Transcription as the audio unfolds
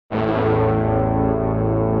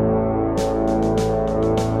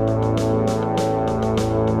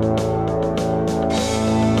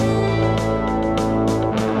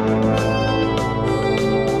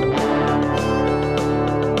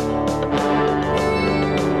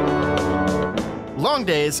Long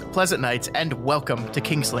days, pleasant nights, and welcome to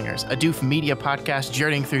Kingslingers, a doof media podcast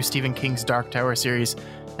journeying through Stephen King's Dark Tower series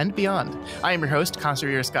and beyond. I am your host,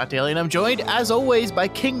 Consigliere Scott Daly, and I'm joined, as always, by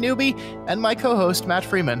King Newbie and my co-host, Matt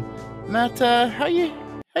Freeman. Matt, how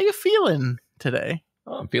you feeling today?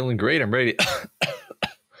 Oh, I'm feeling great. I'm ready.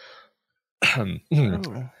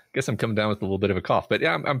 Guess I'm coming down with a little bit of a cough, but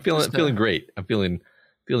yeah, I'm feeling great. I'm feeling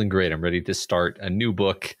great. I'm ready to start a new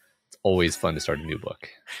book. It's always fun to start a new book.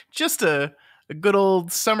 Just a good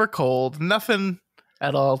old summer cold. Nothing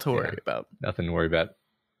at all to worry about. Nothing to worry about.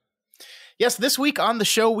 Yes, this week on the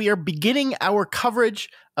show, we are beginning our coverage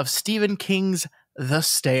of Stephen King's The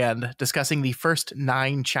Stand, discussing the first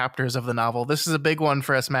 9 chapters of the novel. This is a big one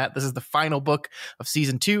for us, Matt. This is the final book of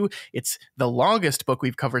season 2. It's the longest book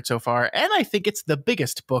we've covered so far, and I think it's the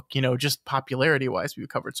biggest book, just popularity-wise we've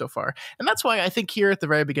covered so far. And that's why I think here at the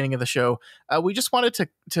very beginning of the show, we just wanted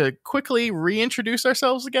to quickly reintroduce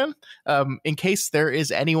ourselves again, in case there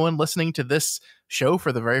is anyone listening to this show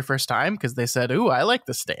for the very first time, because they said, "Ooh, I like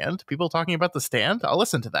The Stand. People talking about The Stand. I'll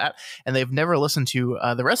listen to that." And they've never listened to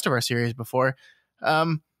the rest of our series before.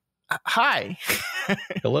 Hi.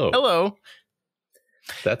 Hello. Hello.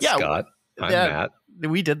 That's Scott. I'm Matt.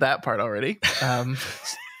 We did that part already.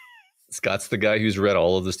 Scott's the guy who's read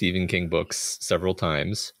all of the Stephen King books several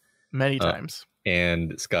times. Many times.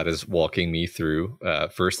 And Scott is walking me through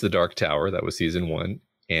first The Dark Tower, that was season 1,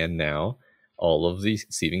 and now all of the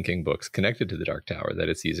Stephen King books connected to The Dark Tower, that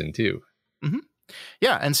is season 2. Mm-hmm.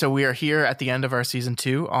 Yeah, and so we are here at the end of our season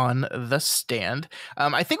 2 on The Stand.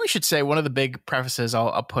 I think we should say one of the big prefaces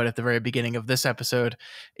I'll put at the very beginning of this episode,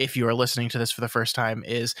 if you are listening to this for the first time,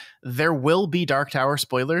 is there will be Dark Tower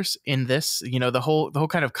spoilers in this. The whole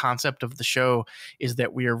kind of concept of the show is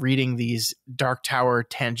that we are reading these Dark Tower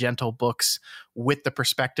tangential books with the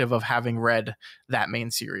perspective of having read that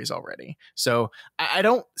main series already. So I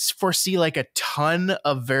don't foresee like a ton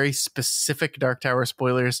of very specific Dark Tower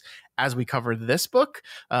spoilers as we cover this book,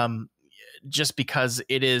 just because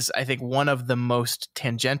it is, I think, one of the most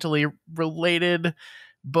tangentially related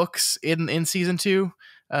books in season 2,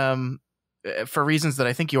 for reasons that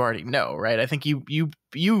I think you already know, right? I think you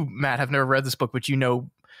Matt, have never read this book, but you know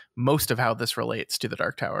most of how this relates to the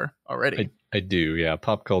Dark Tower already. I do, yeah.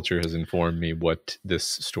 Pop culture has informed me what this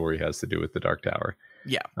story has to do with the Dark Tower.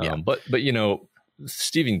 Yeah. But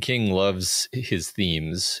Stephen King loves his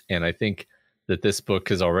themes, and I think that this book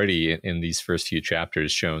has already, in these first few chapters,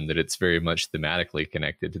 shown that it's very much thematically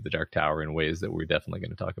connected to the Dark Tower in ways that we're definitely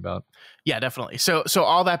going to talk about. Yeah, definitely. So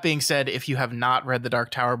all that being said, if you have not read the Dark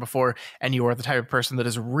Tower before and you are the type of person that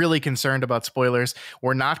is really concerned about spoilers,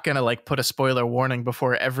 we're not going to put a spoiler warning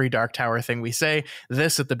before every Dark Tower thing we say.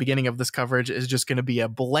 This, at the beginning of this coverage, is just going to be a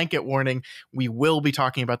blanket warning. We will be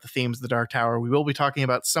talking about the themes of the Dark Tower. We will be talking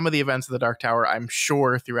about some of the events of the Dark Tower, I'm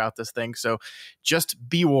sure, throughout this thing. So just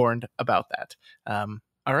be warned about that.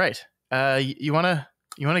 All right. You want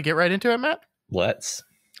to get right into it, Matt? Let's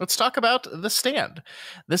talk about The Stand.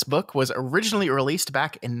 This book was originally released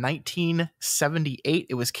back in 1978.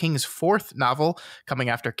 It was King's 4th novel, coming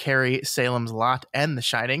after Carrie, Salem's Lot, and The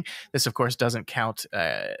Shining. This, of course, doesn't count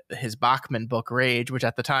his Bachman book, Rage, which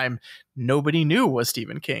at the time nobody knew was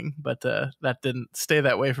Stephen King, but that didn't stay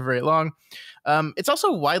that way for very long. It's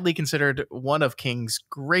also widely considered one of King's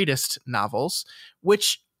greatest novels,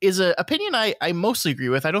 which is an opinion I mostly agree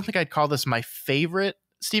with. I don't think I'd call this my favorite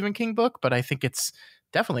Stephen King book, but I think it's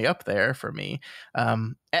definitely up there for me.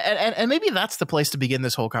 And maybe that's the place to begin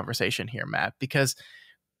this whole conversation here, Matt, because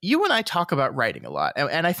you and I talk about writing a lot.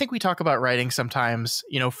 And I think we talk about writing sometimes,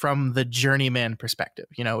 from the journeyman perspective.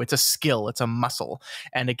 It's a skill, it's a muscle,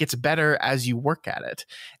 and it gets better as you work at it.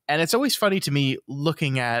 And it's always funny to me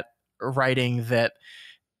looking at writing that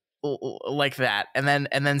like that, and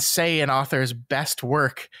then say an author's best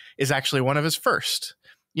work is actually one of his first.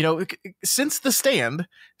 Since The Stand,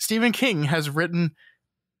 Stephen King has written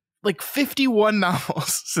 51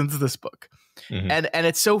 novels since this book. Mm-hmm. And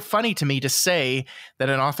it's so funny to me to say that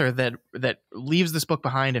an author that leaves this book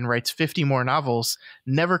behind and writes 50 more novels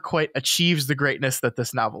never quite achieves the greatness that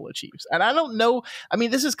this novel achieves. And I don't know, I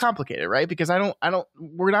mean, this is complicated, right? Because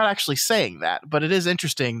we're not actually saying that, but it is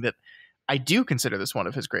interesting that I do consider this one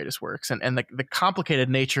of his greatest works, and the complicated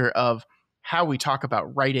nature of how we talk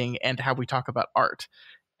about writing and how we talk about art.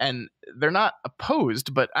 And they're not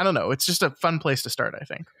opposed, but I don't know. It's just a fun place to start, I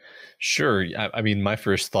think. Sure. I mean, my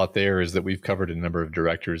first thought there is that we've covered a number of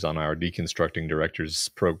directors on our Deconstructing Directors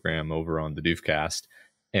program over on the Doofcast.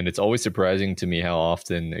 And it's always surprising to me how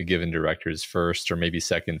often a given director's first or maybe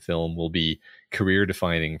second film will be career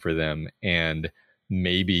defining for them and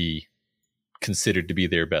maybe considered to be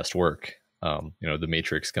their best work. The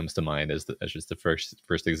Matrix comes to mind as just the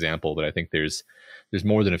first example, but I think there's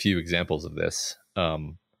more than a few examples of this.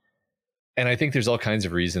 And I think there's all kinds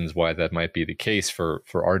of reasons why that might be the case for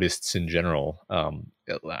artists in general.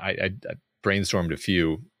 I brainstormed a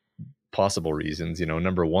few possible reasons.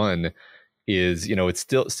 Number one is, it's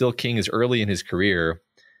still King is early in his career,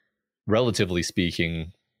 relatively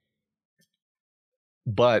speaking,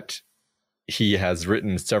 but he has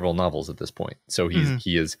written several novels at this point. So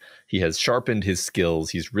he has sharpened his skills.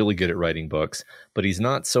 He's really good at writing books, but he's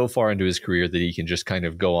not so far into his career that he can just kind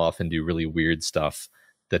of go off and do really weird stuff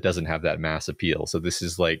that doesn't have that mass appeal. So this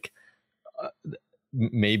is like,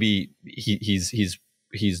 maybe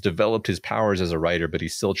he's developed his powers as a writer, but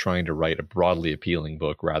he's still trying to write a broadly appealing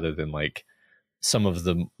book rather than like some of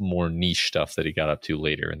the more niche stuff that he got up to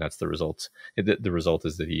later. And that's the result. The result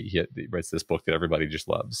is that he writes this book that everybody just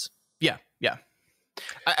loves. Yeah.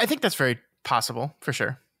 I think that's very possible, for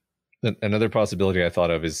sure. Another possibility I thought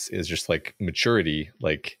of is just like maturity.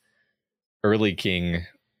 Like early King,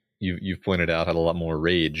 you've pointed out, had a lot more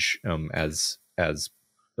rage, as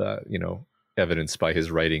evidenced by his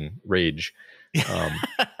writing Rage,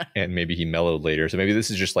 and maybe he mellowed later. So maybe this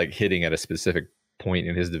is just like hitting at a specific point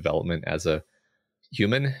in his development as a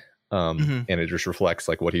human, and it just reflects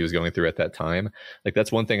like what he was going through at that time. Like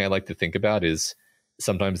that's one thing I like to think about is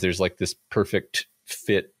sometimes there's like this perfect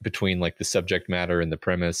fit between like the subject matter and the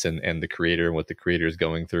premise and the creator and what the creator is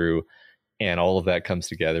going through, and all of that comes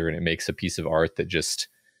together and it makes a piece of art that just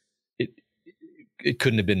it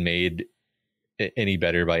couldn't have been made any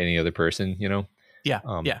better by any other person,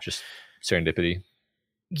 just serendipity.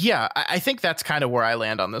 Yeah, I think that's kind of where I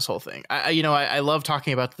land on this whole thing. I love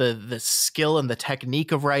talking about the skill and the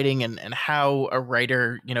technique of writing and how a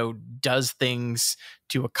writer, does things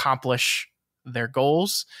to accomplish their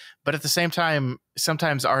goals. But at the same time,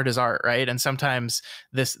 sometimes art is art, right? And sometimes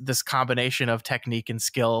this combination of technique and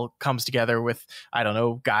skill comes together with, I don't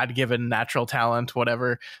know, God-given natural talent,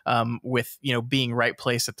 whatever, with, being right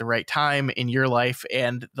place at the right time in your life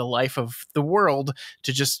and the life of the world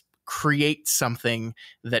to just create something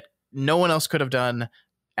that no one else could have done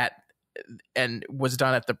and was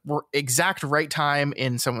done at the exact right time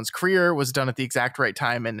in someone's career, was done at the exact right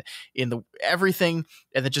time and in the everything,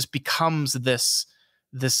 and it just becomes this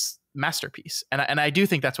masterpiece. And I do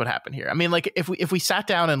think that's what happened here. I mean, like if we sat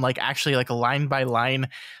down and like actually like a line by line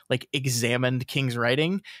like examined King's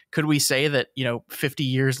writing, could we say that 50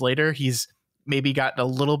 years later he's maybe gotten a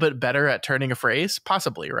little bit better at turning a phrase?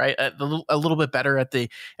 Possibly, right? A little bit better at the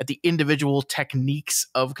individual techniques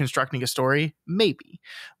of constructing a story, maybe.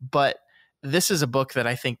 But this is a book that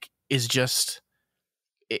I think is just,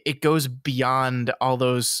 it goes beyond all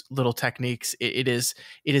those little techniques. It is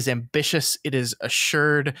ambitious. It is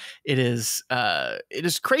assured. It is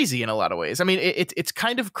crazy in a lot of ways. I mean, it's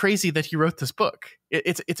kind of crazy that he wrote this book.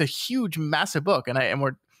 It's a huge, massive book, and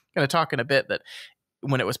we're going to talk in a bit that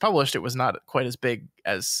when it was published, it was not quite as big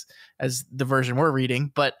as the version we're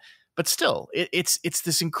reading, but still, it's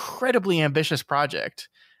this incredibly ambitious project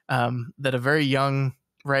that a very young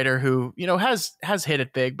writer who has hit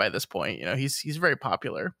it big by this point. He's very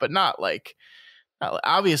popular, but not like,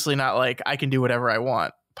 obviously not like I can do whatever I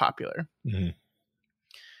want popular. Mm-hmm.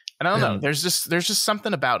 And I don't know. There's just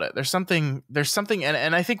something about it. There's something,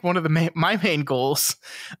 and I think one of my main goals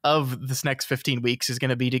of this next 15 weeks is going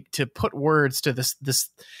to be to put words to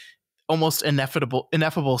this almost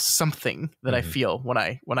ineffable something that I feel when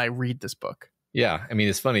I read this book. Yeah, I mean,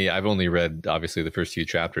 it's funny. I've only read obviously the first few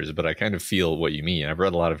chapters, but I kind of feel what you mean. I've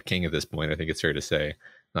read a lot of King at this point. I think it's fair to say,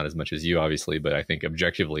 not as much as you, obviously, but I think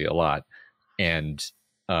objectively a lot. And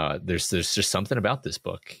there's just something about this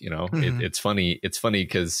book. It's funny. It's funny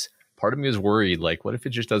because part of me is worried, like, what if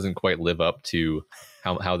it just doesn't quite live up to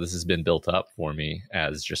how this has been built up for me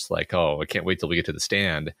as just like, oh, I can't wait till we get to the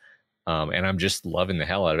stand. And I'm just loving the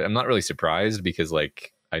hell out of it. I'm not really surprised because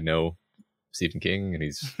like I know Stephen King and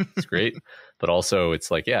he's great, but also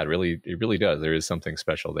it's like, yeah, it really does. There is something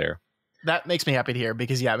special there. That makes me happy to hear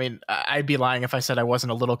because, yeah, I mean, I'd be lying if I said I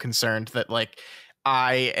wasn't a little concerned that like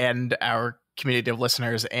I and our community of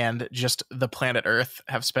listeners and just the planet Earth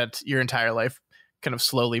have spent your entire life kind of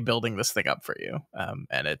slowly building this thing up for you.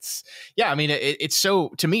 And it's, yeah, I mean, it's so,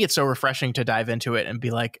 to me, it's so refreshing to dive into it and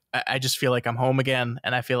be like, I just feel like I'm home again.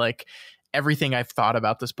 And I feel like everything I've thought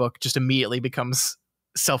about this book just immediately becomes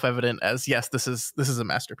self-evident as, yes, this is a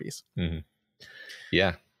masterpiece. Mm-hmm.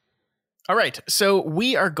 Yeah. All right. So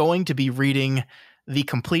we are going to be reading the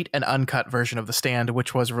complete and uncut version of The Stand,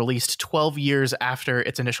 which was released 12 years after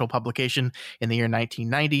its initial publication in the year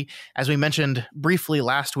 1990. As we mentioned briefly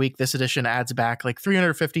last week, this edition adds back like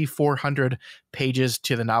 350, 400 pages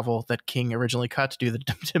to the novel that King originally cut due to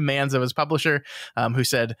the demands of his publisher, who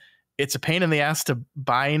said, it's a pain in the ass to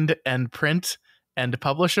bind and print and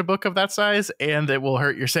publish a book of that size, and it will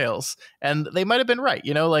hurt your sales. And they might have been right.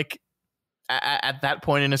 Like at that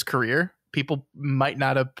point in his career, people might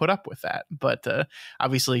not have put up with that. But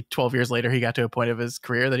obviously 12 years later, he got to a point of his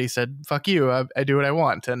career that he said, fuck you, I do what I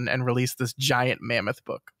want, and released this giant mammoth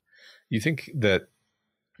book. You think that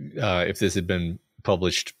if this had been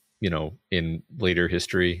published, in later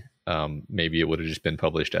history, maybe it would have just been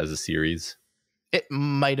published as a series? It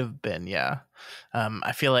might have been, yeah.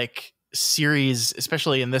 I feel like series,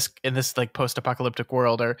 especially in this like post-apocalyptic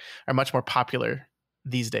world, are much more popular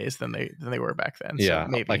these days than they were back then. Yeah,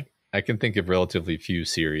 so maybe. I can think of relatively few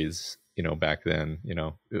series, back then.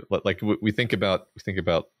 Like we think about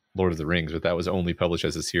Lord of the Rings, but that was only published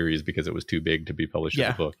as a series because it was too big to be published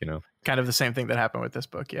as a book. Kind of the same thing that happened with this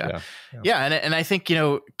book. Yeah. And I think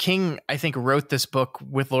King, wrote this book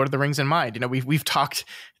with Lord of the Rings in mind. We've talked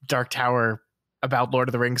Dark Tower about Lord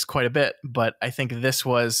of the Rings quite a bit, but I think this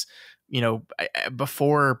was,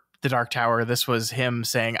 before the Dark Tower, this was him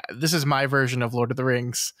saying, this is my version of Lord of the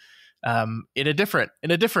Rings, in a different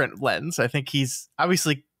lens. I think he's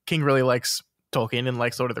obviously, King really likes Tolkien and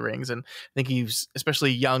likes Lord of the Rings, and I think he's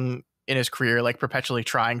especially young in his career, like perpetually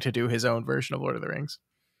trying to do his own version of Lord of the Rings.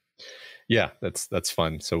 Yeah, that's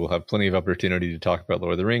fun. So we'll have plenty of opportunity to talk about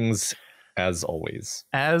Lord of the Rings, as always.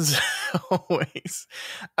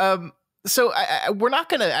 So we're not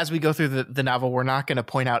going to, as we go through the novel, we're not going to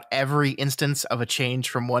point out every instance of a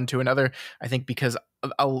change from one to another. I think because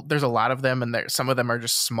there's a lot of them, and some of them are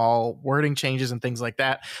just small wording changes and things like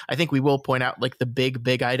that. I think we will point out like the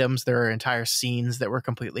big items. There are entire scenes that were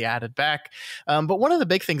completely added back. But one of the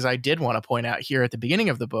big things I did want to point out here at the beginning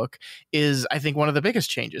of the book is, I think, one of the biggest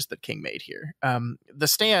changes that King made here. The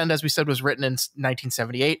Stand, as we said, was written in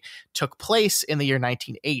 1978, took place in the year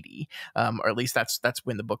 1980, or at least that's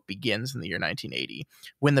when the book begins, in the year 1980.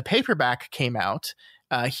 When the paperback came out,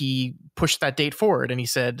 he pushed that date forward, and he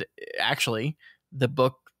said, actually, the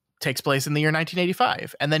book takes place in the year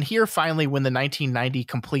 1985. And then here, finally, when the 1990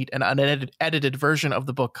 complete and unedited version of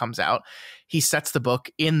the book comes out, he sets the book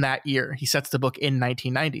in that year. He sets the book in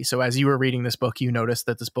 1990. So as you were reading this book, you noticed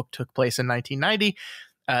that this book took place in 1990.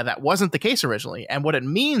 That wasn't the case originally. And what it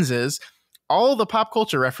means is all the pop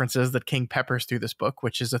culture references that King peppers through this book,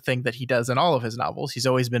 which is a thing that he does in all of his novels. He's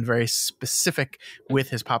always been very specific with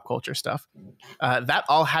his pop culture stuff. That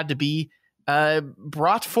all had to be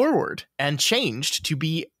brought forward and changed to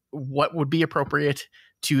be what would be appropriate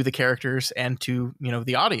to the characters and to,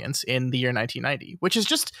 the audience in the year 1990, which is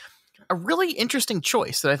just a really interesting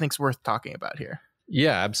choice that I think is worth talking about here.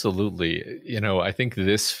 Yeah, absolutely. I think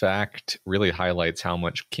this fact really highlights how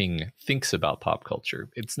much King thinks about pop culture.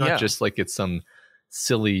 It's not just like it's some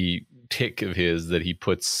silly tick of his that he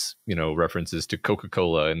puts, references to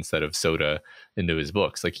Coca-Cola instead of soda into his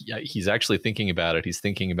books. Like, he's actually thinking about it. He's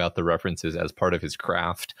thinking about the references as part of his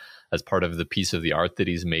craft, as part of the piece of the art that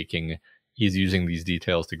he's making. He's using these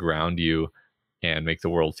details to ground you and make the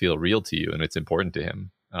world feel real to you, and it's important to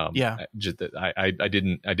him. I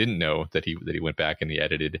didn't know that he went back and he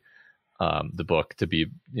edited the book to be,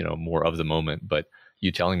 more of the moment. But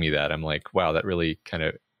you telling me that, I'm like, wow, that really kind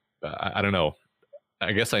of, I don't know.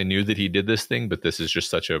 I guess I knew that he did this thing, but this is just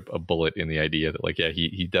such a bullet in the idea that, like,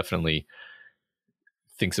 he definitely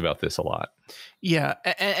thinks about this a lot. Yeah.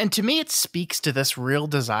 And to me, it speaks to this real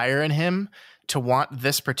desire in him to want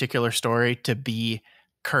this particular story to be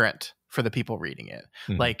current for the people reading it.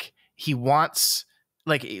 Mm-hmm. Like,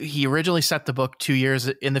 he originally set the book 2 years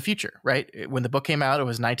in the future, right? When the book came out, it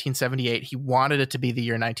was 1978. He wanted it to be the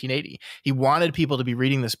year 1980. He wanted people to be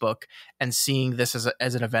reading this book and seeing this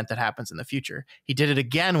as an event that happens in the future. He did it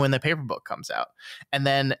again when the paper book comes out. And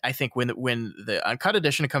then I think when the uncut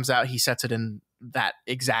edition comes out, he sets it in that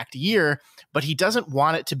exact year, but he doesn't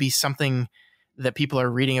want it to be something that people are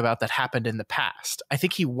reading about that happened in the past. I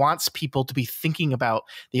think he wants people to be thinking about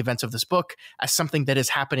the events of this book as something that is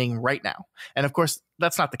happening right now. And of course,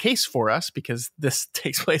 that's not the case for us because this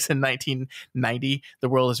takes place in 1990. The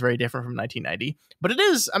world is very different from 1990. But it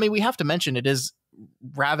is, we have to mention, it is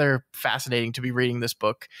rather fascinating to be reading this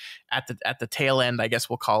book at the tail end, I guess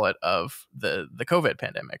we'll call it, of the COVID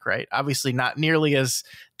pandemic, right? Obviously not nearly as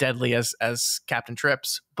deadly as Captain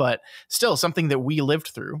Trips, but still something that we lived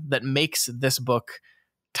through that makes this book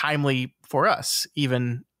timely for us,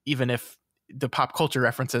 even if the pop culture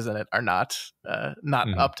references in it are not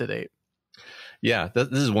mm-hmm. up to date. Yeah, this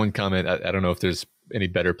is one comment. I don't know if there's any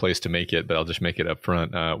better place to make it, but I'll just make it up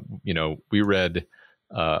front. We read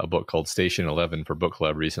a book called Station 11 for book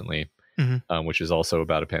club recently, which is also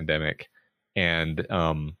about a pandemic. And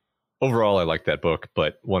overall, I like that book.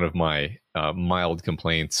 But one of my mild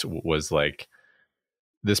complaints was like,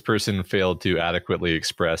 this person failed to adequately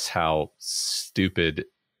express how stupid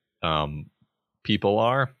people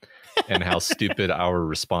are and how stupid our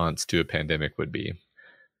response to a pandemic would be.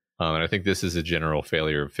 And I think this is a general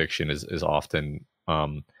failure of fiction is often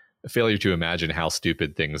a failure to imagine how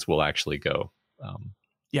stupid things will actually go.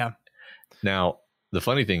 Yeah. Now, the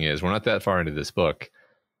funny thing is, we're not that far into this book,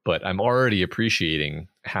 but I'm already appreciating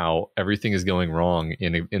how everything is going wrong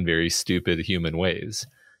in very stupid human ways,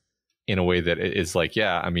 in a way that is like,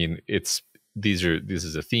 yeah, I mean, this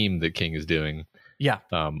is a theme that King is doing. Yeah.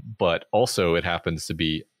 But also it happens to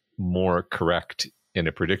be more correct in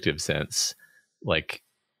a predictive sense. Like,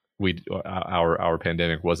 our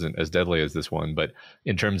pandemic wasn't as deadly as this one, but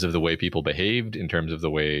in terms of the way people behaved, in terms of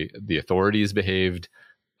the way the authorities behaved,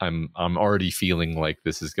 I'm already feeling like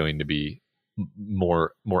this is going to be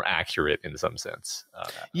more accurate in some sense.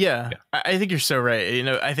 Yeah, I think you're so right.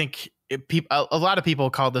 I think a lot of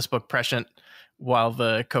people called this book prescient while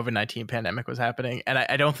the COVID-19 pandemic was happening, and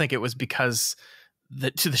I don't think it was because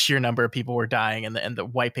to the sheer number of people were dying and the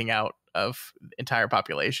wiping out of entire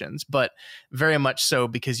populations, but very much so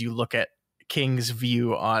because you look at King's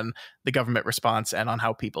view on the government response and on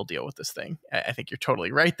how people deal with this thing. I think you're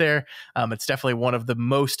totally right there. It's definitely one of the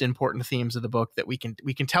most important themes of the book that we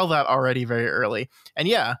can tell that already very early. And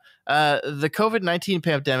yeah, the COVID-19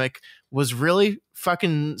 pandemic was really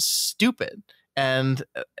fucking stupid. And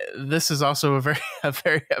this is also a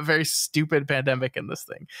very stupid pandemic in this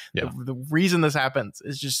thing. Yeah. The reason this happens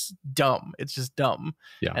is just dumb. It's just dumb.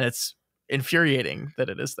 Yeah. And it's infuriating that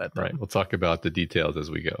it is that dumb. Right. We'll talk about the details as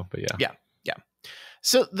we go, but yeah. Yeah.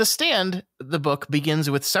 So The Stand, the book, begins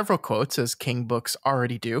with several quotes, as King books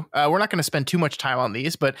already do. We're not going to spend too much time on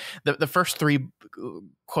these, but the first three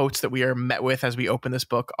quotes that we are met with as we open this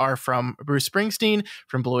book are from Bruce Springsteen,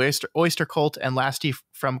 from Blue Oyster Cult, and lastly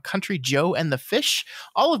from Country Joe and the Fish.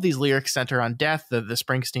 All of these lyrics center on death. The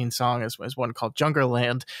Springsteen song is one called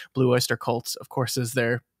Jungerland. Blue Oyster Cult, of course, is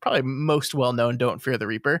their probably most well-known Don't Fear the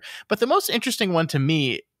Reaper. But the most interesting one to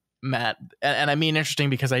me, Matt, and I mean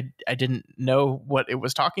interesting because I didn't know what it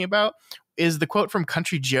was talking about, is the quote from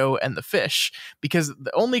Country Joe and the Fish, because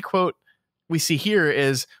the only quote we see here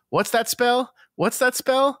is, "What's that spell? What's that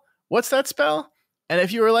spell? What's that spell?" And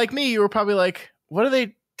if you were like me, you were probably like, what are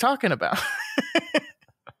they talking about?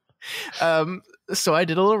 So I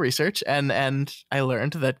did a little research and I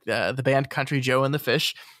learned that the band Country Joe and the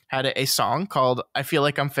Fish had a song called "I Feel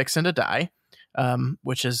Like I'm Fixin' to Die,"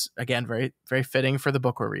 which is, again, very, very fitting for the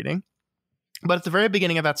book we're reading. But at the very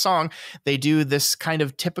beginning of that song, they do this kind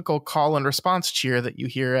of typical call and response cheer that you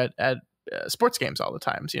hear at sports games all the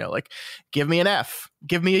times. Like, give me an F,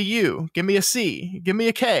 give me a U, give me a C, give me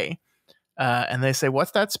a K. And they say,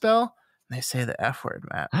 "What's that spell?" And they say the F word,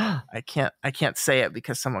 Matt. I can't say it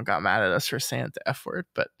because someone got mad at us for saying the F word,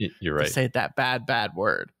 but you're right. They say that bad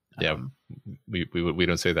word. Yeah, we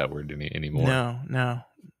don't say that word anymore. No.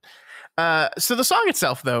 So the song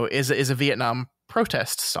itself, though, is a Vietnam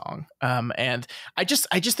protest song, and I just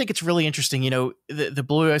think it's really interesting. The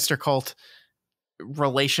Blue Oyster Cult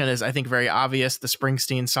relation is, I think, very obvious. The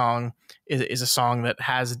Springsteen song is a song that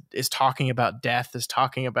is talking about death, is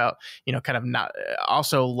talking about kind of not,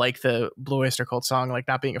 also like the Blue Oyster Cult song, like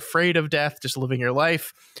not being afraid of death, just living your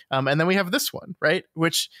life. And then we have this one, right,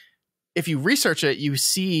 which, if you research it, you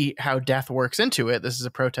see how death works into it. This is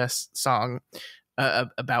a protest song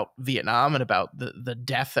about Vietnam and about the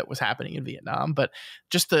death that was happening in Vietnam. But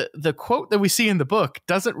just the quote that we see in the book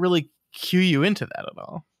doesn't really cue you into that at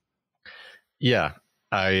all. Yeah.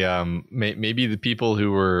 Maybe the people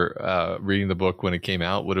who were reading the book when it came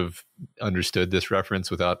out would have understood this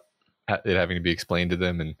reference without it having to be explained to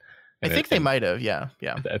them. And I think they might have. Yeah.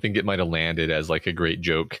 I think it might have landed as like a great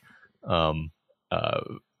joke.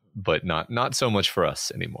 But not so much for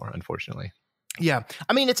us anymore, unfortunately. Yeah.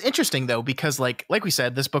 I mean, it's interesting, though, because like we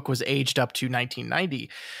said, this book was aged up to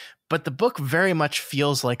 1990, but the book very much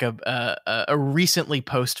feels like a recently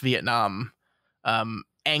post-Vietnam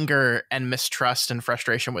anger and mistrust and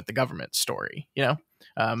frustration with the government story, King,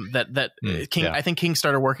 yeah. I think King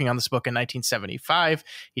started working on this book in 1975.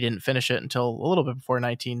 He didn't finish it until a little bit before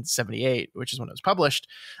 1978, which is when it was published.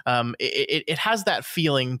 It has that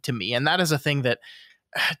feeling to me, and that is a thing that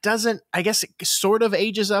doesn't, I guess, it sort of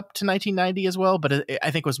ages up to 1990 as well, but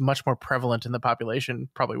I think was much more prevalent in the population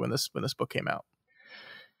probably when this book came out.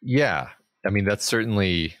 Yeah, I mean, that's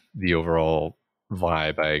certainly the overall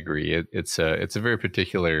vibe. I agree. It's a very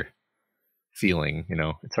particular feeling.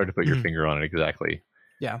 It's hard to put your Mhm. finger on it exactly.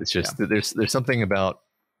 Yeah. It's Yeah. just that there's something about,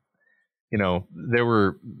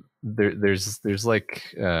 there's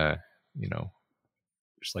like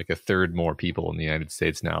there's like a third more people in the United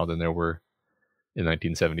States now than there were in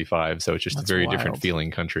 1975. So it's just a That's very different wild.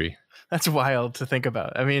 feeling country. That's wild to think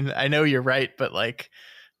about. I mean, I know you're right, but like,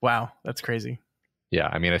 wow, that's crazy. Yeah,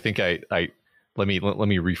 I mean, I think I let me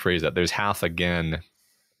rephrase that. There's half again.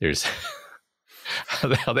 There's how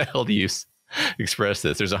the hell do you express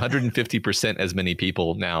this? There's 150% as many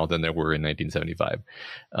people now than there were in 1975.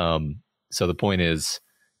 So the point is,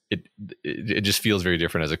 it just feels very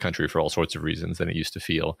different as a country for all sorts of reasons than it used to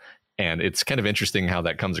feel, and it's kind of interesting how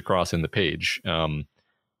that comes across in the page,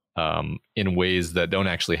 in ways that don't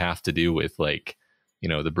actually have to do with like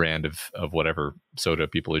the brand of whatever soda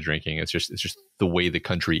people are drinking. It's just the way the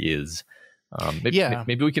country is.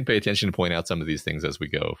 Maybe we can pay attention to point out some of these things as we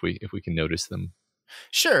go if we can notice them.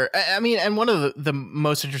 Sure. I mean, and one of the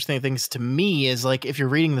most interesting things to me is like if you're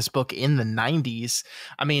reading this book in the 90s,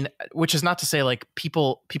 I mean, which is not to say like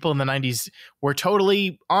people in the 90s were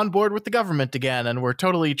totally on board with the government again and were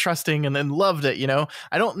totally trusting and then loved it,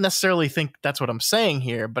 I don't necessarily think that's what I'm saying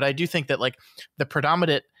here, but I do think that like the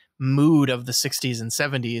predominant mood of the 60s and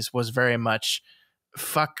 70s was very much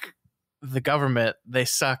fuck the government, they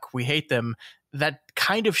suck, we hate them. That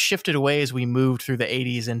kind of shifted away as we moved through the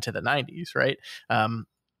 80s into the 90s, right?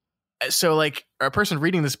 So like a person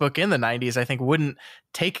reading this book in the 90s, I think wouldn't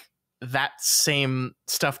take that same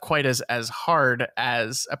stuff quite as hard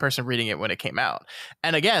as a person reading it when it came out.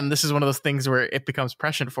 And again, this is one of those things where it becomes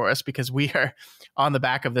prescient for us because we are on the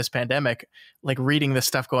back of this pandemic, like reading this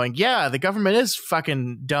stuff going, yeah, the government is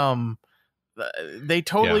fucking dumb. They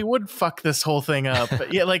totally would fuck this whole thing up.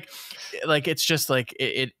 But yeah, like it's just like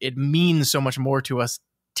it means so much more to us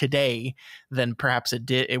today than perhaps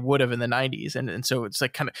it would have in the 90s, and so it's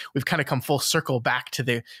like we've kind of come full circle back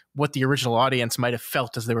to what the original audience might have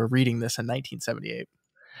felt as they were reading this in 1978.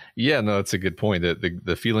 Yeah, no, that's a good point.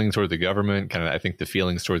 The feelings toward the government, kind of, I think the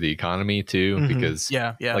feelings toward the economy too, Mm-hmm. because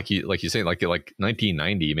like you say, like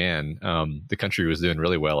 1990, man, the country was doing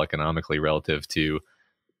really well economically relative to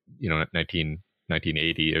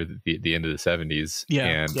 1980 or the end of the 70s.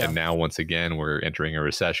 And now once again we're entering a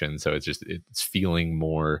recession, so it's feeling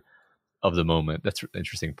more of the moment. That's an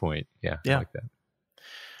interesting point. I like that.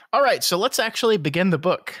 All right, so let's actually begin the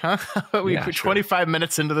book. Huh? We're 25 sure.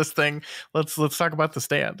 minutes into this thing. Let's talk about The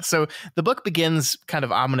Stand. So the book begins kind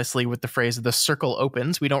of ominously with the phrase "the circle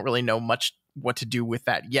opens." We don't really know much what to do with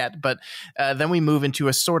that yet, but then we move into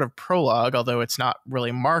a sort of prologue, although it's not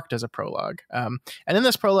really marked as a prologue. And in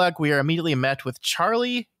this prologue, we are immediately met with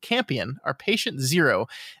Charlie Campion, our patient zero,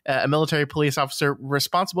 a military police officer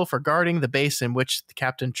responsible for guarding the base in which the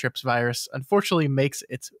Captain Trips virus unfortunately makes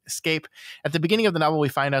its escape. At the beginning of the novel, we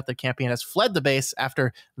find out that Campion has fled the base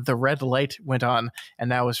after the red light went on and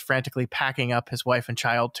now is frantically packing up his wife and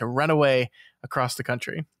child to run away across the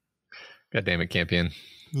country. God damn it, Campion.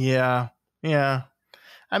 Yeah.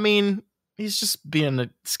 I mean, he's just being a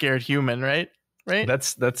scared human, right?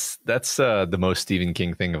 That's the most Stephen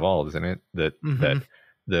King thing of all, isn't it? That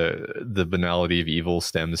the banality of evil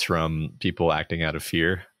stems from people acting out of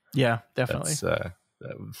fear. Yeah, definitely.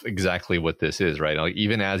 That's exactly what this is, right? Like,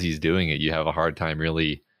 even as he's doing it, you have a hard time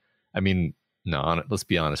really. I mean, no, let's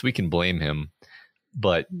be honest. We can blame him,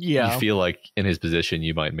 but you feel like in his position,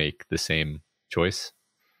 you might make the same choice.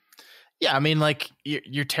 Yeah, I mean, like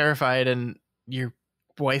you're terrified and your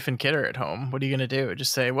wife and kid are at home. What are you going to do?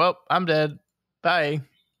 Just say, well, I'm dead. Bye.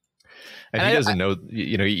 And he doesn't know,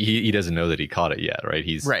 he doesn't know that he caught it yet, right?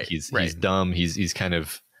 He's dumb. He's kind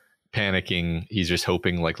of panicking. He's just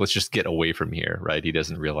hoping, like, let's just get away from here, right? He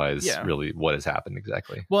doesn't realize really what has happened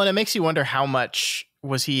exactly. Well, and it makes you wonder how much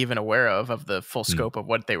was he even aware of the full scope of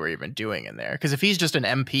what they were even doing in there? Because if he's just an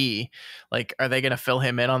MP, like, are they going to fill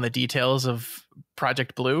him in on the details of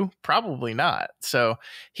Project Blue? Probably not. So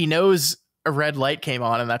he knows a red light came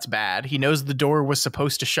on and that's bad. He knows the door was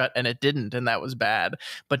supposed to shut and it didn't, and that was bad.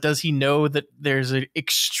 But does he know that there's an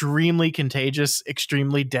extremely contagious,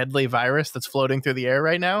 extremely deadly virus that's floating through the air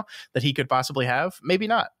right now that he could possibly have? Maybe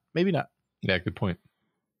not. Yeah, good point.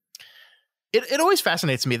 It always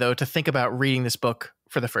fascinates me, though, to think about reading this book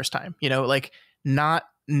for the first time, like not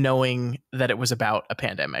knowing that it was about a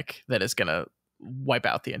pandemic that is going to wipe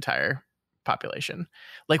out the entire population.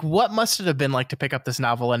 Like, what must it have been like to pick up this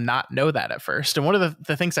novel and not know that at first? And one of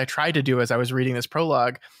the things I tried to do as I was reading this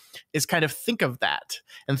prologue is kind of think of that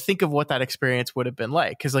and think of what that experience would have been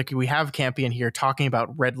like. Because like we have Campion here talking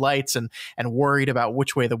about red lights and worried about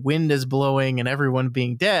which way the wind is blowing and everyone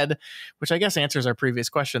being dead, which I guess answers our previous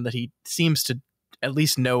question that he seems to at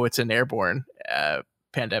least know it's an airborne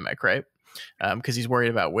pandemic, right? Because he's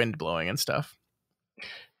worried about wind blowing and stuff.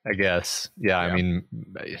 I guess. Yeah. I mean,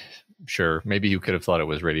 sure. Maybe you could have thought it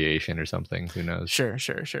was radiation or something. Who knows? Sure.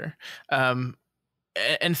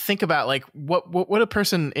 And think about like what a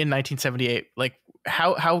person in 1978, like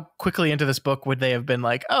how quickly into this book would they have been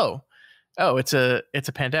like, oh, it's a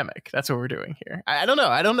pandemic. That's what we're doing here. I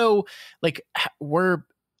don't know. Like, were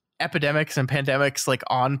epidemics and pandemics like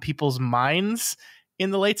on people's minds in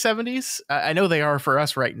the late 70s? I know they are for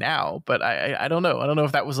us right now, but I don't know. I don't know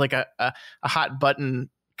if that was like a hot button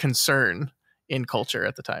concern in culture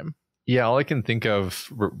at the time. Yeah, all I can think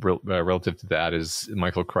of relative to that is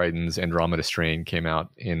Michael Crichton's Andromeda Strain came out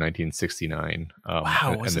in 1969.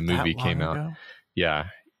 Wow, and the movie came out. Ago? Yeah,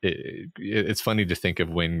 it's funny to think of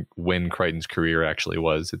when Crichton's career actually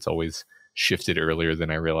was. It's always shifted earlier than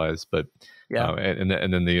I realized. But yeah, and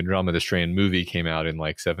then the Andromeda Strain movie came out in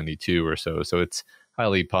like 72 or so. So it's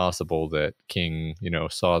highly possible that King,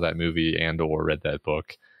 saw that movie and or read that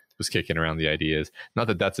book, was kicking around the ideas. Not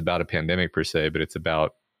that that's about a pandemic per se, but it's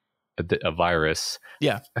about a virus.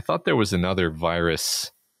 Yeah, I thought there was another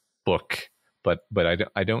virus book, but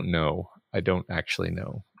I don't know. I don't actually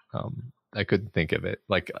know. I couldn't think of it.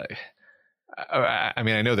 Like, I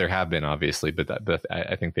mean, I know there have been, obviously, but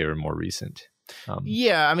I think they were more recent.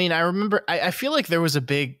 Yeah, I mean, I remember. I feel like there was a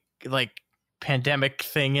big like pandemic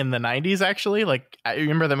thing in the 90s. Actually, like I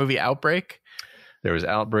remember the movie Outbreak. There was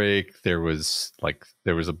Outbreak. There was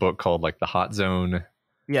a book called like The Hot Zone.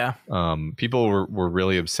 Yeah. People were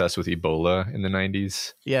really obsessed with Ebola in the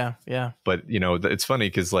 90s. Yeah. But it's funny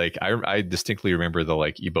because like I distinctly remember the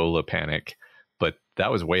like Ebola panic, but that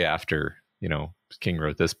was way after King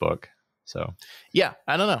wrote this book. So yeah,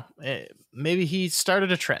 I don't know. Maybe he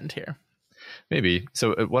started a trend here. Maybe.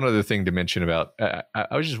 So one other thing to mention about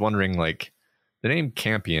I was just wondering, like, the name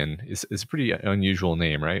Campion is a pretty unusual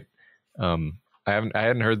name, right? I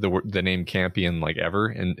hadn't heard the name Campion like ever,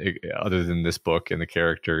 and other than this book and the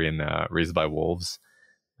character in Raised by Wolves,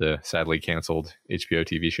 the sadly canceled HBO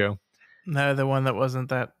TV show. No, the one that wasn't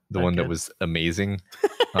that. The one that was amazing.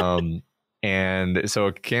 And so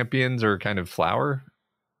Campions are kind of flower.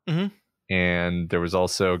 Mm-hmm. And there was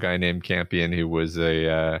also a guy named Campion who was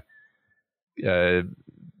a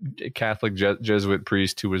Catholic Jesuit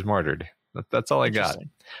priest who was martyred. That's all I got.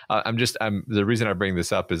 The reason I bring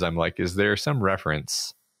this up is I'm like, is there some literary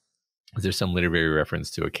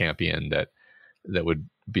reference to a Campion that would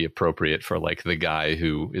be appropriate for like the guy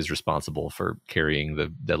who is responsible for carrying the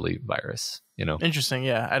deadly virus? Interesting.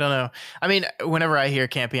 Yeah, I don't know. I mean, whenever I hear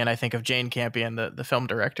Campion, I think of Jane Campion, the film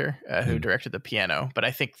director who directed The Piano. But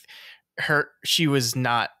I think she was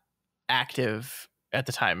not active at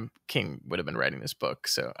the time King would have been writing this book,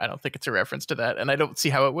 so I don't think it's a reference to that, and I don't see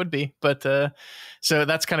how it would be. But so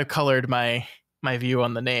that's kind of colored my view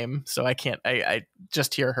on the name. So I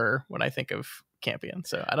just hear her when I think of Campion.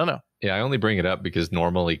 So I don't know. Yeah, I only bring it up because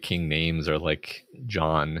normally King names are like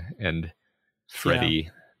John and Freddie.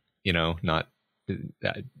 Yeah. Not.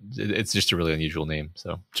 It's just a really unusual name.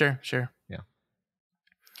 So sure. Yeah.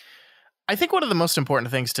 I think one of the most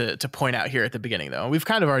important things to point out here at the beginning, though, and we've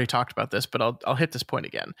kind of already talked about this, but I'll hit this point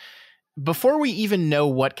again. Before we even know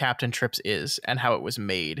what Captain Trips is and how it was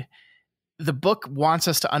made, the book wants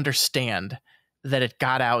us to understand that it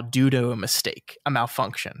got out due to a mistake, a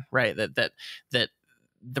malfunction, right? That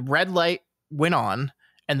the red light went on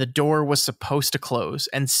and the door was supposed to close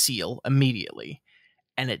and seal immediately.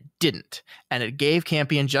 And it didn't. And it gave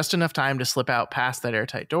Campion just enough time to slip out past that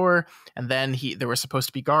airtight door. And then there were supposed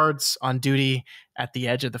to be guards on duty at the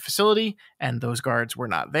edge of the facility, and those guards were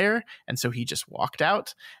not there. And so he just walked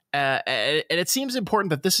out. And it seems important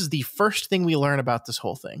that this is the first thing we learn about this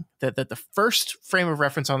whole thing. That the first frame of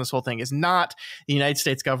reference on this whole thing is not the United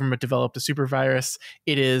States government developed a super virus.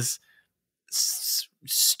 It is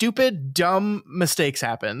stupid, dumb mistakes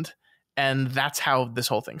happened. And that's how this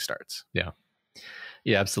whole thing starts. Yeah.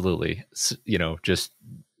 Yeah, absolutely. Just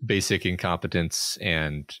basic incompetence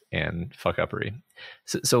and fuck-uppery.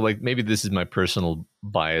 So like maybe this is my personal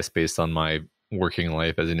bias based on my working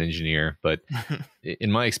life as an engineer, but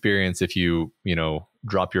in my experience, if you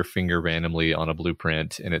drop your finger randomly on a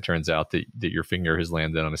blueprint and it turns out that your finger has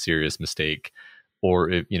landed on a serious mistake, or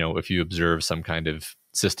if you observe some kind of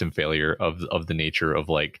system failure of the nature of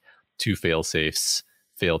like two fail-safes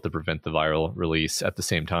fail to prevent the viral release at the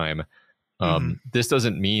same time. This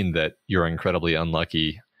doesn't mean that you're incredibly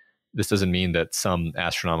unlucky. This doesn't mean that some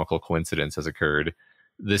astronomical coincidence has occurred.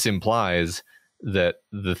 This implies that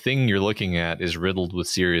the thing you're looking at is riddled with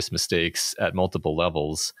serious mistakes at multiple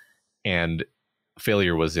levels, and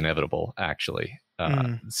failure was inevitable, actually.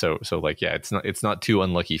 So like, yeah, it's not two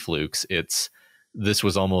unlucky flukes. It's this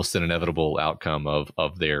was almost an inevitable outcome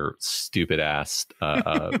of their stupid ass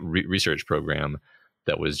research program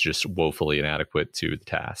that was just woefully inadequate to the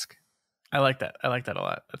task. I like that. I like that a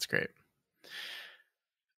lot. That's great.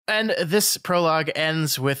 And this prologue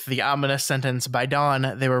ends with the ominous sentence, "By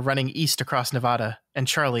dawn, they were running east across Nevada, and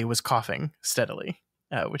Charlie was coughing steadily,"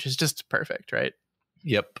 which is just perfect, right?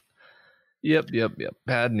 Yep.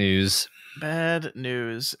 Bad news. Bad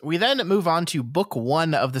news. We then move on to book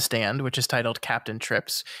 1 of The Stand, which is titled Captain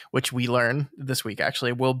Trips, which we learn this week,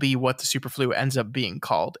 actually, will be what the superflu ends up being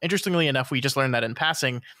called. Interestingly enough, we just learned that in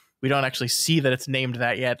passing. We don't actually see that it's named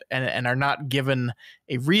that yet, and are not given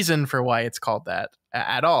a reason for why it's called that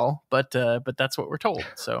at all. But that's what we're told,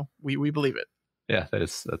 so we believe it. Yeah,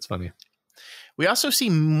 that's funny. We also see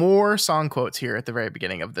more song quotes here at the very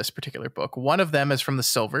beginning of this particular book. One of them is from the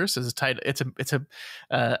Silvers. It's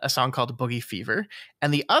a song called "Boogie Fever,"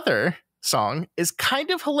 and the other song is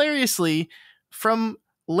kind of hilariously from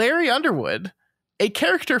Larry Underwood, a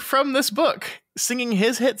character from this book, singing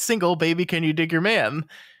his hit single "Baby Can You Dig Your Man."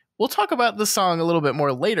 We'll talk about this song a little bit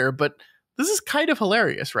more later, but this is kind of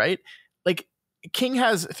hilarious, right? Like, King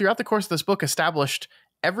has, throughout the course of this book, established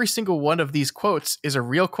every single one of these quotes is a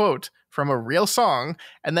real quote from a real song,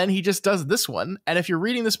 and then he just does this one. And if you're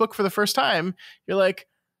reading this book for the first time, you're like,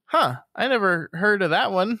 I never heard of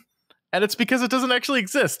that one. And it's because it doesn't actually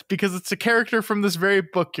exist, because it's a character from this very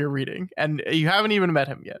book you're reading, and you haven't even met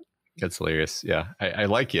him yet. That's hilarious. Yeah, I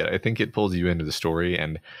like it. I think it pulls you into the story.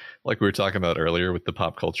 And like we were talking about earlier with the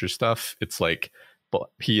pop culture stuff, it's like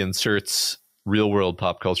he inserts real world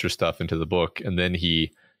pop culture stuff into the book, and then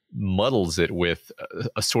he muddles it with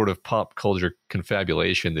a sort of pop culture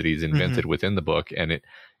confabulation that he's invented within the book. And it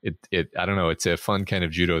I don't know, it's a fun kind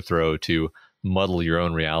of judo throw to muddle your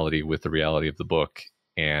own reality with the reality of the book.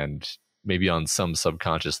 And maybe on some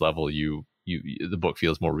subconscious level, the book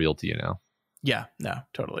feels more real to you now. Yeah, no,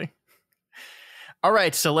 totally. All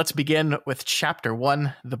right, so let's begin with chapter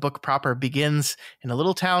 1. The book proper begins in a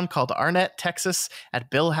little town called Arnett, Texas,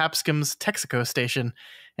 at Bill Hapscom's Texaco station.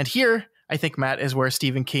 And here, I think, Matt, is where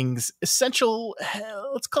Stephen King's essential,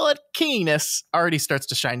 let's call it kinginess, already starts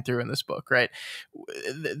to shine through in this book, right?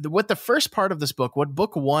 What the first part of this book, what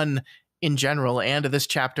book 1 in general, and this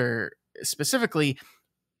chapter specifically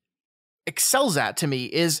excels at, to me,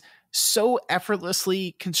 is so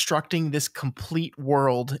effortlessly constructing this complete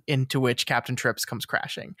world into which Captain Trips comes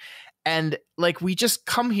crashing. And like, we just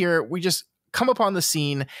come upon the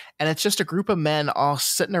scene, and it's just a group of men all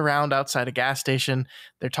sitting around outside a gas station.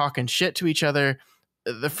 They're talking shit to each other.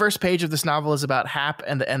 The first page of this novel is about Hap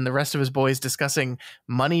and the rest of his boys discussing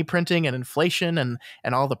money printing and inflation and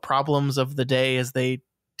all the problems of the day as they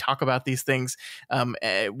talk about these things.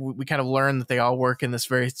 We kind of learn that they all work in this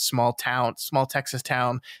very small Texas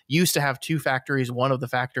town. Used to have 2 factories. One of the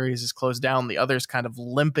factories is closed down. The other's kind of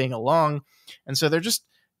limping along. And so they're just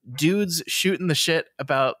dudes shooting the shit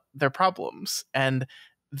about their problems. And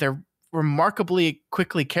they're remarkably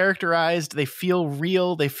quickly characterized. They feel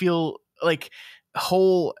real. They feel like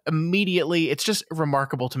whole immediately. It's just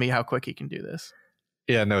remarkable to me how quick he can do this.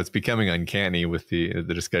 Yeah, no, it's becoming uncanny with the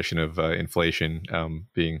discussion of inflation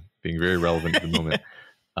being very relevant at the moment.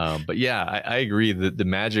 But yeah, I agree that the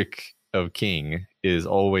magic of King is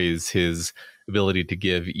always his ability to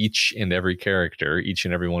give each and every character, each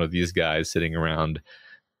and every one of these guys sitting around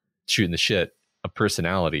shooting the shit, a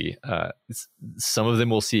personality. Some of them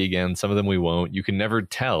we'll see again, some of them we won't. You can never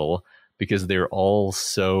tell because they're all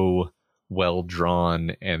so well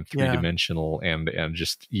drawn and three-dimensional and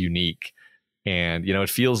just unique. And, you know, it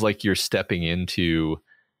feels like you're stepping into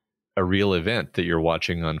a real event that you're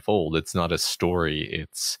watching unfold. It's not a story.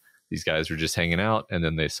 It's these guys were just hanging out, and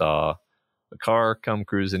then they saw a car come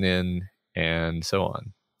cruising in, and so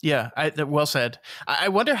on. Yeah, well said. I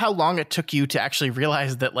wonder how long it took you to actually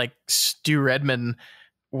realize that, like, Stu Redman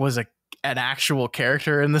was an actual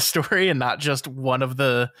character in the story and not just one of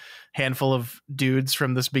the handful of dudes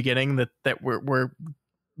from this beginning that we're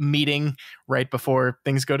meeting right before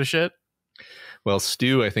things go to shit. Well,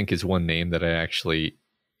 Stu, I think, is one name that I actually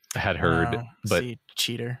had heard, but see,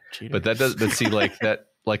 cheater. But that does, but see, like that,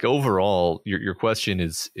 like overall, your question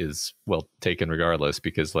is well taken regardless,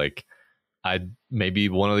 because like maybe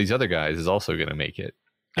one of these other guys is also going to make it.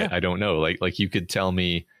 Yeah. I don't know. Like you could tell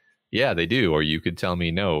me, yeah, they do, or you could tell me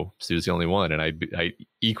no, Stu's the only one, and I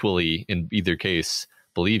equally in either case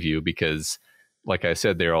believe you, because like I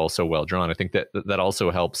said, they're all so well drawn. I think that also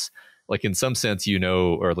helps. Like in some sense, you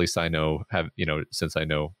know, or at least I know, since I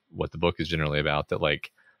know what the book is generally about, that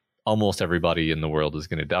like almost everybody in the world is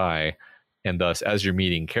going to die. And thus, as you're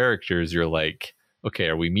meeting characters, you're like, okay,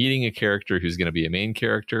 are we meeting a character who's going to be a main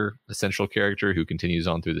character, a central character who continues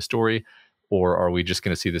on through the story? or are we just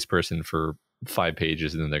going to see this person for 5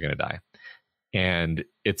 pages and then they're going to die? And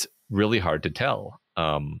it's really hard to tell.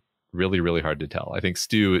 Really, really hard to tell. I think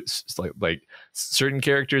Stu, it's like certain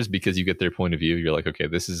characters, because you get their point of view, you're like, okay,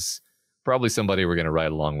 this is probably somebody we're going to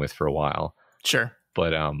ride along with for a while. Sure.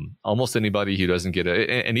 But almost anybody who doesn't get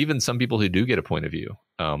and even some people who do get a point of view,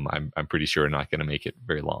 I'm pretty sure are not going to make it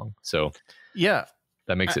very long. So yeah,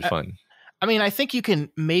 that makes it fun. I mean, I think you can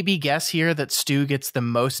maybe guess here that Stu gets the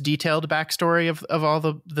most detailed backstory of all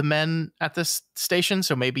the men at this station.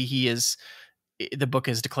 So maybe the book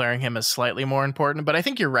is declaring him as slightly more important. But I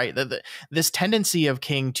think you're right that this tendency of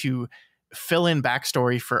King to fill in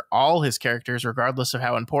backstory for all his characters, regardless of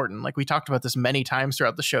how important. Like we talked about this many times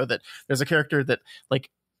throughout the show, that there's a character that like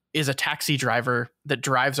is a taxi driver that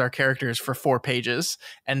drives our characters for 4 pages,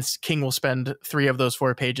 and King will spend 3 of those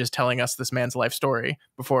 4 pages telling us this man's life story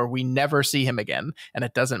before we never see him again, and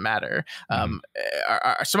it doesn't matter.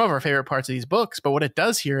 Are some of our favorite parts of these books, but what it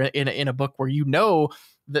does here in a book where you know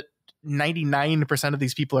that 99% of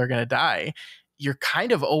these people are going to die, you're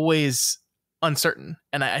kind of always uncertain,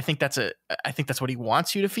 and I think that's what he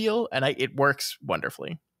wants you to feel, and it works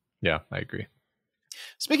wonderfully. Yeah, I agree.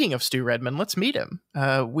 Speaking of Stu Redman, let's meet him.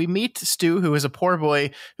 We meet Stu, who is a poor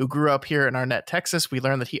boy who grew up here in Arnett, Texas. We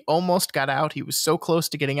learn that he almost got out. He was so close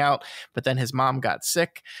to getting out, but then his mom got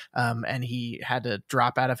sick, and he had to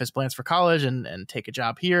drop out of his plans for college and take a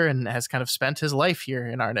job here, and has kind of spent his life here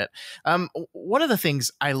in Arnett. One of the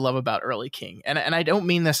things I love about early King, and I don't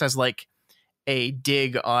mean this as like a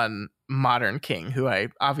dig on modern King, who I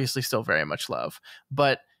obviously still very much love,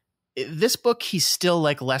 but this book, he's still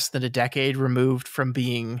like less than a decade removed from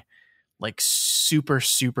being like super,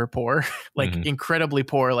 super poor, like incredibly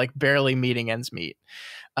poor, like barely meeting ends meet.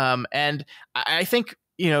 And I think,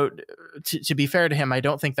 to be fair to him, I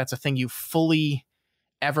don't think that's a thing you fully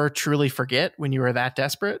ever truly forget when you were that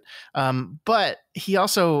desperate. But he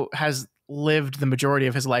also has lived the majority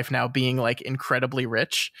of his life now being like incredibly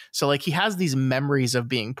rich. So like he has these memories of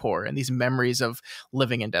being poor and these memories of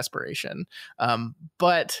living in desperation.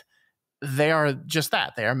 But they are just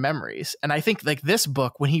that. They are memories. And I think like this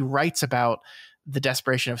book, when he writes about the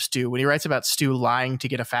desperation of Stu, when he writes about Stu lying to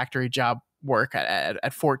get a factory job work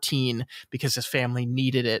at 14 because his family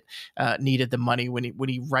needed it, needed the money, when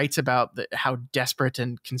he writes about how desperate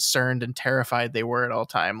and concerned and terrified they were at all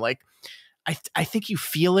time, like I think you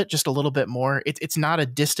feel it just a little bit more. It's not a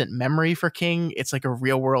distant memory for King. It's like a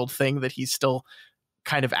real world thing that he's still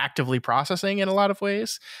kind of actively processing in a lot of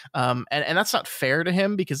ways. And that's not fair to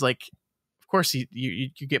him, because like, of course you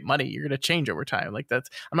get money, you're going to change over time. Like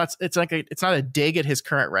it's not a dig at his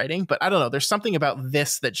current writing, but I don't know. There's something about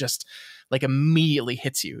this that just like immediately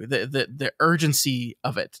hits you, the urgency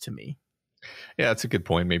of it to me. Yeah, that's a good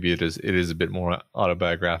point. Maybe it is a bit more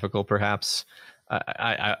autobiographical, perhaps.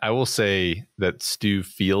 I will say that Stu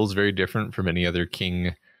feels very different from any other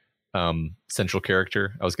King central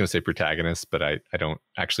character. I was going to say protagonist, but I don't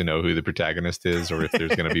actually know who the protagonist is, or if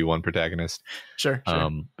there's going to be one protagonist. Sure.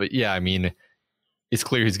 But yeah, I mean, it's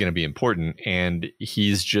clear he's going to be important, and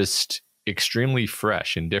he's just extremely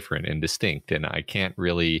fresh and different and distinct. And I can't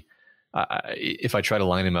really, if I try to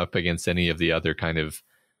line him up against any of the other kind of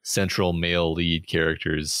central male lead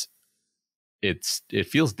characters, it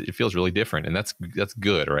feels really different, and that's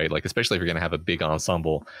good, right? Like, especially if you're going to have a big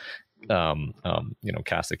ensemble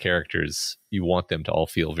cast of characters, you want them to all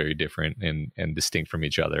feel very different and distinct from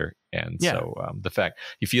each other. And so the fact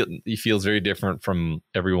he feels very different from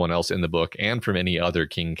everyone else in the book and from any other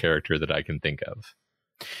King character that I can think of.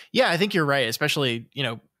 Yeah, I think you're right, especially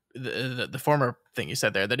the former thing you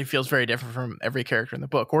said there, that he feels very different from every character in the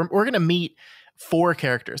book. We're going to meet 4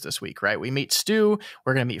 characters this week, right? We meet Stu,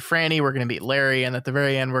 we're going to meet Franny, we're going to meet Larry, and at the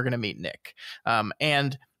very end we're going to meet Nick.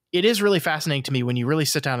 And it is really fascinating to me when you really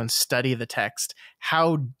sit down and study the text,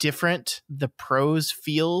 how different the prose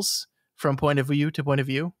feels from point of view to point of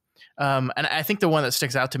view. And I think the one that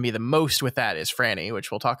sticks out to me the most with that is Franny, which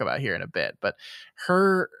we'll talk about here in a bit. But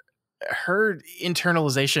her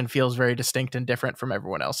internalization feels very distinct and different from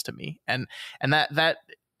everyone else to me. And that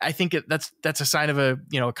I think that's a sign of a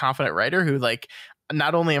confident writer who, like,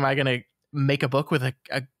 not only am I going to make a book with a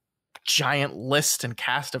giant list and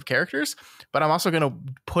cast of characters, but I'm also going to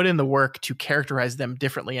put in the work to characterize them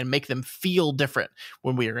differently and make them feel different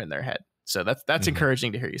when we are in their head. So that's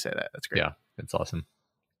encouraging to hear you say that. That's great. Yeah, it's awesome.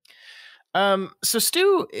 So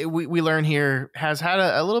Stu, we learn here, has had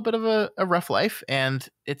a little bit of a rough life, and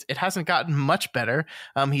it hasn't gotten much better.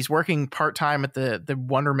 He's working part time at the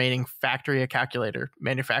one remaining factory, a calculator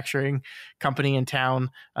manufacturing company in town,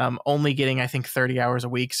 only getting, I think, 30 hours a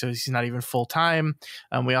week, so he's not even full time.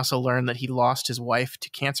 We also learn that he lost his wife to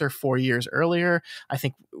cancer 4 years earlier. I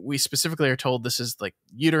think we specifically are told this is like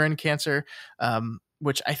uterine cancer,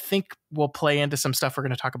 which I think will play into some stuff we're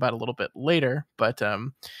going to talk about a little bit later, but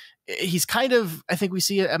he's kind of, I think we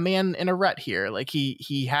see a man in a rut here. Like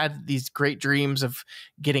he had these great dreams of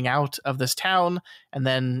getting out of this town, and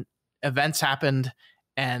then events happened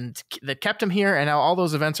and that kept him here, and now all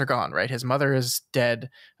those events are gone, right? His mother is dead,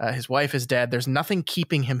 his wife is dead. There's nothing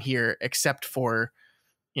keeping him here except for,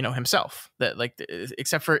 you know, himself, that like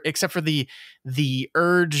except for the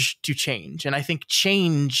urge to change. And I think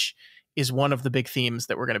change is one of the big themes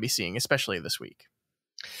that we're going to be seeing, especially this week.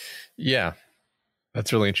 Yeah,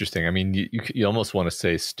 that's really interesting. I mean, you almost want to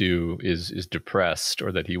say Stu is depressed,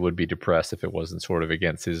 or that he would be depressed if it wasn't sort of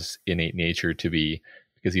against his innate nature to be,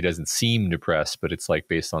 because he doesn't seem depressed, but it's like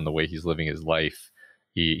based on the way he's living his life,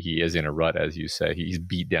 he is in a rut, as you say. He's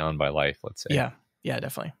beat down by life, let's say. Yeah,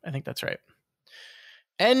 definitely. I think that's right.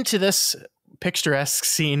 And to this picturesque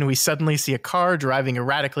scene, we suddenly see a car driving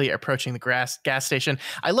erratically, approaching the gas station.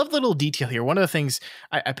 I love the little detail here. One of the things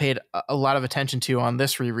I paid a lot of attention to on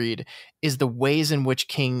this reread is the ways in which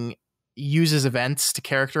King uses events to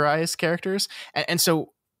characterize characters. And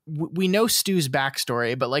so we know Stu's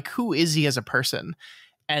backstory, but like, who is he as a person?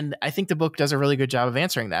 And I think the book does a really good job of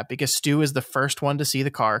answering that, because Stu is the first one to see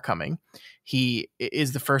the car coming. He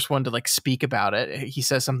is the first one to like speak about it. He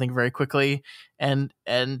says something very quickly, and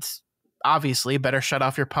obviously better shut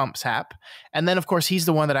off your pumps, Hap. And then of course he's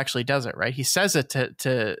the one that actually does it, right? He says it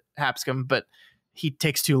to Hapscom, but he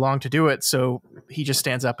takes too long to do it, so he just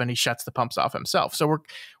stands up and he shuts the pumps off himself. So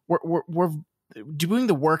we're doing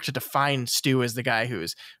the work to define Stu as the guy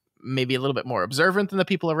who's maybe a little bit more observant than the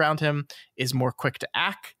people around him, is more quick to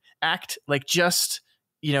act like just,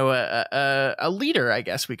 you know, a leader, I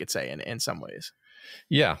guess we could say in some ways.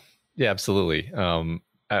 Yeah, absolutely.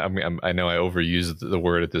 I mean, I know I overuse the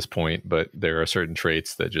word at this point, but there are certain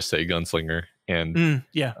traits that just say gunslinger, and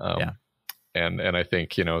and I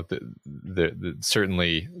think, you know,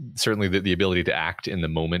 certainly the ability to act in the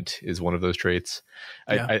moment is one of those traits.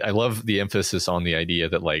 Yeah. I love the emphasis on the idea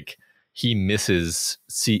that like he misses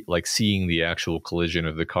seeing the actual collision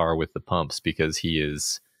of the car with the pumps, because he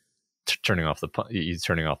is turning off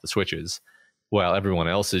the switches, while everyone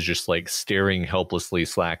else is just like staring helplessly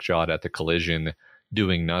slack-jawed at the collision,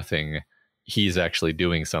 doing nothing. He's actually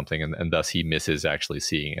doing something, and thus he misses actually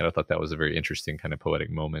seeing it. I thought that was a very interesting kind of poetic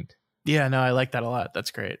moment. Yeah, no, I like that a lot.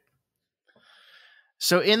 That's great.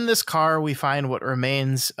 So in this car, we find what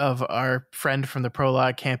remains of our friend from the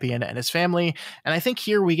prologue, Campion, and his family. And I think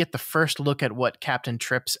here we get the first look at what Captain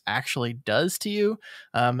Trips actually does to you.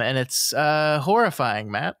 And it's horrifying,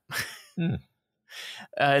 Matt.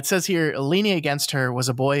 It says here, leaning against her was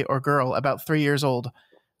a boy or girl about 3 years old.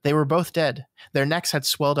 They were both dead. Their necks had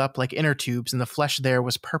swelled up like inner tubes, and the flesh there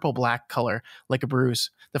was purple-black color, like a bruise.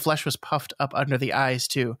 The flesh was puffed up under the eyes,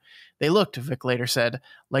 too. They looked, Vic later said,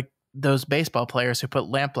 like those baseball players who put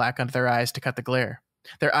lampblack under their eyes to cut the glare.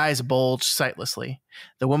 Their eyes bulged sightlessly.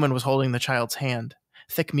 The woman was holding the child's hand.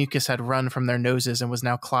 Thick mucus had run from their noses and was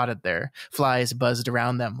now clotted there. Flies buzzed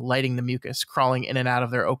around them, lighting the mucus, crawling in and out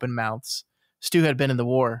of their open mouths. Stu had been in the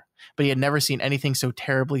war, but he had never seen anything so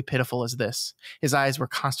terribly pitiful as this. His eyes were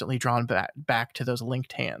constantly drawn back to those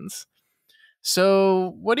linked hands.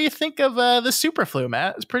 So what do you think of the superflu,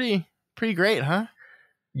 Matt? It's pretty great, huh?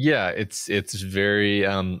 Yeah, it's very.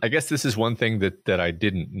 I guess this is one thing that I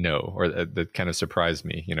didn't know, or that kind of surprised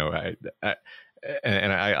me. You know,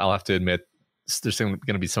 I'll have to admit, there's going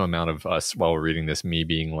to be some amount of us while we're reading this, me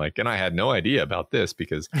being like, and I had no idea about this,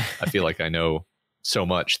 because I feel like I know so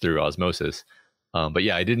much through osmosis. But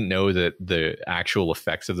yeah, I didn't know that the actual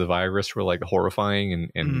effects of the virus were like horrifying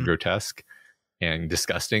and grotesque and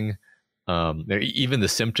disgusting. Even the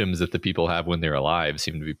symptoms that the people have when they're alive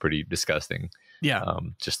seem to be pretty disgusting. Yeah.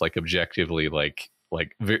 Just like objectively, like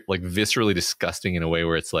viscerally disgusting in a way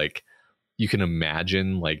where it's like, you can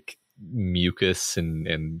imagine like mucus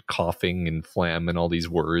and coughing and phlegm and all these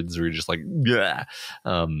words where you're just like, yeah.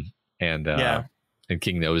 And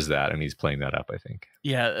King knows that, and he's playing that up, I think.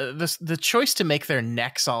 Yeah, the choice to make their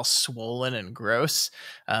necks all swollen and gross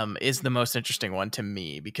is the most interesting one to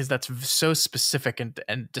me, because that's so specific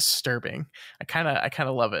and disturbing. I kind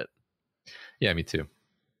of love it. Yeah, me too.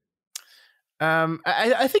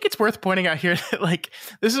 I think it's worth pointing out here that like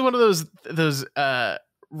this is one of those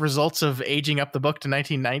results of aging up the book to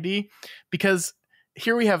 1990, because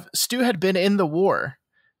here we have Stu had been in the war,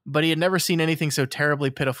 but he had never seen anything so terribly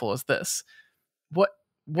pitiful as this. What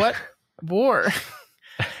war?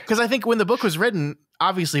 Because I think when the book was written,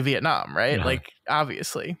 obviously Vietnam, right? Yeah. Like,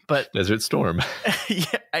 obviously, but Desert Storm.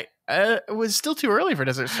 yeah, it was still too early for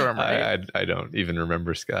Desert Storm, right? I don't even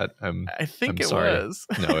remember, Scott. I think I'm it sorry. was.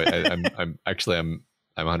 No, I'm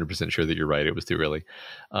 100% sure that you're right. It was too early.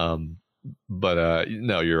 But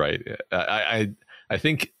no, you're right. I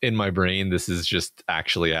think in my brain, this is just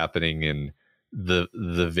actually happening in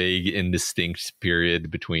the vague, indistinct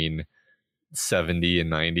period between 70 and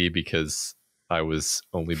 90, because I was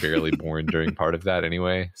only barely born during part of that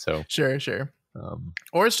anyway. So Sure.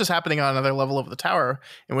 Or it's just happening on another level of the tower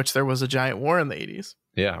in which there was a giant war in the 80s.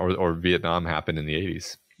 yeah, or Vietnam happened in the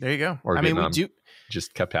 80s. There you go. Or Vietnam we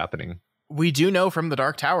just kept happening. We do know from the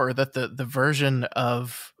Dark Tower that the version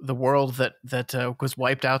of the world that was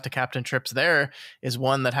wiped out to Captain Trips there is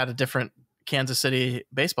one that had a different Kansas City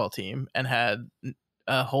baseball team and had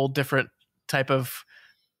a whole different type of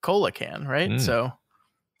cola can, right? So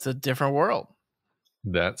it's a different world.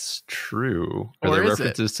 That's true. Are Or there is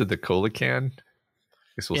references to the cola can? I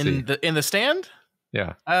guess we'll see. In the stand?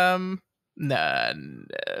 Yeah. Nah,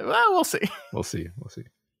 well, we'll see. We'll see.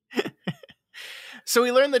 So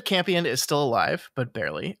we learned that Campion is still alive, but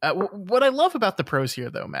barely. What I love about the prose here,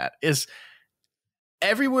 though, Matt, is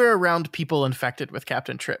everywhere around people infected with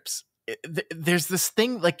Captain Trips, there's this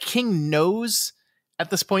thing, like, King knows at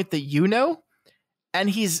this point that you know, and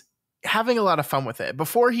he's having a lot of fun with it.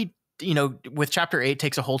 Before he, with chapter 8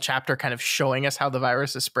 takes a whole chapter kind of showing us how the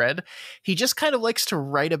virus is spread, he just kind of likes to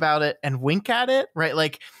write about it and wink at it, right?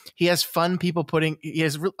 Like, he has a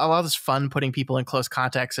lot of this fun putting people in close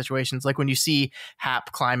contact situations. Like when you see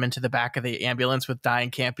Hap climb into the back of the ambulance with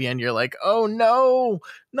dying Campion, you're like, oh no,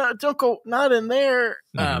 don't go, not in there.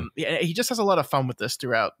 Yeah, he just has a lot of fun with this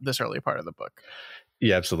throughout this early part of the book.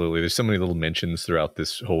 Yeah, absolutely. There's so many little mentions throughout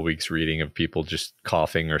this whole week's reading of people just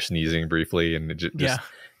coughing or sneezing briefly. And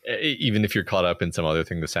even if you're caught up in some other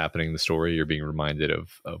thing that's happening in the story, you're being reminded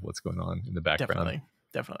of what's going on in the background.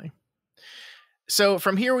 Definitely. So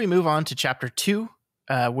from here, we move on to chapter 2,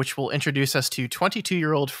 which will introduce us to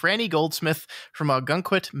 22-year-old Franny Goldsmith from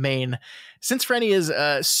Algonquin, Maine. Since Franny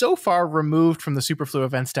is so far removed from the superflu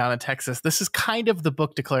events down in Texas, this is kind of the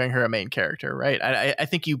book declaring her a main character, right? I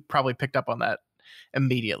think you probably picked up on that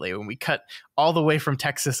immediately when we cut all the way from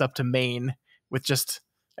Texas up to Maine with just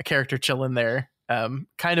a character chilling there,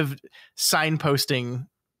 kind of signposting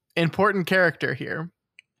important character here.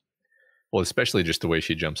 Well, especially just the way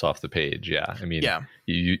she jumps off the page. Yeah. I mean,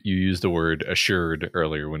 you used the word assured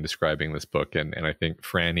earlier when describing this book. And I think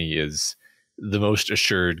Franny is the most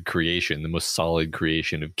assured creation, the most solid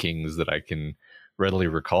creation of Kings that I can readily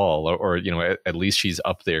recall, or at least she's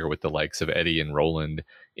up there with the likes of Eddie and Roland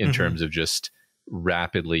in terms of just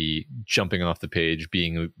rapidly jumping off the page,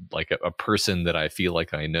 being like a person that I feel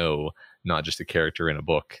like I know, not just a character in a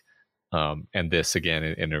book. And this again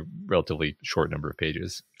in a relatively short number of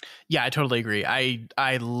pages. Yeah, I totally agree.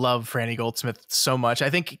 I love Franny Goldsmith so much. I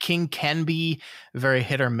think King can be very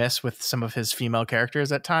hit or miss with some of his female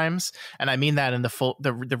characters at times, and I mean that in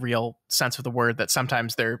the real sense of the word, that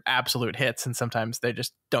sometimes they're absolute hits and sometimes they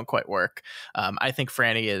just don't quite work. I think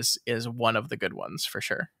Franny is one of the good ones for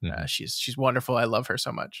sure. She's wonderful. I love her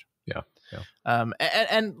so much. Yeah.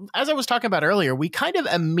 And as I was talking about earlier, we kind of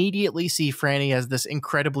immediately see Franny as this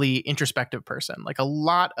incredibly introspective person. Like, a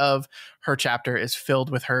lot of her chapter is filled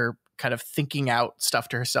with her kind of thinking out stuff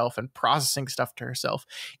to herself and processing stuff to herself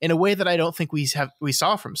in a way that I don't think we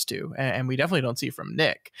saw from Stu, and we definitely don't see from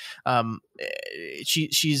Nick.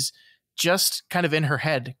 She's just kind of in her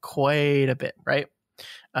head quite a bit, right?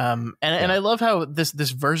 And I love how this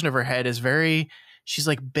version of her head is very. She's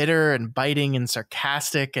like bitter and biting and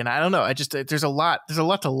sarcastic, and I don't know. There's a lot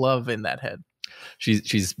to love in that head.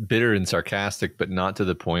 She's bitter and sarcastic, but not to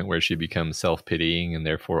the point where she becomes self-pitying and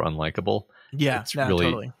therefore unlikable. Yeah, it's really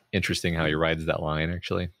totally interesting how he rides that line,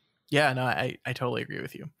 actually. Yeah, no, I totally agree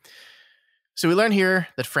with you. So we learn here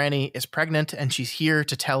that Franny is pregnant, and she's here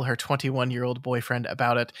to tell her 21-year-old boyfriend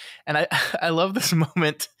about it. And I love this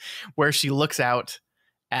moment where she looks out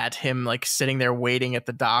at him, like sitting there waiting at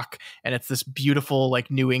the dock, and it's this beautiful, like,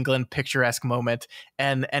 New England picturesque moment,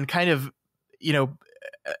 and kind of,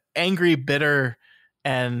 angry, bitter,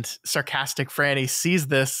 and sarcastic Franny sees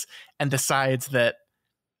this and decides that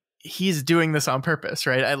he's doing this on purpose,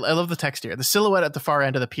 right? I love the text here. The silhouette at the far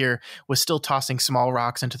end of the pier was still tossing small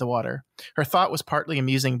rocks into the water. Her thought was partly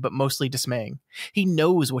amusing, but mostly dismaying. He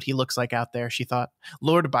knows what he looks like out there, she thought.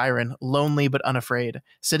 Lord Byron, lonely but unafraid,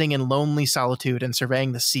 sitting in lonely solitude and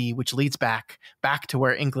surveying the sea which leads back to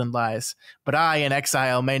where England lies. But I, in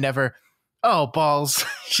exile, may never... Oh, balls.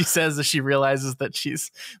 She says as she realizes that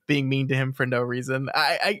she's being mean to him for no reason.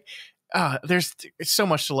 There's so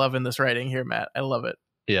much to love in this writing here, Matt. I love it.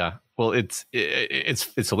 Yeah. Well, it's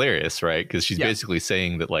hilarious, right? Because she's basically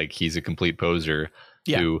saying that like he's a complete poser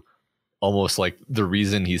who almost like the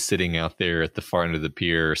reason he's sitting out there at the far end of the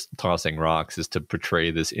pier tossing rocks is to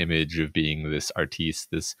portray this image of being this artiste,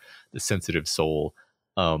 this sensitive soul.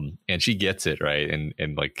 And she gets it, right?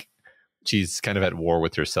 And like she's kind of at war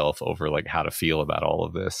with herself over like how to feel about all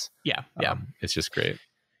of this. Yeah. It's just great.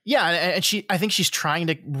 Yeah, and I think she's trying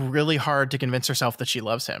to really hard to convince herself that she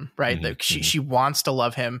loves him, right? Mm-hmm, That she wants to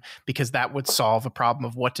love him because that would solve a problem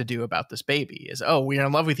of what to do about this baby. Is, oh, we're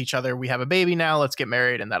in love with each other, we have a baby now, let's get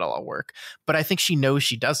married and that'll all work. But I think she knows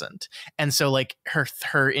she doesn't. And so like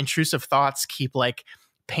her intrusive thoughts keep like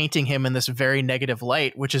painting him in this very negative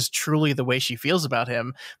light, which is truly the way she feels about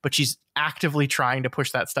him, but she's actively trying to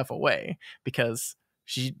push that stuff away because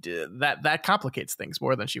that complicates things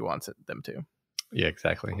more than she wants them to. Yeah,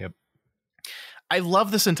 exactly. Yep. I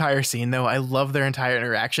love this entire scene, though. I love their entire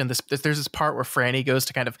interaction. There's this part where Franny goes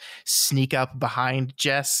to kind of sneak up behind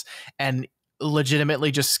Jess and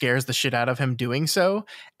legitimately just scares the shit out of him doing so.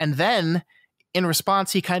 And then in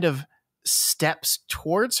response, he kind of steps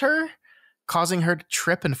towards her, causing her to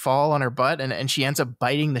trip and fall on her butt. And she ends up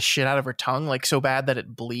biting the shit out of her tongue, like so bad that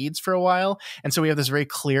it bleeds for a while. And so we have this very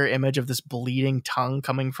clear image of this bleeding tongue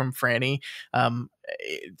coming from Franny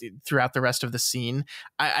throughout the rest of the scene.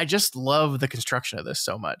 I just love the construction of this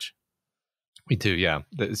so much. Me too. Yeah.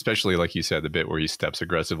 Especially like you said, the bit where he steps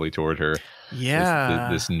aggressively toward her. Yeah.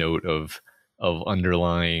 This note of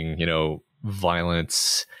underlying,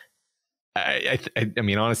 violence. I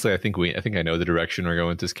mean, honestly, I think I know the direction we're going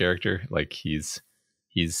with this character. Like he's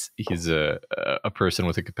a person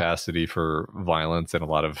with a capacity for violence and a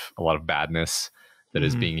lot of badness that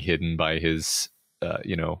is being hidden by his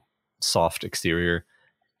soft exterior.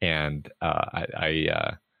 And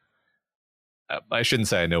I shouldn't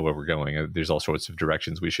say I know where we're going. There's all sorts of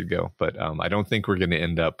directions we should go, but I don't think we're going to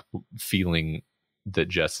end up feeling that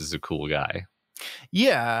Jess is a cool guy.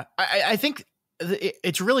 Yeah, I think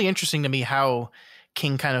it's really interesting to me how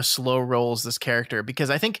King kind of slow rolls this character, because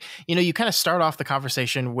I think, you kind of start off the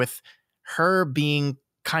conversation with her being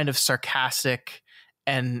kind of sarcastic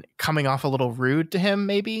and coming off a little rude to him,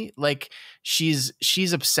 maybe like she's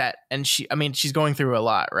upset and she's going through a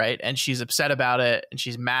lot, right? And she's upset about it and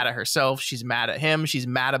she's mad at herself. She's mad at him. She's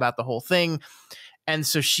mad about the whole thing. And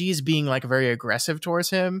so she's being like very aggressive towards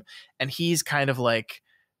him, and he's kind of like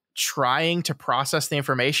trying to process the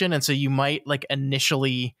information. And so you might like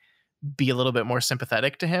initially be a little bit more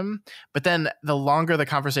sympathetic to him, but then the longer the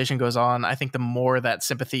conversation goes on, I think the more that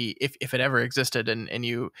sympathy, if it ever existed, and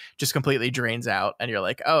you just completely drains out, and you're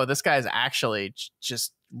like, oh, this guy's actually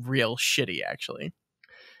just real shitty, actually.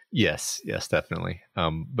 Yes, definitely.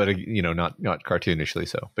 But not cartoonishly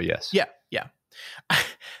so, but yes. Yeah.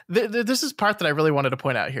 This is part that I really wanted to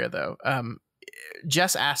point out here, though.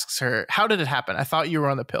 Jess asks her, how did it happen? I thought you were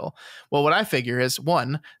on the pill. Well, what I figure is,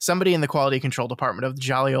 one, somebody in the quality control department of the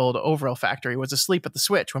jolly old overall factory was asleep at the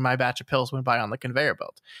switch when my batch of pills went by on the conveyor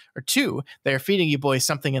belt. Or two, they are feeding you boys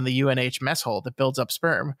something in the UNH mess hole that builds up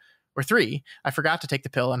sperm. Or three, I forgot to take the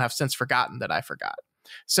pill and have since forgotten that I forgot.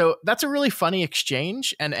 So that's a really funny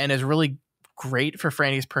exchange and is really great for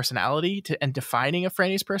Franny's personality and defining of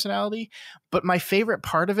Franny's personality. But my favorite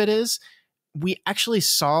part of it is we actually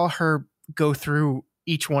saw her go through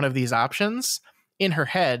each one of these options in her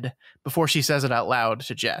head before she says it out loud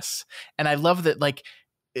to Jess. And I love that, like,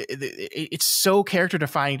 it's so character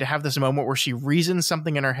defining to have this moment where she reasons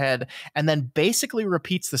something in her head and then basically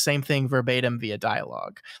repeats the same thing verbatim via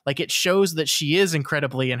dialogue. Like, it shows that she is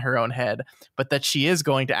incredibly in her own head, but that she is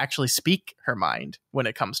going to actually speak her mind when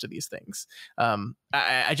it comes to these things.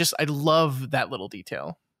 I love that little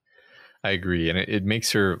detail. I agree. And it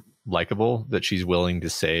makes her likable that she's willing to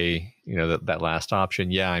say, that last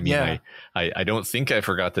option. Yeah. I mean, I don't think I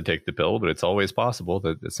forgot to take the pill, but it's always possible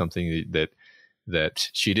that it's something that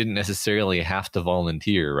she didn't necessarily have to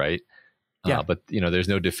volunteer. Right. Yeah. But there's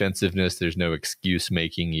no defensiveness. There's no excuse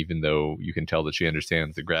making, even though you can tell that she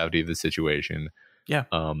understands the gravity of the situation. Yeah.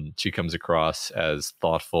 She comes across as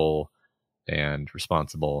thoughtful and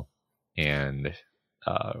responsible and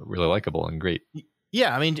really likable and great.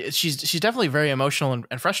 Yeah, I mean, she's definitely very emotional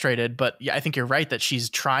and frustrated, but yeah, I think you're right that she's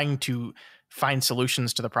trying to find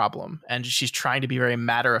solutions to the problem, and she's trying to be very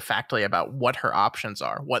matter-of-factly about what her options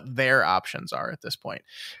are, what their options are at this point,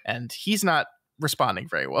 and he's not responding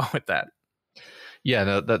very well with that. Yeah,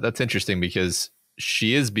 no, that's interesting, because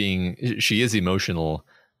she is emotional,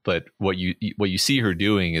 but what you see her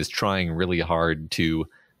doing is trying really hard to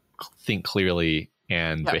think clearly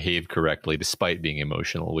and Yeah. behave correctly despite being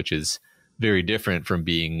emotional, which is very different from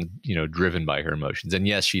being, driven by her emotions. And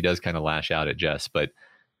yes, she does kind of lash out at Jess, but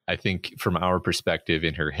I think from our perspective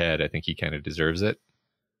in her head, I think he kind of deserves it.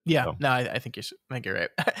 Yeah, So, no, I think I think you're right.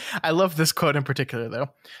 I love this quote in particular, though.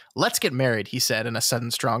 "Let's get married," he said in a sudden,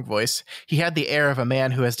 strong voice. He had the air of a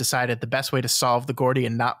man who has decided the best way to solve the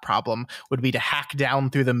Gordian knot problem would be to hack down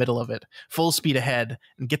through the middle of it, full speed ahead,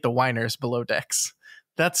 and get the whiners below decks.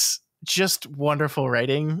 That's just wonderful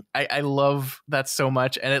writing. I love that so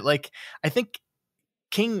much, and I think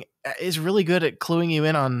King is really good at cluing you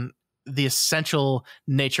in on the essential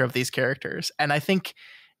nature of these characters, and I think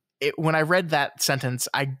when I read that sentence,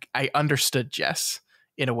 I understood Jess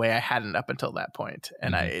in a way I hadn't up until that point,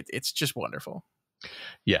 and it's just wonderful.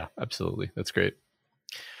 Yeah, absolutely, that's great.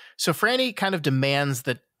 So Franny kind of demands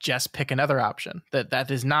that Jess pick another option.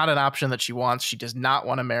 That is not an option that she wants. She does not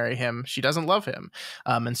want to marry him. She doesn't love him,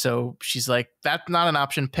 and so she's like, "That's not an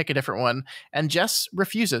option. Pick a different one." And Jess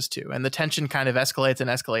refuses to, and the tension kind of escalates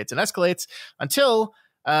and escalates and escalates until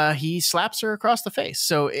he slaps her across the face.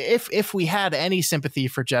 So if we had any sympathy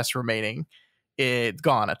for Jess remaining, it's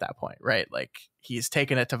gone at that point, right? Like, he's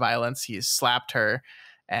taken it to violence. He's slapped her,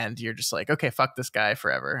 and you're just like, okay, fuck this guy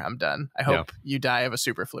forever. I'm done. I hope you die of a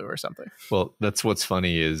superflu or something. Well, that's what's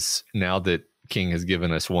funny is now that King has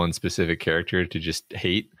given us one specific character to just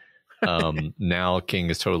hate, now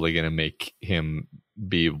King is totally going to make him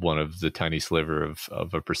be one of the tiny sliver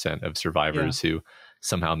of a percent of survivors who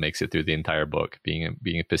somehow makes it through the entire book, being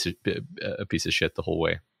a piece of shit the whole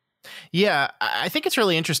way. Yeah, I think it's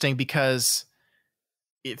really interesting because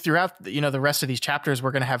throughout the rest of these chapters, we're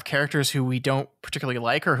going to have characters who we don't particularly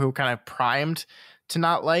like or who are kind of primed to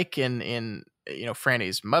not like in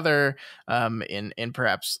Franny's mother, in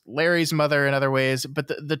perhaps Larry's mother in other ways. But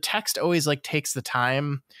the text always takes the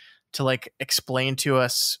time to explain to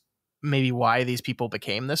us maybe why these people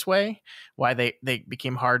became this way, why they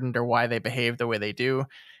became hardened, or why they behave the way they do.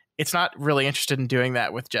 It's not really interested in doing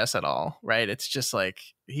that with Jess at all, right? It's just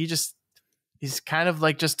he's kind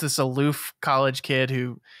of just this aloof college kid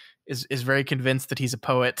who is very convinced that he's a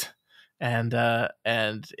poet and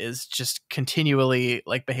is just continually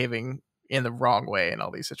behaving in the wrong way in all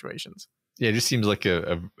these situations. Yeah, it just seems like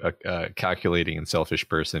a calculating and selfish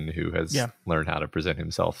person who has learned how to present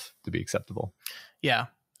himself to be acceptable. Yeah.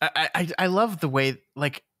 I love the way,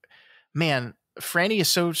 man, Franny is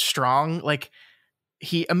so strong.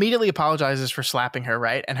 He immediately apologizes for slapping her,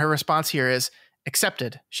 right? And her response here is,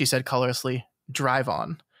 "Accepted," she said colorlessly. "Drive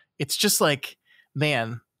on." It's just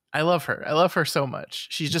man, I love her. I love her so much.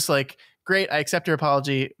 She's just great, I accept your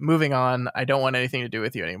apology. Moving on. I don't want anything to do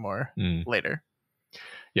with you anymore. Later.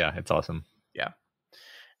 Yeah, it's awesome. Yeah.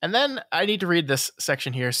 And then I need to read this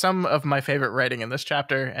section here. Some of my favorite writing in this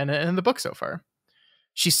chapter and in the book so far.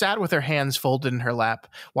 She sat with her hands folded in her lap,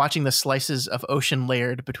 watching the slices of ocean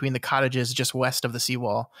layered between the cottages just west of the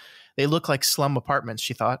seawall. They look like slum apartments,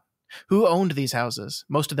 she thought. Who owned these houses?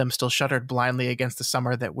 Most of them still shuddered blindly against the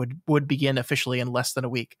summer that would begin officially in less than a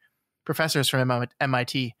week. Professors from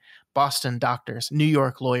MIT, Boston doctors, New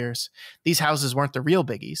York lawyers. These houses weren't the real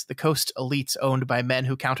biggies, the coast elites owned by men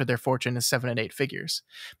who counted their fortune in 7 and 8 figures.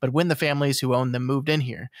 But when the families who owned them moved in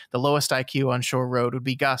here, the lowest IQ on Shore Road would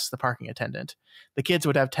be Gus, the parking attendant. The kids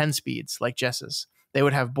would have 10 speeds, like Jess's. They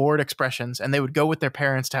would have bored expressions, and they would go with their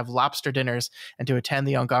parents to have lobster dinners and to attend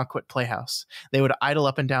the Algonquin Playhouse. They would idle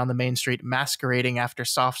up and down the main street, masquerading after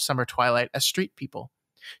soft summer twilight as street people.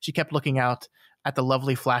 She kept looking out at the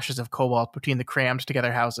lovely flashes of cobalt between the crammed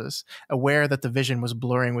together houses, aware that the vision was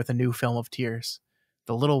blurring with a new film of tears.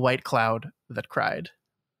 The little white cloud that cried.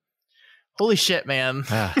 Holy shit, man.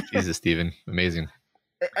 Jesus, Stephen. Amazing.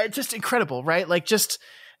 Just incredible, right? Just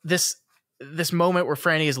this moment where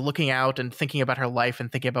Franny is looking out and thinking about her life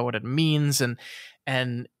and thinking about what it means,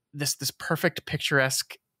 and this perfect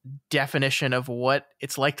picturesque definition of what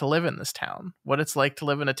it's like to live in this town, what it's like to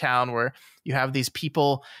live in a town where you have these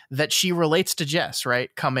people that she relates to Jess, right?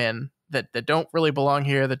 Come in that don't really belong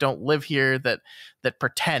here, that don't live here, that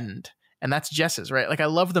pretend. And that's Jess's, right? I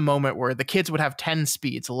love the moment where the kids would have 10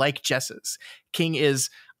 speeds like Jess's. King is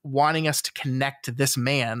wanting us to connect this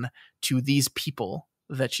man to these people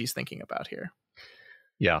that she's thinking about here.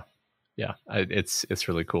 Yeah. It's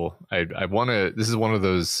really cool. I want to, this is one of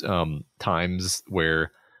those times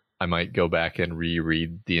where I might go back and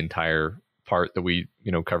reread the entire part that we,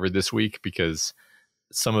 covered this week, because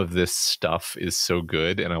some of this stuff is so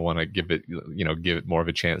good and I want to give it more of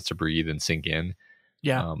a chance to breathe and sink in.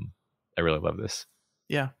 Yeah. I really love this.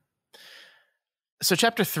 Yeah. So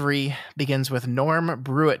chapter 3 begins with Norm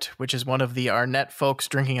Brewitt, which is one of the Arnett folks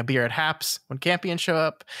drinking a beer at Haps when Campion show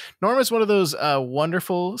up. Norm is one of those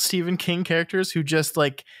wonderful Stephen King characters who just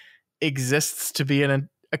like exists to be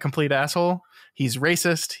a complete asshole. He's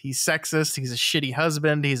racist, he's sexist, he's a shitty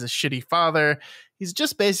husband, he's a shitty father. He's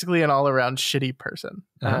just basically an all-around shitty person.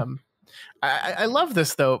 Uh-huh. I love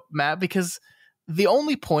this though, Matt, because the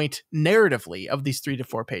only point narratively of these 3 to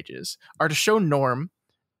 4 pages are to show Norm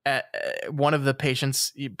at one of the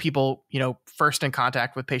patients, people, first in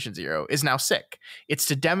contact with patient 0 is now sick. It's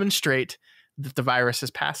to demonstrate that the virus is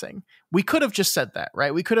passing. We could have just said that,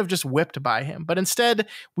 right? We could have just whipped by him, but instead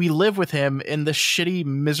we live with him in the shitty,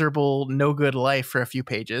 miserable, no good life for a few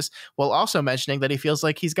pages, while also mentioning that he feels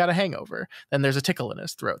like he's got a hangover. Then there's a tickle in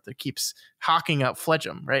his throat that keeps hawking up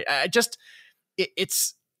phlegm, right?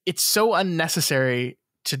 It's so unnecessary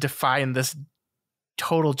to define this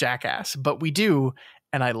total jackass, but we do,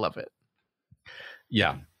 and I love it.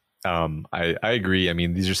 Yeah. I agree. I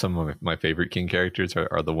mean, these are some of my favorite King characters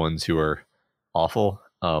are the ones who are awful.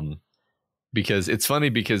 Because it's funny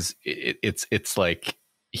because it's like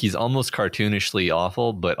he's almost cartoonishly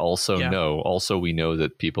awful, but also also we know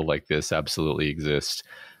that people like this absolutely exist.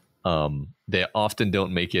 They often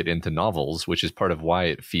don't make it into novels, which is part of why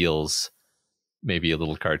it feels maybe a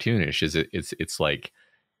little cartoonish. It's like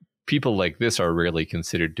people like this are rarely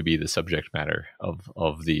considered to be the subject matter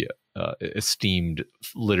of the esteemed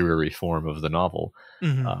literary form of the novel.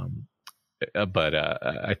 But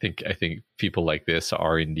I think people like this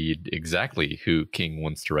are indeed exactly who King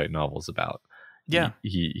wants to write novels about. Yeah,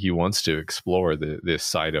 he wants to explore this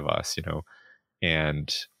side of us,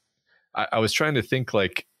 And I was trying to think,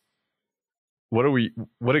 like,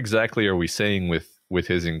 what exactly are we saying with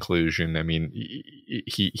his inclusion? I mean,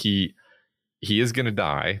 he is going to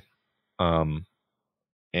die,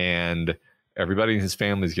 and everybody in his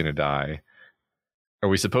family is going to die. Are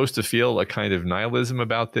we supposed to feel a kind of nihilism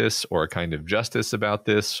about this, or a kind of justice about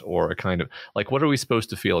this, or a kind of like, what are we supposed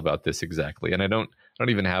to feel about this exactly? And I don't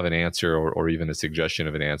even have an answer or even a suggestion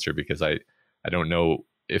of an answer, because I don't know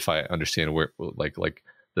if I understand where like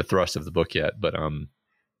the thrust of the book yet. But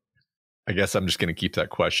I guess I'm just going to keep that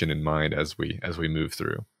question in mind as we move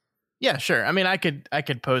through. Yeah, sure. I mean, I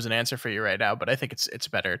could pose an answer for you right now, but I think it's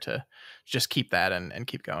better to just keep that and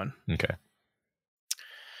keep going. Okay.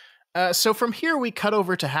 So from here, we cut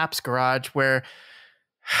over to Hap's garage, where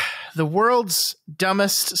the world's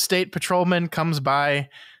dumbest state patrolman comes by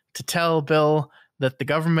to tell Bill that the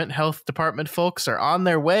government health department folks are on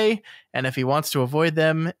their way, and if he wants to avoid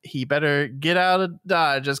them, he better get out of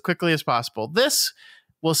Dodge as quickly as possible. This,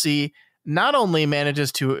 we'll see, not only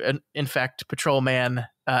manages to infect patrolman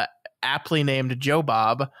aptly named Joe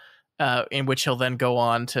Bob, in which he'll then go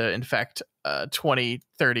on to infect 20,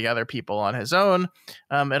 30 other people on his own.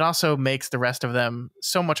 It also makes the rest of them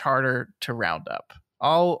so much harder to round up.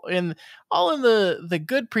 All in the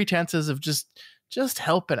good pretenses of just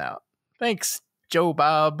helping out. Thanks, Joe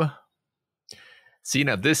Bob. See,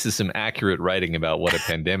 now this is some accurate writing about what a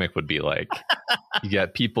pandemic would be like. You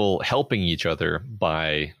got people helping each other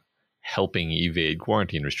by helping evade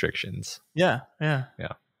quarantine restrictions. Yeah. And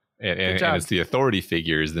it's the authority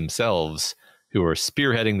figures themselves who are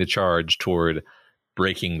spearheading the charge toward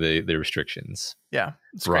breaking the restrictions. Yeah.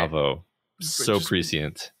 Bravo. Great. So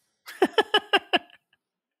prescient.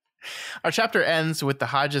 Our chapter ends with the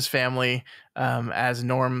Hodges family. As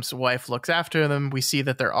Norm's wife looks after them, we see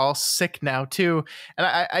that they're all sick now too. And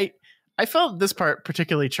I felt this part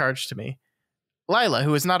particularly charged to me. Lila,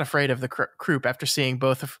 who is not afraid of the croup after seeing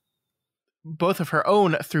both of her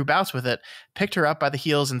own through bouts with it, picked her up by the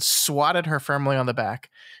heels and swatted her firmly on the back.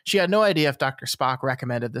 She had no idea if Dr. Spock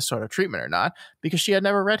recommended this sort of treatment or not, because she had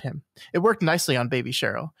never read him. It worked nicely on baby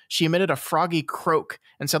Cheryl. She emitted a froggy croak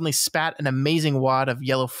and suddenly spat an amazing wad of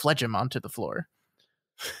yellow phlegm onto the floor.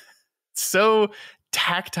 So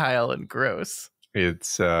tactile and gross.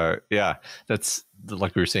 It's that's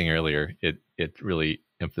like we were saying earlier. It really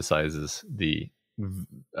emphasizes the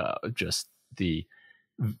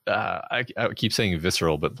I keep saying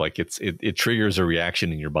visceral, but like it triggers a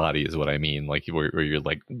reaction in your body is what I mean. Like where you're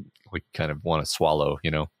like kind of want to swallow,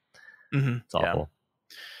 It's awful.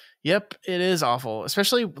 Yeah. Yep. It is awful.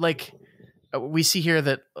 Especially like we see here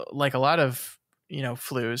that like a lot of,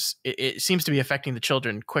 flus, it seems to be affecting the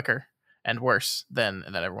children quicker and worse than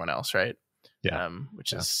everyone else. Right. Yeah.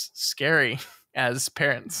 Which is scary as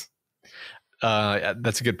parents.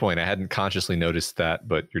 That's a good point. I hadn't consciously noticed that,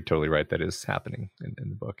 but you're totally right. That is happening in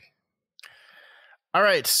the book. All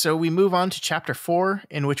right, so we move on to chapter 4,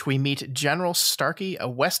 in which we meet General Starkey, a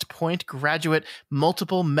West Point graduate,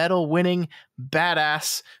 multiple medal winning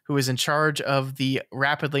badass who is in charge of the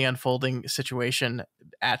rapidly unfolding situation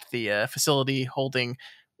at the facility holding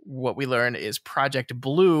what we learn is Project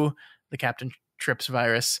Blue, the Captain Trips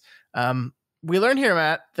virus. We learn here,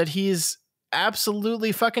 Matt, that he's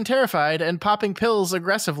absolutely fucking terrified and popping pills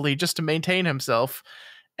aggressively just to maintain himself.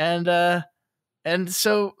 And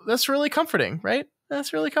so that's really comforting, right?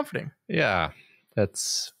 That's really comforting. Yeah,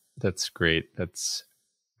 that's great. That's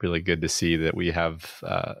really good to see that we have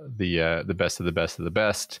the best of the best of the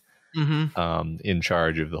best in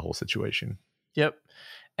charge of the whole situation. Yep.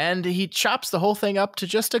 And he chops the whole thing up to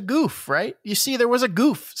just a goof, right? You see, there was a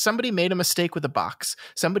goof. Somebody made a mistake with the box.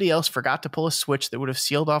 Somebody else forgot to pull a switch that would have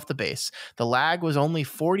sealed off the base. The lag was only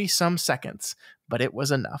 40-some seconds, but it was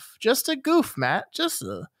enough. Just a goof, Matt. Just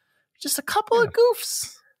a couple of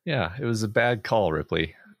goofs. Yeah, it was a bad call,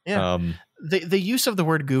 Ripley. Yeah. The use of the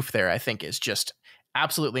word goof there, I think, is just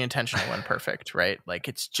absolutely intentional and perfect, right? Like,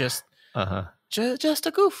 it's just just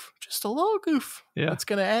a goof. Just a little goof. Yeah. That's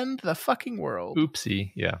going to end the fucking world.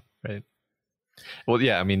 Oopsie. Yeah, right. Well,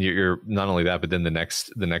 yeah, I mean, you're not only that, but then the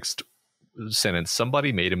next sentence,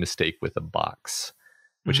 somebody made a mistake with a box,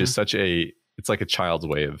 which is it's like a child's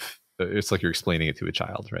way of, it's like you're explaining it to a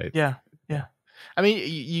child, right? Yeah, yeah. I mean,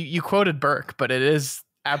 you quoted Burke, but it is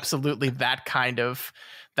absolutely that kind of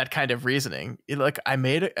reasoning. Like, I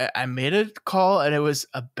made a call and it was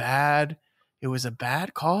a bad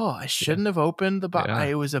call. I shouldn't have opened the box. Yeah.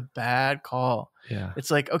 It was a bad call. Yeah.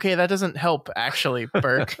 It's like, okay, that doesn't help actually,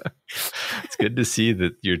 Burke. It's good to see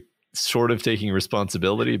that you're sort of taking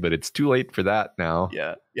responsibility, but it's too late for that now.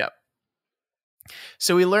 Yeah. Yeah.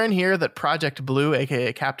 So we learn here that Project Blue,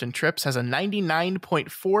 aka Captain Trips, has a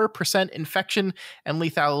 99.4% infection and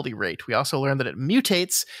lethality rate. We also learn that it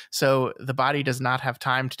mutates, so the body does not have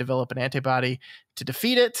time to develop an antibody to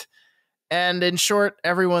defeat it. And in short,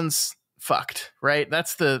 everyone's fucked, right?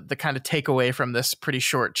 That's the kind of takeaway from this pretty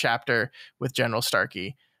short chapter with General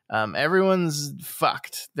Starkey. Everyone's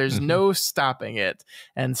fucked. There's no stopping it.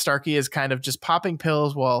 And Starkey is kind of just popping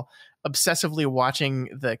pills while obsessively watching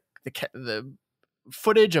the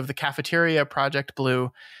footage of the cafeteria Project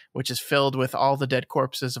Blue, which is filled with all the dead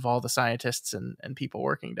corpses of all the scientists and people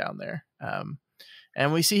working down there.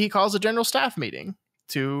 And we see he calls a general staff meeting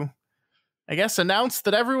to, I guess, announce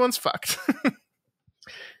that everyone's fucked.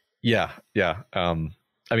 Yeah. I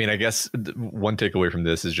mean, I guess one takeaway from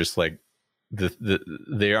this is just like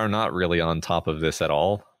they are not really on top of this at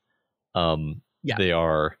all. They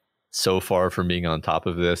are so far from being on top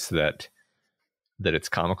of this that it's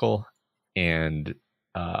comical. And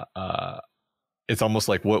it's almost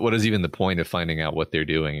like what is even the point of finding out what they're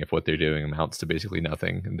doing if what they're doing amounts to basically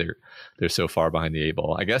nothing, and they're so far behind the eight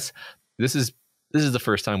ball. I guess this is the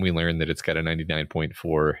first time we learned that it's got a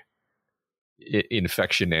 99.4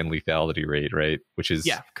 infection and lethality rate, right? Which is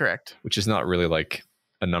correct. Which is not really like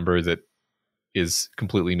a number that is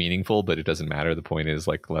completely meaningful, but it doesn't matter. The point is,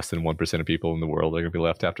 like, less than 1% of people in the world are going to be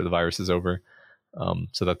left after the virus is over.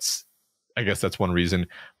 So I guess that's one reason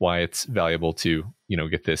why it's valuable to,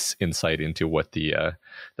 get this insight into what the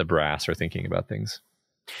brass are thinking about things.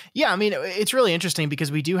 Yeah, I mean, it's really interesting because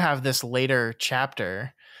we do have this later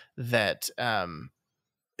chapter that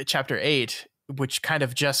chapter 8, which kind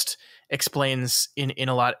of just explains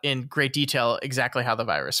in great detail exactly how the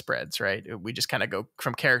virus spreads, right? We just kind of go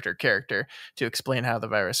from character to explain how the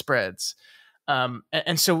virus spreads. And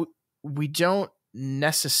so we don't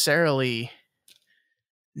necessarily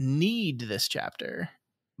need this chapter,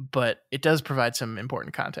 but it does provide some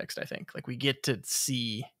important context, I think. Like, we get to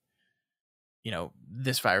see,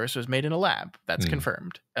 this virus was made in a lab. That's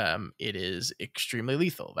confirmed. It is extremely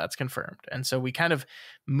lethal. That's confirmed. And so we kind of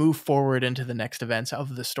move forward into the next events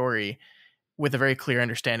of the story with a very clear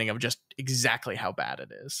understanding of just exactly how bad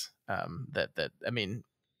it is.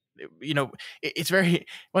 It's very,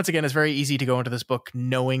 once again, it's very easy to go into this book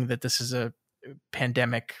knowing that this is a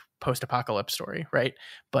pandemic post-apocalypse story, right?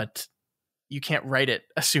 But you can't write it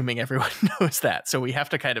assuming everyone knows that. So we have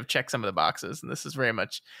to kind of check some of the boxes, and this is very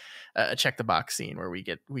much a check the box scene where we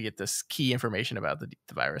get this key information about the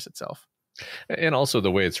virus itself. And also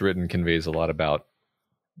the way it's written conveys a lot about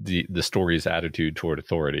the story's attitude toward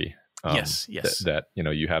authority. Yes. That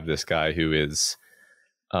you have this guy who is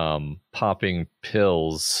popping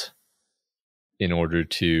pills in order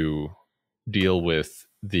to deal with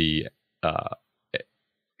the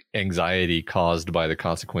anxiety caused by the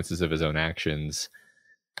consequences of his own actions,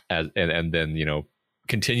 and then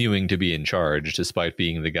continuing to be in charge despite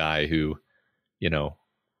being the guy who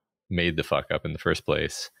made the fuck up in the first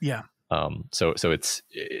place. Yeah. So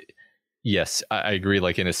Yes, I agree.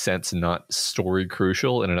 Like in a sense, not story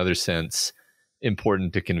crucial. In another sense,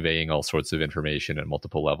 important to conveying all sorts of information at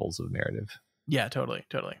multiple levels of narrative. Yeah, totally,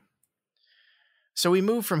 totally. So we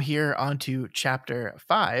move from here on to chapter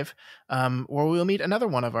 5, where we'll meet another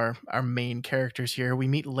one of our main characters here. We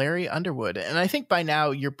meet Larry Underwood. And I think by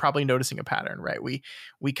now you're probably noticing a pattern, right?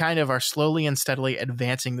 We kind of are slowly and steadily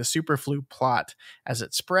advancing the superflu plot as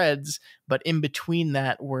it spreads. But in between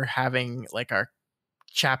that, we're having like our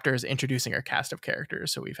chapters introducing our cast of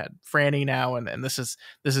characters. So we've had Franny now, and this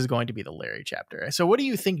is going to be the Larry chapter. So what do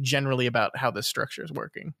you think generally about how this structure is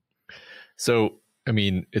working? So, I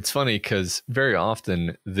mean, it's funny because very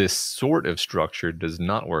often this sort of structure does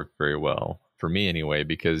not work very well, for me anyway,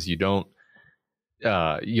 because you don't,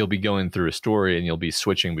 you'll be going through a story and you'll be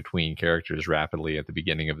switching between characters rapidly at the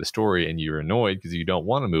beginning of the story, and you're annoyed because you don't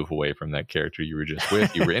want to move away from that character you were just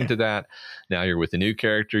with. You were into that. Now you're with a new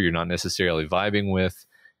character you're not necessarily vibing with.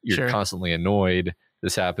 You're Sure. constantly annoyed.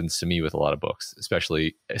 This happens to me with a lot of books,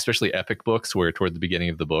 especially epic books where toward the beginning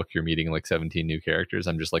of the book, you're meeting like 17 new characters.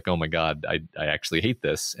 I'm just like, oh my God, I actually hate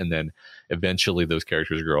this. And then eventually those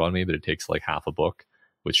characters grow on me, but it takes like half a book,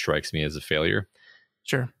 which strikes me as a failure.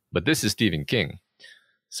 Sure. But this is Stephen King.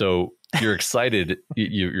 So you're excited.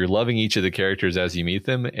 You're loving each of the characters as you meet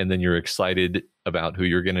them. And then you're excited about who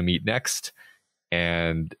you're going to meet next.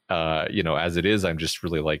 And, as it is, I'm just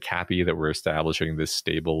really like happy that we're establishing this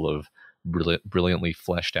stable of brilliantly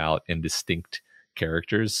fleshed out and distinct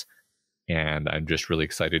characters. And I'm just really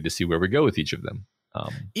excited to see where we go with each of them.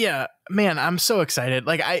 Yeah, man, I'm so excited.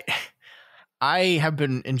 Like I have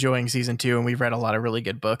been enjoying season 2, and we've read a lot of really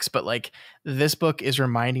good books, but like this book is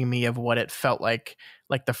reminding me of what it felt like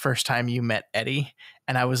the first time you met Eddie.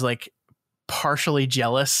 And I was like partially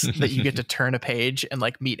jealous that you get to turn a page and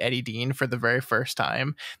like meet Eddie Dean for the very first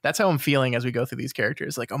time. That's how I'm feeling as we go through these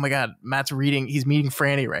characters. Like, oh my God, Matt's he's meeting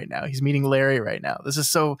Franny right now. He's meeting Larry right now. This is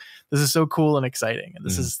so cool and exciting. And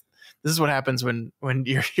this is what happens when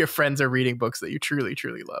your friends are reading books that you truly,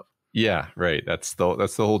 truly love. Yeah, right. That's the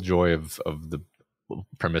whole joy of the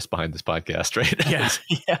premise behind this podcast, right? Yeah.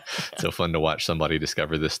 Yeah. It's so fun to watch somebody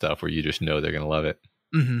discover this stuff where you just know they're going to love it.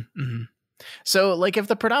 Mm-hmm, mm-hmm. So, like, if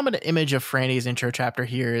the predominant image of Franny's intro chapter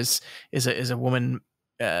here is a woman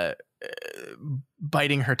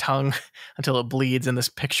biting her tongue until it bleeds in this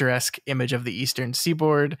picturesque image of the Eastern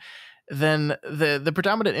Seaboard, then the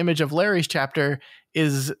predominant image of Larry's chapter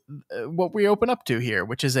is what we open up to here,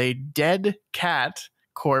 which is a dead cat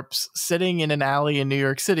corpse sitting in an alley in New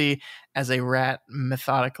York City as a rat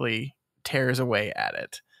methodically tears away at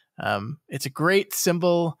it. It's a great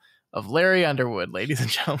symbol of Larry Underwood, ladies and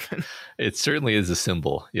gentlemen. It certainly is a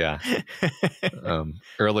symbol. Yeah.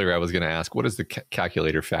 Earlier, I was going to ask, what is the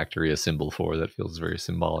calculator factory a symbol for? That feels very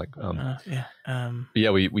symbolic.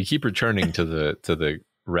 We keep returning to the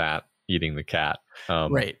rat eating the cat.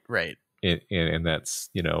 Right. And that's,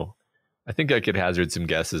 I think I could hazard some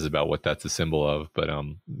guesses about what that's a symbol of, but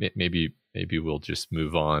maybe we'll just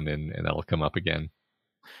move on and that'll come up again.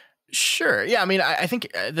 Sure. Yeah. I mean, I think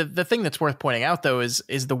the thing that's worth pointing out, though, is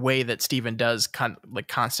the way that Stephen does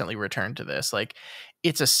constantly return to this. Like,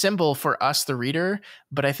 it's a symbol for us, the reader,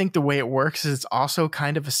 but I think the way it works is it's also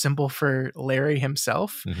kind of a symbol for Larry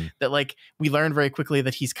himself. Mm-hmm. That like we learn very quickly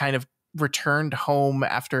that he's kind of returned home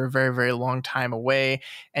after a very, very long time away,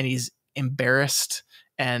 and he's embarrassed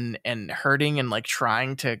and hurting and like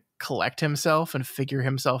trying to collect himself and figure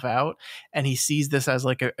himself out, and he sees this as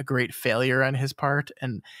like a great failure on his part,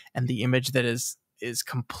 and the image that is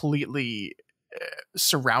completely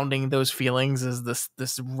surrounding those feelings is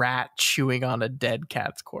this rat chewing on a dead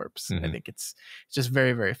cat's corpse. Mm-hmm. I think it's just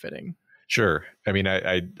very, very fitting. Sure. I mean,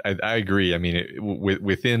 I agree. I mean,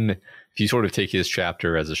 within, if you sort of take his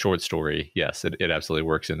chapter as a short story, yes, it absolutely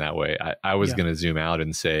works in that way. I was going to zoom out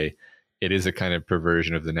and say it is a kind of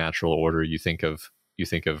perversion of the natural order. You think of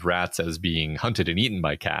rats as being hunted and eaten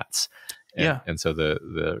by cats. And so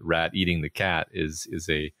the rat eating the cat is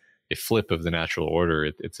a flip of the natural order.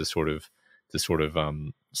 It's a sort of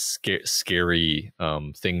scary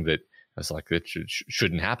thing that I was like, it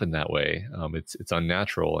shouldn't happen that way. It's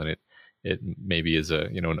unnatural, and it maybe is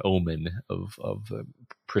an omen of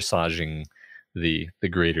presaging the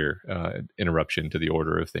greater interruption to the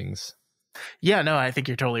order of things. Yeah, no, I think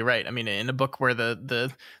you're totally right. I mean, in a book where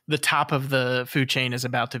the top of the food chain is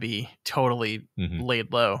about to be totally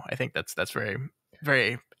laid low, I think that's very,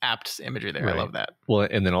 very apt imagery there. Right. I love that. Well,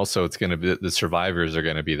 and then also it's going to be the survivors are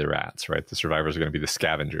going to be the rats, right? The survivors are going to be the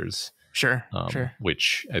scavengers. Sure.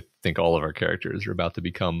 Which I think all of our characters are about to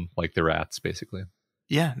become like the rats, basically.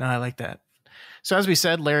 Yeah, no, I like that. So as we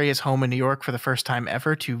said, Larry is home in New York for the first time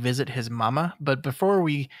ever to visit his mama. But before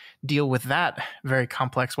we deal with that very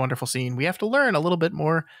complex, wonderful scene, we have to learn a little bit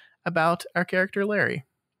more about our character, Larry.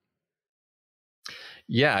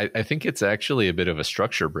 Yeah, I think it's actually a bit of a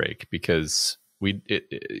structure break because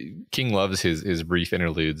King loves his brief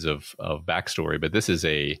interludes of backstory, but this is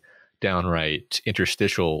a downright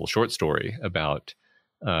interstitial short story about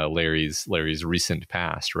Larry's recent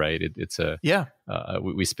past, right?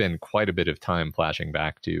 We spend quite a bit of time flashing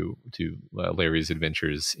back to Larry's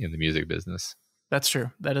adventures in the music business. That's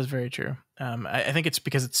true. That is very true. I think it's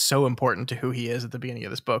because it's so important to who he is at the beginning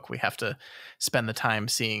of this book. We have to spend the time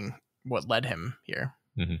seeing what led him here.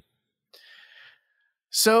 Mm-hmm.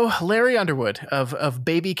 So Larry Underwood of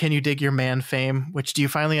Baby Can You Dig Your Man fame, which do you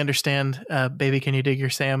finally understand Baby Can You Dig Your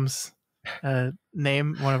Sam's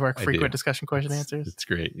name? One of our frequent discussion question answers. It's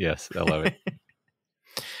great. Yes, I love it.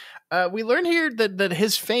 We learn here that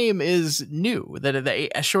his fame is new, that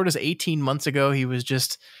as short as 18 months ago, he was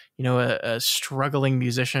just, a struggling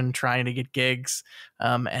musician trying to get gigs.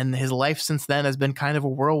 And his life since then has been kind of a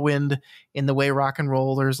whirlwind in the way rock and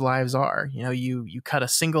rollers' lives are. You cut a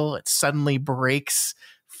single, it suddenly breaks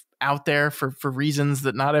out there for reasons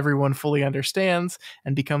that not everyone fully understands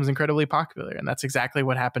and becomes incredibly popular. And that's exactly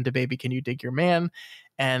what happened to Baby Can You Dig Your Man?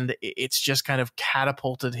 And it's just kind of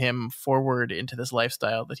catapulted him forward into this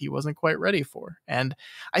lifestyle that he wasn't quite ready for. And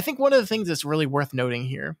I think one of the things that's really worth noting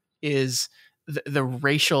here is the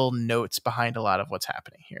racial notes behind a lot of what's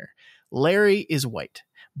happening here. Larry is white,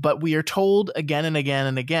 but we are told again and again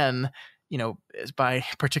and again, by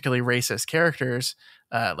particularly racist characters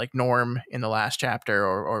like Norm in the last chapter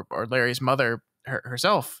or Larry's mother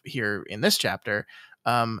herself here in this chapter,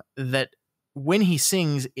 that when he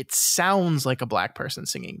sings, it sounds like a black person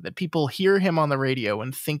singing, that people hear him on the radio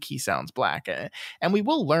and think he sounds black. And we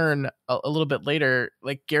will learn a little bit later,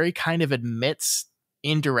 like Gary kind of admits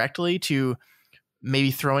indirectly to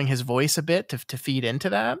maybe throwing his voice a bit to feed into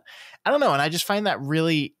that. I don't know. And I just find that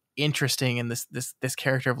really interesting in this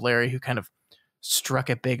character of Larry who kind of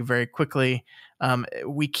struck it big very quickly.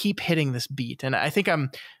 We keep hitting this beat. And I think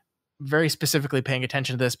I'm very specifically paying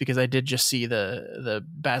attention to this because I did just see the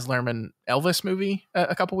Baz Luhrmann Elvis movie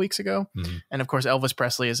a couple weeks ago. Mm-hmm. And of course, Elvis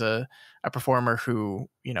Presley is a performer who,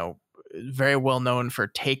 very well known for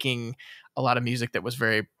taking a lot of music that was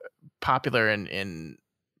very popular in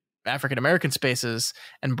African-American spaces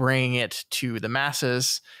and bringing it to the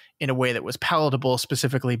masses in a way that was palatable,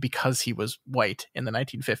 specifically because he was white in the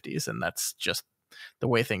 1950s. And that's just the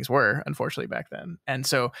way things were, unfortunately, back then. And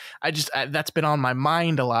so that's been on my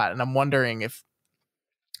mind a lot. And I'm wondering if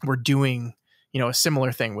we're doing, a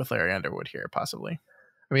similar thing with Larry Underwood here, possibly.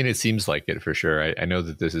 I mean, it seems like it for sure. I know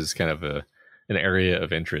that this is kind of an area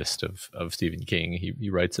of interest of Stephen King. He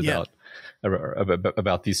writes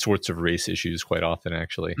about these sorts of race issues quite often,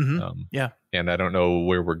 actually. Mm-hmm. And I don't know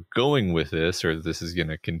where we're going with this, or if this is going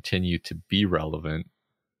to continue to be relevant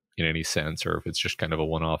in any sense, or if it's just kind of a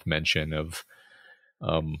one-off mention of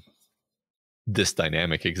this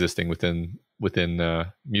dynamic existing within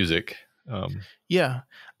music. I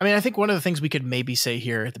mean, I think one of the things we could maybe say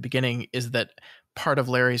here at the beginning is that part of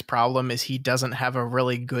Larry's problem is he doesn't have a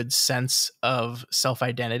really good sense of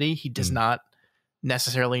self-identity. He does not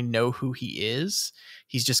necessarily know who he is.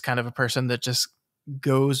 He's just kind of a person that just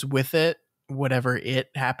goes with it, whatever it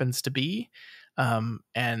happens to be.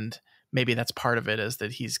 And maybe that's part of it, is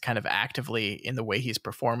that he's kind of actively, in the way he's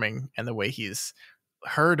performing and the way he's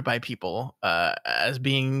heard by people, as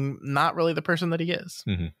being not really the person that he is.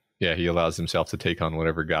 Mm-hmm. Yeah, he allows himself to take on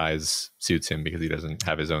whatever guise suits him because he doesn't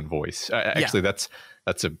have his own voice. Actually, that's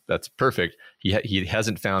perfect. He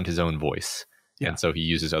hasn't found his own voice, and so he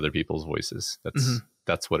uses other people's voices.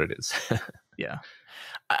 That's what it is. Yeah,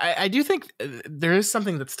 I do think there is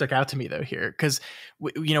something that stuck out to me though here, because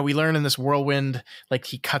we learn in this whirlwind, like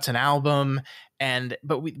he cuts an album,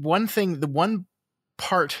 the one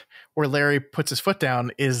part where Larry puts his foot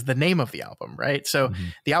down is the name of the album, right? So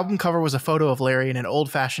the album cover was a photo of Larry in an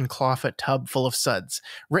old-fashioned clawfoot tub full of suds.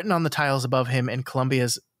 Written on the tiles above him in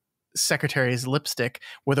Columbia's secretary's lipstick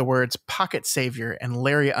were the words "Pocket Savior" and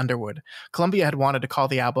 "Larry Underwood." Columbia had wanted to call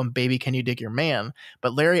the album "Baby Can You Dig Your Man,"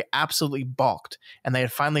 but Larry absolutely balked, and they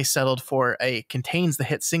had finally settled for a "Contains the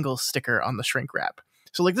hit single" sticker on the shrink wrap.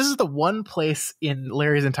 So like, this is the one place in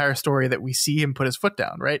Larry's entire story that we see him put his foot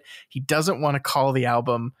down, right? He doesn't want to call the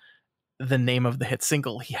album the name of the hit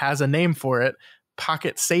single. He has a name for it,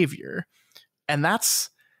 Pocket Savior. And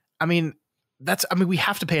we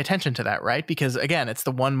have to pay attention to that, right? Because again, it's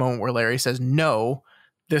the one moment where Larry says, no,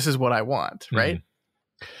 this is what I want, right?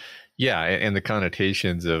 Yeah. And the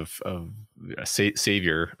connotations of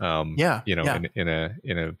savior, Yeah, you know, yeah.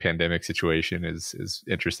 in a pandemic situation is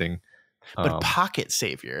interesting. But pocket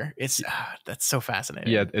savior, it's that's so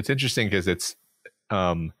fascinating. Yeah, it's interesting because it's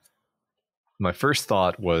my first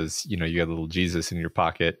thought was, you know, you got a little Jesus in your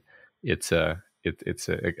pocket. It's a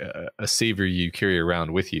savior you carry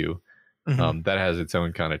around with you. Mm-hmm. That has its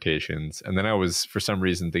own connotations. And then I was, for some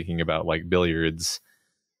reason, thinking about like billiards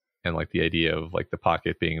and like the idea of like the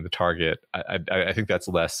pocket being the target. I think that's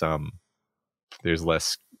less. There's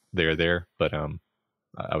less there, but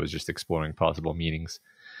I was just exploring possible meanings.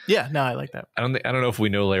 Yeah, no, I like that. I don't know if we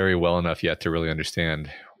know Larry well enough yet to really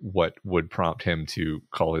understand what would prompt him to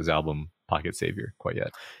call his album Pocket Savior quite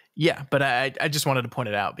yet. Yeah, but I just wanted to point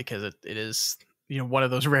it out because it is, you know, one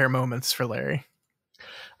of those rare moments for Larry.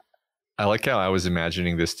 I like how I was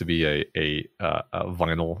imagining this to be a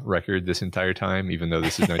vinyl record this entire time, even though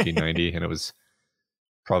this is 1990 and it was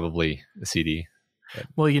probably a CD.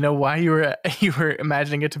 Well, you know why you were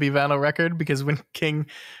imagining it to be a vinyl record? Because when King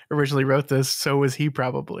originally wrote this, so was he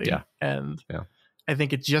probably. Yeah. And yeah. I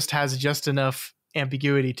think it just has just enough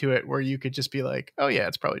ambiguity to it where you could just be like, oh yeah,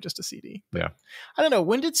 it's probably just a CD. Yeah. I don't know.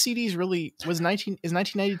 When did CDs really is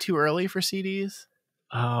 1992 early for CDs?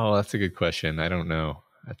 Oh, that's a good question. I don't know.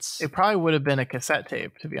 It probably would have been a cassette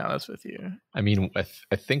tape, to be honest with you. I mean,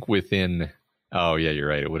 I think within. Oh yeah, you're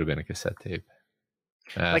right. It would have been a cassette tape.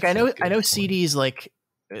 Like I know CDs like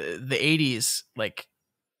the 80s, like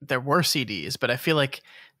there were CDs, but I feel like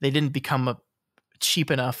they didn't become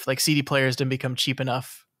cheap enough. Like CD players didn't become cheap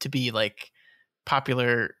enough to be like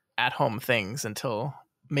popular at home things until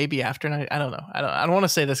maybe after. I don't know. I don't want to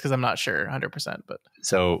say this because I'm not sure 100%. But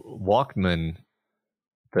so Walkman,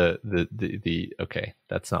 the okay,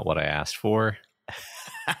 that's not what I asked for.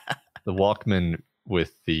 The Walkman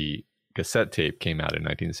with the cassette tape came out in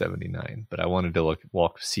 1979, but I wanted to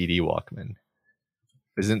look CD Walkman.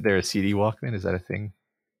 Isn't there a CD Walkman? Is that a thing?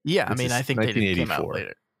 Yeah, I mean, I think they came out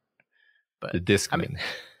later. But the Discman. I mean,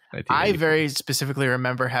 I very specifically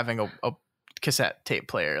remember having a cassette tape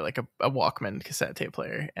player, like a Walkman cassette tape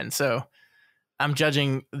player, and so I'm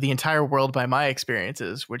judging the entire world by my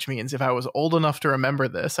experiences, which means if I was old enough to remember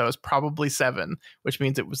this, I was probably 7, which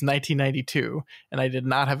means it was 1992, and I did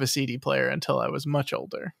not have a CD player until I was much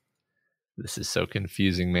older. This is so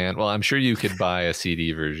confusing, man. Well, I'm sure you could buy a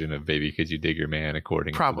CD version of Baby Could You Dig Your Man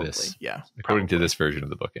according to this. Yeah. According to this version of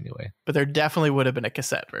the book anyway. But there definitely would have been a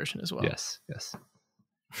cassette version as well. Yes.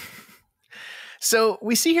 So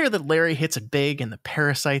we see here that Larry hits it big and the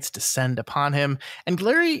parasites descend upon him. And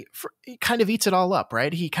Larry kind of eats it all up,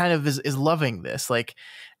 right? He kind of is loving this. Like,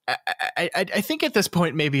 I think at this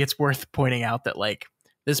point, maybe it's worth pointing out that like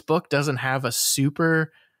this book doesn't have a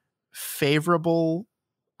super favorable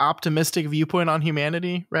optimistic viewpoint on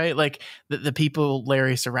humanity, right? Like the people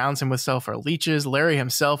Larry surrounds him with are leeches. Larry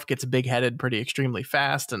himself gets big-headed pretty extremely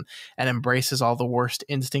fast and embraces all the worst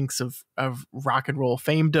instincts of rock and roll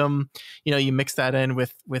famedom. You know, you mix that in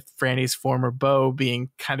with Franny's former beau being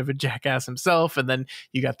kind of a jackass himself, and then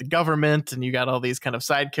you got the government and you got all these kind of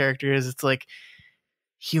side characters. It's like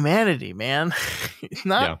humanity, man.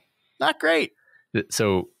 Not great.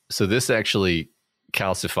 So this actually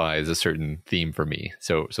calcifies a certain theme for me.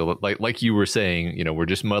 So like you were saying, you know, we're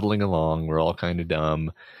just muddling along. We're all kind of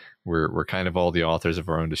dumb. We're kind of all the authors of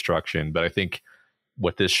our own destruction. But I think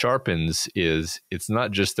what this sharpens is it's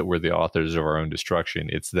not just that we're the authors of our own destruction.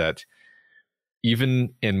 It's that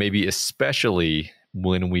even and maybe especially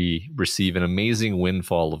when we receive an amazing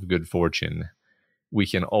windfall of good fortune, we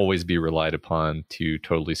can always be relied upon to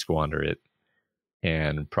totally squander it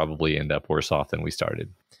and probably end up worse off than we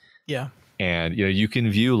started. Yeah. And, you know, you can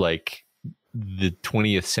view like the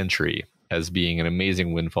 20th century as being an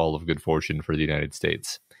amazing windfall of good fortune for the United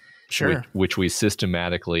States. Sure. Which we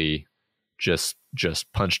systematically just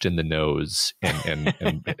punched in the nose and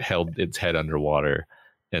held its head underwater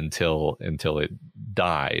until it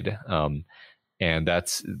died. And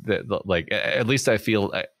that's like, at least I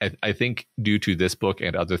feel, I think due to this book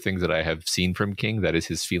and other things that I have seen from King, that is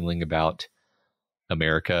his feeling about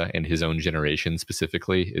America and his own generation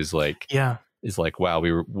specifically is like, wow,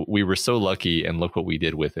 we were so lucky and look what we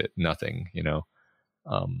did with it. Nothing, you know?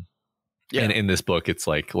 And in this book, it's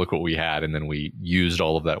like, look what we had. And then we used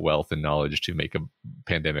all of that wealth and knowledge to make a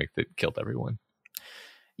pandemic that killed everyone.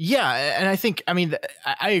 Yeah. And I think, I mean,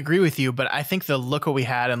 I agree with you, but I think the look what we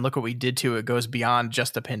had and look what we did to it goes beyond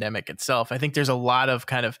just the pandemic itself. I think there's a lot of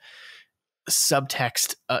kind of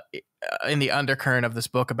subtext in the undercurrent of this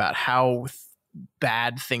book about how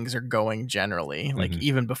bad things are going generally, like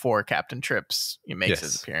even before Captain Trips makes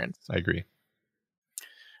his appearance. I agree.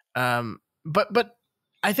 But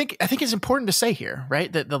I think it's important to say here,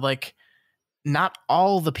 right, that the like not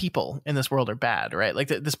all the people in this world are bad, right? Like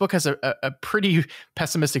this book has a pretty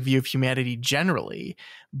pessimistic view of humanity generally,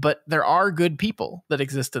 but there are good people that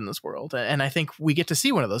exist in this world. And I think we get to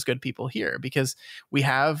see one of those good people here because we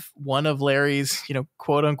have one of Larry's,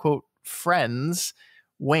 quote unquote friends,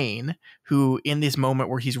 Wayne, who in this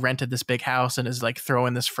moment where he's rented this big house and is like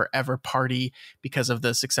throwing this forever party because of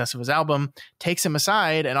the success of his album, takes him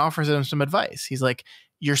aside and offers him some advice. He's like,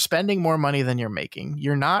 you're spending more money than you're making.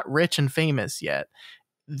 You're not rich and famous yet.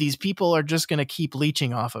 These people are just going to keep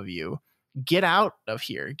leeching off of you. Get out of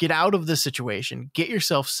here. Get out of this situation. Get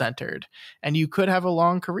yourself centered, and you could have a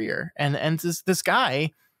long career. And this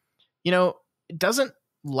guy, doesn't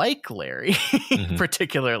like Larry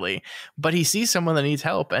particularly, but he sees someone that needs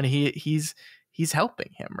help, and he's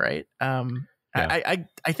helping him, right? I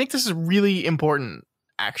think this is really important,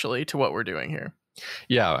 actually, to what we're doing here.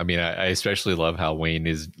 Yeah, I mean, I especially love how Wayne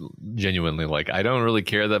is genuinely like, I don't really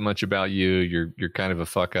care that much about you. You're kind of a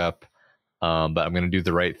fuck up, but I'm going to do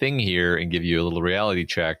the right thing here and give you a little reality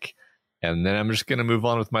check, and then I'm just going to move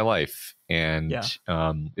on with my life. And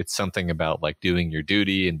it's something about like doing your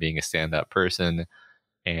duty and being a stand-up person.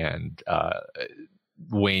 And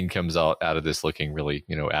Wayne comes out of this looking really,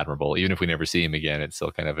 admirable. Even if we never see him again, it's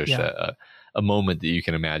still kind of a moment that you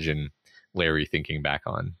can imagine Larry thinking back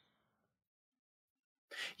on.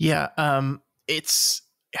 Yeah, it's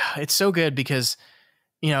so good because,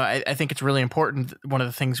 I think it's really important. One of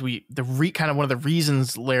the things one of the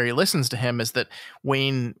reasons Larry listens to him is that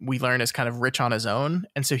Wayne, we learn, is kind of rich on his own.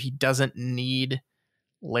 And so he doesn't need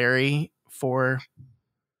Larry for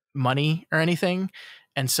money or anything.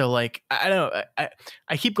 And so like, I don't know,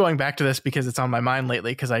 I keep going back to this because it's on my mind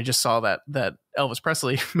lately because I just saw that Elvis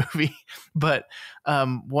Presley movie. But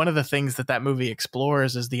one of the things that movie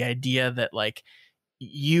explores is the idea that like,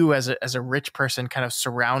 you as a rich person kind of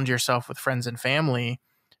surround yourself with friends and family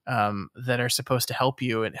that are supposed to help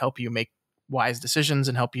you and help you make wise decisions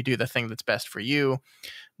and help you do the thing that's best for you.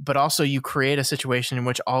 But also you create a situation in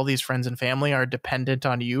which all these friends and family are dependent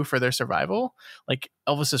on you for their survival. Like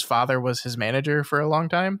Elvis's father was his manager for a long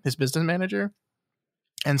time, his business manager.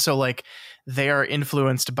 And so like they are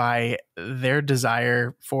influenced by their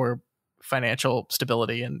desire for financial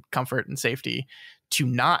stability and comfort and safety to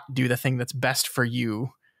not do the thing that's best for you,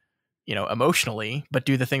 emotionally, but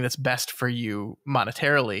do the thing that's best for you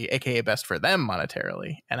monetarily, aka best for them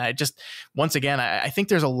monetarily. And I just, once again, I think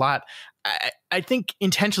there's a lot. I think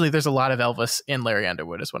intentionally there's a lot of Elvis in Larry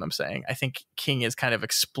Underwood, is what I'm saying. I think King is kind of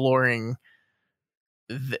exploring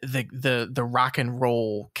the rock and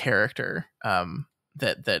roll character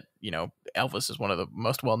that Elvis is one of the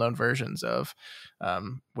most well-known versions of,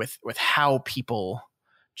 with how people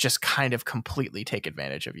just kind of completely take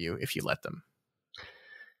advantage of you if you let them.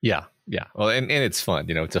 Yeah. Well, and it's fun.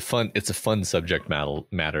 It's a fun subject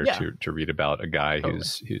matter to read about a guy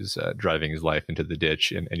who's driving his life into the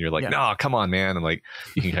ditch, and you're like, no, come on, man. And like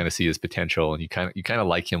you can kind of see his potential, and you kind of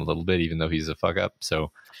like him a little bit, even though he's a fuck up.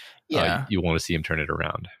 So you want to see him turn it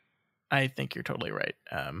around. I think you're totally right.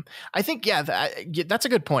 I think that's a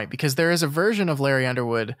good point, because there is a version of Larry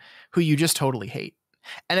Underwood who you just totally hate.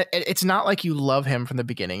 And it's not like you love him from the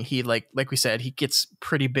beginning. He like we said, he gets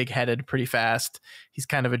pretty big headed pretty fast. He's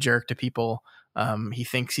kind of a jerk to people. He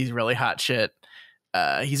thinks he's really hot shit.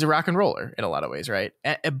 He's a rock and roller in a lot of ways, right?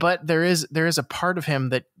 But there is a part of him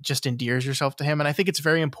that just endears yourself to him. And I think it's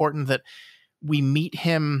very important that we meet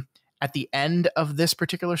him at the end of this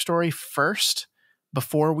particular story first,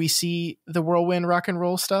 before we see the whirlwind rock and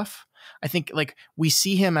roll stuff. I think like we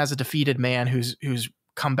see him as a defeated man who's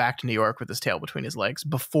come back to New York with his tail between his legs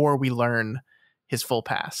before we learn his full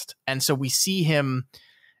past. And so we see him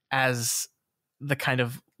as the kind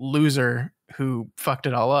of loser who fucked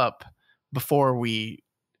it all up before we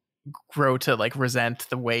grow to like resent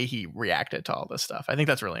the way he reacted to all this stuff. I think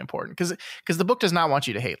that's really important because the book does not want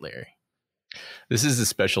you to hate Larry. This is a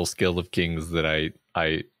special skill of King's that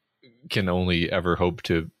I can only ever hope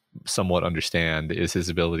to somewhat understand, is his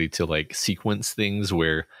ability to like sequence things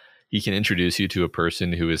where he can introduce you to a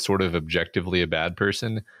person who is sort of objectively a bad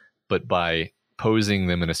person, but by posing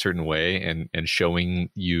them in a certain way and showing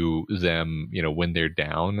you them, when they're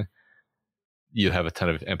down, you have a ton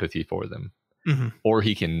of empathy for them. Mm-hmm. Or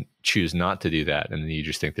he can choose not to do that, and then you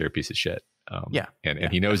just think they're a piece of shit. And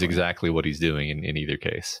he knows exactly what he's doing in either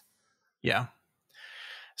case. Yeah.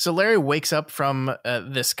 So Larry wakes up from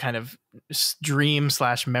this kind of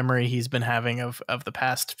dream/memory he's been having of the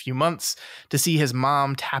past few months to see his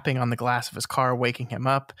mom tapping on the glass of his car, waking him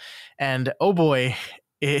up. And oh boy,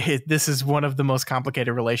 this is one of the most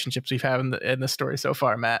complicated relationships we've had in the story so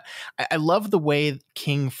far, Matt. I love the way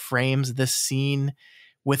King frames this scene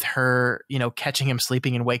with her, catching him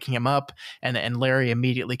sleeping and waking him up. And Larry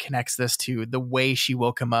immediately connects this to the way she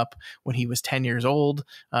woke him up when he was 10 years old,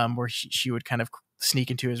 where she would kind of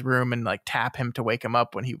sneak into his room and like tap him to wake him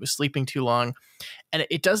up when he was sleeping too long. And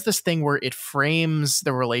it does this thing where it frames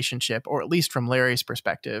the relationship, or at least from Larry's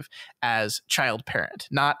perspective, as child parent,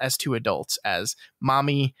 not as two adults, as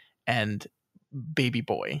mommy and baby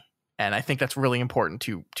boy. And I think that's really important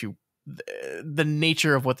to the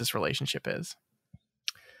nature of what this relationship is.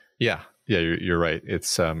 Yeah, you're right.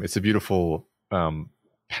 It's a beautiful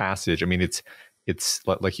passage. I mean, it's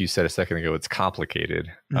like you said a second ago. It's complicated.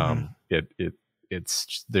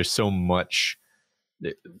 It's there's so much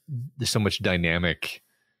dynamic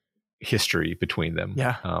history between them.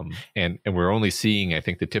 Yeah. And we're only seeing, I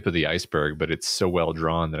think, the tip of the iceberg, but it's so well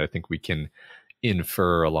drawn that I think we can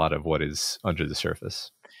infer a lot of what is under the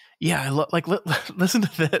surface. Yeah, listen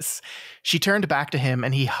to this. She turned back to him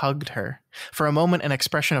and he hugged her. For a moment, an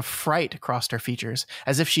expression of fright crossed her features,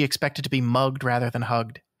 as if she expected to be mugged rather than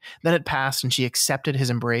hugged. Then it passed and she accepted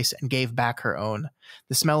his embrace and gave back her own.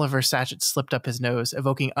 The smell of her sachet slipped up his nose,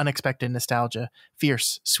 evoking unexpected nostalgia,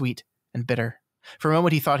 fierce, sweet, and bitter. For a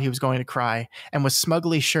moment he thought he was going to cry, and was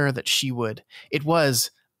smugly sure that she would. It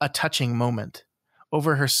was a touching moment.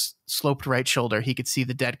 Over her sloped right shoulder, he could see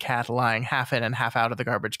the dead cat lying half in and half out of the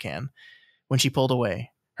garbage can. When she pulled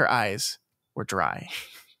away, her eyes were dry.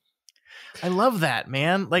 I love that,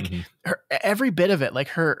 man. Like every bit of it, like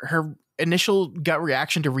her initial gut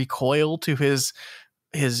reaction to recoil to his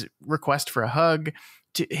request for a hug,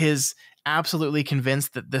 to his absolutely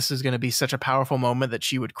convinced that this is going to be such a powerful moment that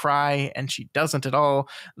she would cry, and she doesn't at all.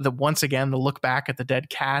 Once again, the look back at the dead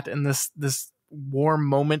cat and this warm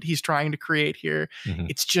moment he's trying to create here.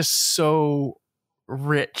 It's just so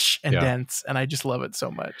rich and dense, and I just love it so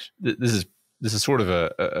much. This is sort of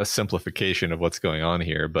a simplification of what's going on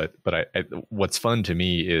here, but what's fun to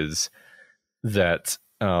me is that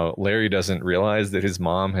Larry doesn't realize that his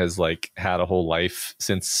mom has like had a whole life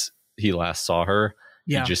since he last saw her.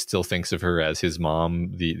 He just still thinks of her as his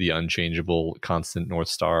mom, the unchangeable, constant North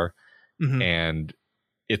Star. And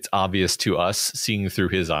it's obvious to us, seeing through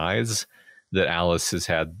his eyes, that Alice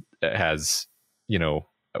has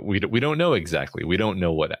we don't know exactly. We don't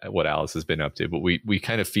know what Alice has been up to, but we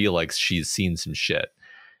kind of feel like she's seen some shit,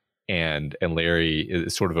 and Larry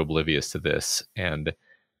is sort of oblivious to this. And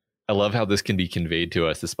I love how this can be conveyed to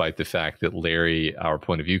us, despite the fact that Larry, our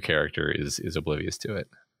point of view character, is oblivious to it.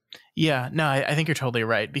 Yeah, no, I think you're totally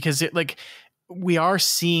right, because we are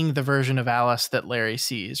seeing the version of Alice that Larry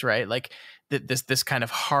sees, right? Like this kind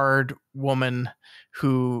of hard woman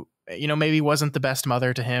who, maybe wasn't the best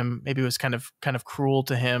mother to him, maybe was kind of cruel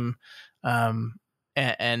to him.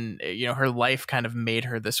 And her life kind of made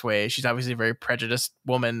her this way. She's obviously a very prejudiced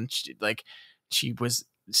woman. She was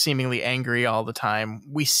seemingly angry all the time.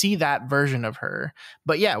 We see that version of her,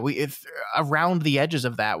 but yeah, around the edges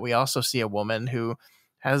of that, we also see a woman who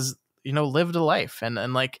has, lived a life,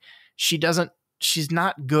 and like she's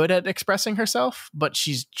not good at expressing herself, but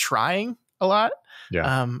she's trying a lot.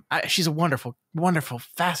 Yeah. She's a wonderful, wonderful,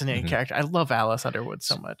 fascinating character. I love Alice Underwood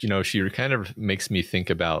so much. She kind of makes me think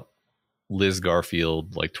about Liz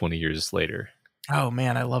Garfield like 20 years later. Oh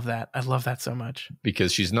man, I love that. I love that so much.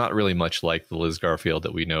 Because she's not really much like the Liz Garfield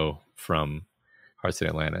that we know from Hearts in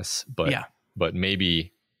Atlantis, but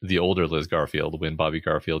maybe the older Liz Garfield when Bobby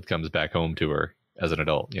Garfield comes back home to her as an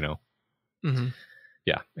adult,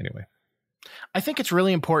 Yeah, anyway. I think it's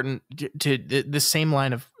really important to the same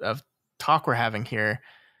line of talk we're having here.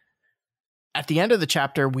 At the end of the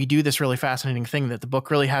chapter, we do this really fascinating thing that the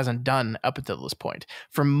book really hasn't done up until this point.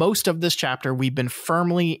 For most of this chapter, we've been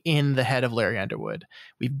firmly in the head of Larry Underwood.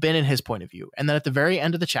 We've been in his point of view. And then at the very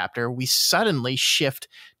end of the chapter, we suddenly shift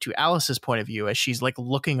to Alice's point of view as she's like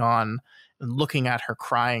looking on and looking at her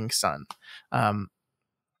crying son.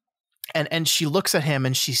 And she looks at him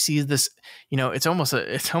and she sees this, it's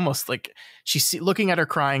almost like she's looking at her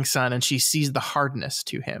crying son and she sees the hardness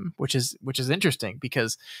to him, which is interesting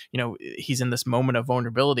because, he's in this moment of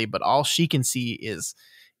vulnerability, but all she can see is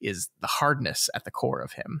the hardness at the core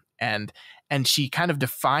of him. And she kind of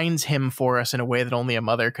defines him for us in a way that only a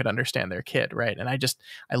mother could understand their kid. Right. And I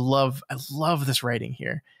love this writing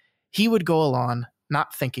here. He would go along,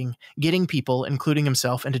 not thinking, getting people, including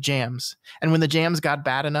himself, into jams. And when the jams got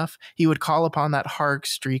bad enough, he would call upon that hard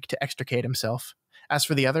streak to extricate himself. As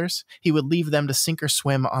for the others, he would leave them to sink or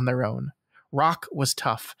swim on their own. Rock was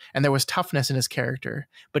tough, and there was toughness in his character,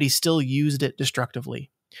 but he still used it destructively.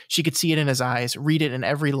 She could see it in his eyes, read it in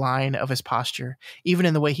every line of his posture, even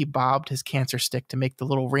in the way he bobbed his cancer stick to make the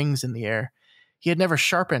little rings in the air. He had never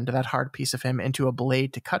sharpened that hard piece of him into a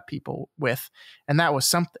blade to cut people with, and that was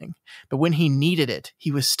something. But when he needed it,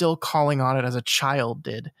 he was still calling on it as a child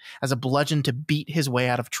did, as a bludgeon to beat his way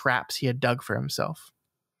out of traps he had dug for himself.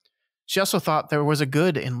 She also thought there was a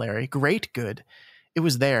good in Larry, great good. It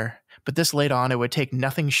was there, but this laid on it would take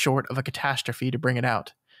nothing short of a catastrophe to bring it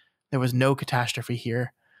out. There was no catastrophe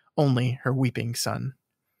here, only her weeping son.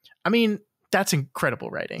 I mean, that's incredible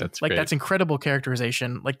writing. That's incredible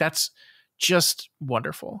characterization. Like, that's just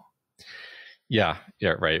wonderful. Yeah,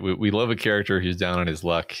 right. We love a character who's down on his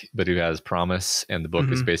luck, but who has promise, and the book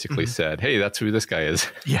has basically said, hey, that's who this guy is.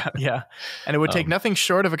 Yeah. And it would take nothing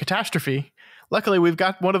short of a catastrophe. Luckily, we've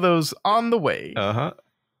got one of those on the way.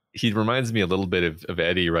 He reminds me a little bit of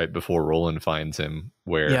Eddie right before Roland finds him,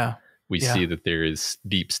 where we see that there is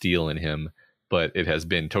deep steel in him, but it has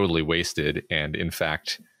been totally wasted and, in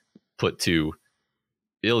fact, put to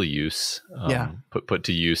ill use. Put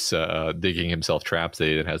to use digging himself traps that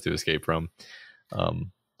he then has to escape from.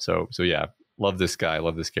 So yeah, love this guy,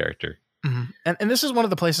 love this character. And this is one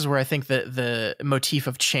of the places where I think that the motif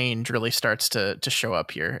of change really starts to show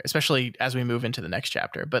up here, especially as we move into the next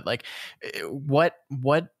chapter. But like, what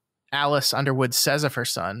Alice Underwood says of her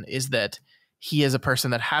son is that he is a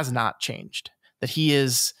person that has not changed, that he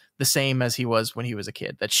is the same as he was when he was a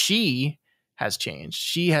kid, that she has changed.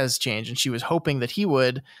 She has changed, and she was hoping that he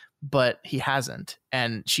would, but he hasn't.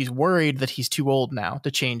 And she's worried that he's too old now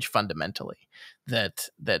to change fundamentally, that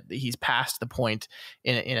he's past the point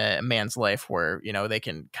in a man's life where, you know, they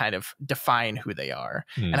can kind of define who they are.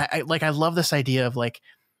 And I love this idea of like,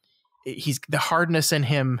 he's the hardness in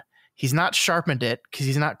him. He's not sharpened it because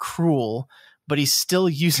he's not cruel, but he's still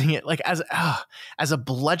using it like as a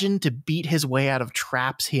bludgeon to beat his way out of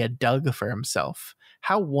traps he had dug for himself.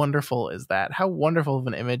 How wonderful is that? How wonderful of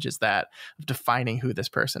an image is that of defining who this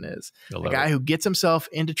person is? A guy who gets himself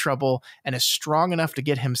into trouble and is strong enough to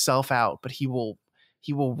get himself out, but he will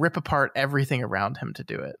rip apart everything around him to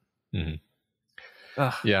do it.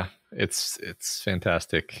 Yeah, it's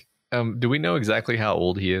fantastic. Do we know exactly how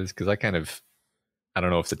old he is? Because I don't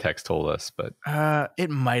know if the text told us, but it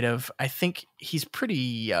might have. I think he's pretty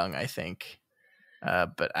young, I think.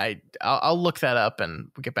 But I'll look that up and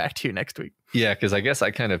we'll get back to you next week. Yeah, because I guess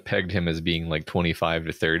I kind of pegged him as being like 25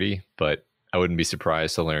 to 30, but I wouldn't be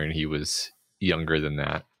surprised to learn he was younger than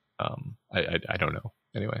that. I don't know.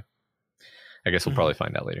 Anyway, I guess we'll probably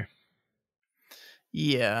find out later.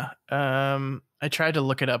 Yeah. I tried to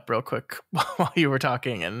look it up real quick while you were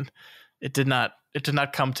talking, and it did not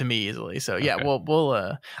come to me easily. So yeah, okay.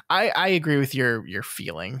 we'll I agree with your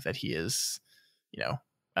feeling that he is, you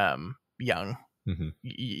know, young.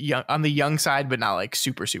 Young on the young side, but not like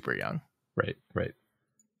super young. Right.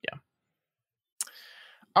 Yeah.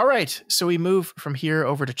 All right, so we move from here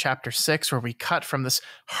over to chapter 6, where we cut from this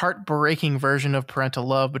heartbreaking version of parental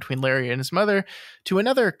love between Larry and his mother to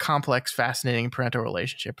another complex, fascinating parental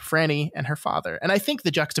relationship, Franny and her father. And I think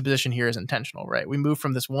the juxtaposition here is intentional, right? We move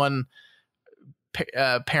from this one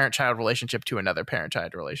parent-child relationship to another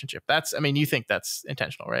parent-child relationship. You think that's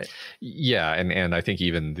intentional, right? Yeah, and I think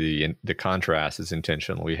even the contrast is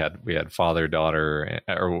intentional. We had father-daughter,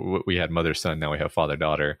 or we had mother-son. Now we have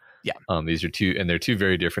father-daughter. Yeah. These are they're two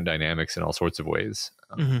very different dynamics in all sorts of ways.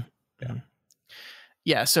 Yeah.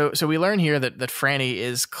 Yeah, so we learn here that Franny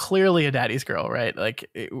is clearly a daddy's girl, right? Like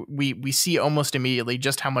we see almost immediately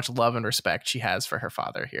just how much love and respect she has for her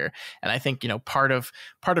father here. And I think, you know, part of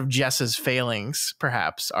Jess's failings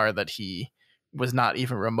perhaps are that he was not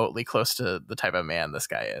even remotely close to the type of man this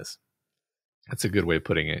guy is. That's a good way of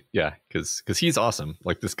putting it. Yeah, because he's awesome.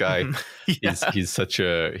 Like this guy, he's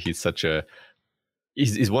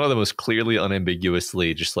one of the most clearly,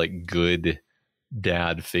 unambiguously just like good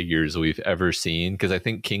dad figures we've ever seen, because I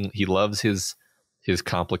think he loves his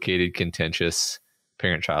complicated, contentious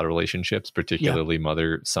parent-child relationships, particularly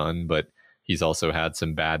mother-son, but he's also had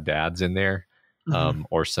some bad dads in there,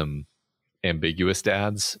 or some ambiguous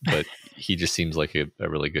dads, but he just seems like a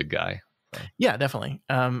really good guy. Yeah, definitely.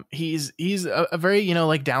 He's a very, you know,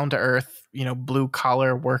 like down to earth, you know, blue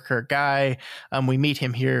collar worker guy. We meet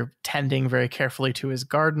him here tending very carefully to his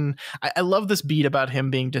garden. I love this beat about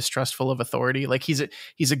him being distrustful of authority. Like he's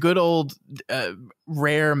a good old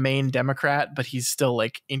rare Maine Democrat, but he's still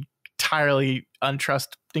like entirely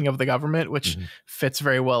untrusting of the government, which fits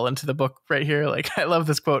very well into the book right here. Like, I love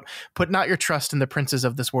this quote: "Put not your trust in the princes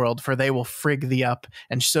of this world, for they will frig thee up,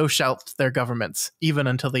 and so shalt their governments, even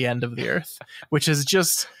until the end of the earth," which is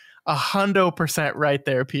just 100% right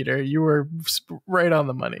there, Peter. You were right on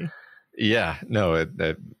the money. Yeah, no,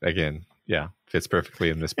 again, yeah, fits perfectly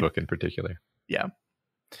in this book in particular. Yeah.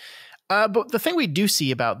 But the thing we do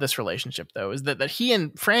see about this relationship, though, is that he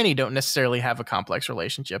and Franny don't necessarily have a complex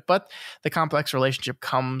relationship, but the complex relationship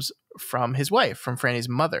comes from his wife, from Franny's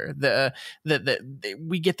mother.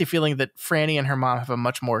 We get the feeling that Franny and her mom have a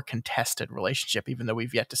much more contested relationship, even though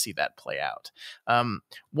we've yet to see that play out.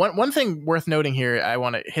 One thing worth noting here, I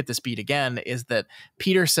want to hit this beat again, is that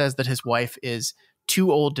Peter says that his wife is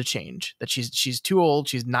too old to change, that she's too old,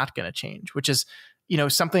 she's not going to change, which is,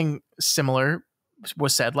 something similar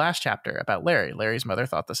was said last chapter about Larry. Larry's mother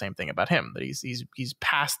thought the same thing about him, that he's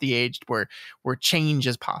past the age where change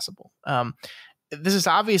is possible. This is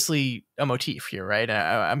obviously a motif here, right?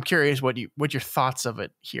 I'm curious what your thoughts of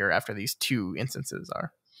it here after these two instances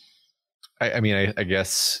are. I mean, I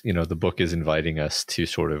guess, the book is inviting us to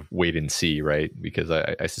sort of wait and see, right? Because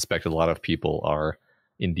I suspect a lot of people are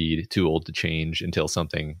indeed too old to change until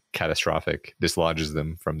something catastrophic dislodges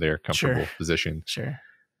them from their comfortable position. Sure.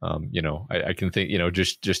 I can think,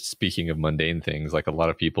 just speaking of mundane things, like a lot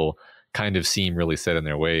of people kind of seem really set in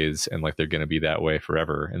their ways and like they're going to be that way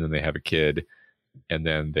forever. And then they have a kid and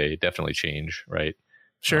then they definitely change, right?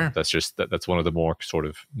 Sure. That's one of the more sort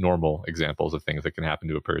of normal examples of things that can happen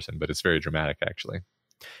to a person, but it's very dramatic, actually.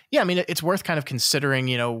 Yeah. I mean, it's worth kind of considering,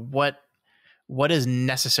 what is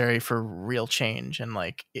necessary for real change. And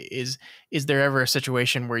like, is there ever a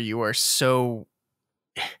situation where you are so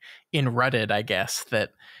enrutted, I guess,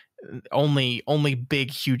 that only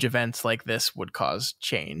big, huge events like this would cause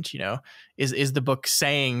change? Is the book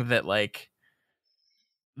saying that, like,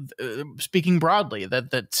 speaking broadly,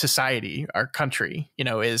 that society, our country,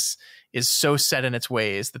 is so set in its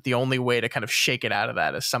ways that the only way to kind of shake it out of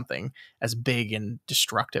that is something as big and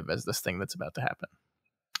destructive as this thing that's about to happen?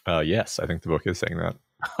 Yes, I think the book is saying that.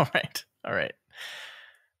 All right.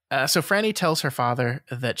 So Franny tells her father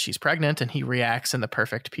that she's pregnant, and he reacts in the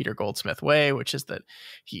perfect Peter Goldsmith way, which is that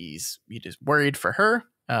he's just worried for her,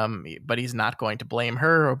 but he's not going to blame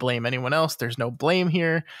her or blame anyone else. There's no blame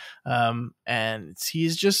here, and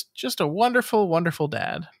he's just a wonderful, wonderful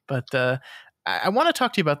dad. But I want to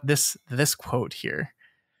talk to you about this quote here.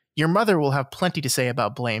 "Your mother will have plenty to say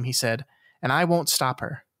about blame," he said, "and I won't stop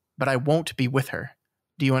her, but I won't be with her.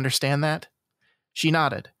 Do you understand that?" She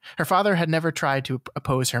nodded. Her father had never tried to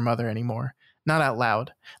oppose her mother anymore. Not out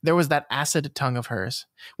loud. There was that acid tongue of hers.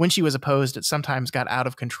 When she was opposed, it sometimes got out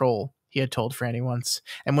of control, he had told Franny once.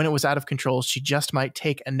 And when it was out of control, she just might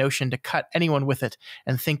take a notion to cut anyone with it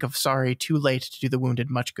and think of sorry too late to do the wounded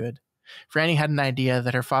much good. Franny had an idea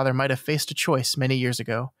that her father might have faced a choice many years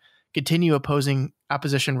ago. Continue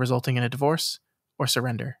opposition resulting in a divorce, or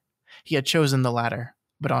surrender. He had chosen the latter,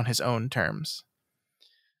 but on his own terms.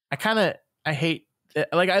 I hate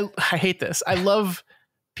this. I love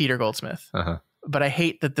Peter Goldsmith, but I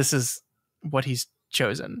hate that this is what he's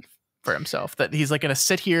chosen for himself, that he's like going to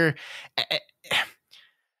sit here.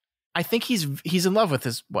 I think he's in love with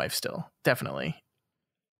his wife still, definitely.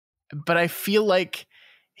 But I feel like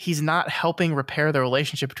he's not helping repair the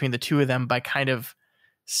relationship between the two of them by kind of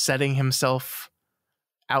setting himself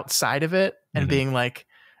outside of it and being like,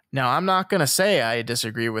 now I'm not going to say I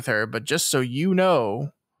disagree with her, but just so you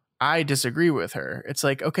know, I disagree with her. It's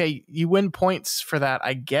like, okay, you win points for that,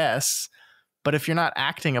 I guess. But if you're not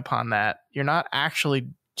acting upon that, you're not actually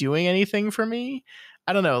doing anything for me.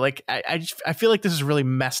 I don't know. Like, I feel like this is really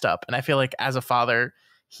messed up. And I feel like as a father,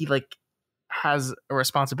 he like has a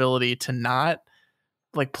responsibility to not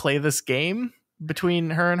like play this game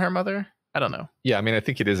between her and her mother. I don't know. Yeah, I mean, I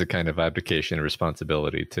think it is a kind of abdication of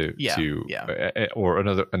responsibility or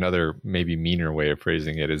another maybe meaner way of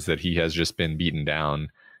phrasing it is that he has just been beaten down.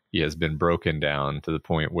 He has been broken down to the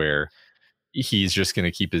point where he's just going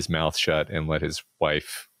to keep his mouth shut and let his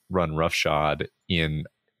wife run roughshod in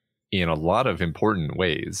a lot of important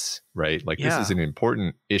ways, right? Like this is an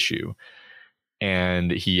important issue.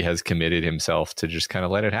 And he has committed himself to just kind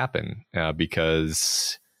of let it happen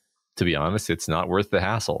because, to be honest, it's not worth the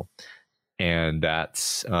hassle. And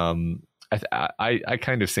that's, I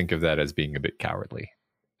kind of think of that as being a bit cowardly.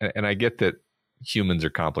 And I get that humans are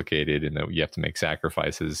complicated and that you have to make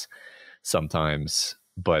sacrifices sometimes.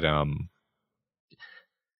 But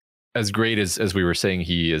as great as we were saying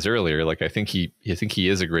he is earlier, like I think he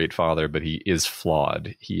is a great father, but he is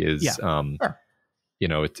flawed. He is, sure.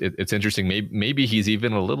 It's interesting. Maybe he's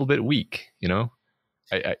even a little bit weak,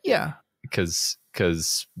 because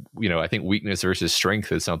I think weakness versus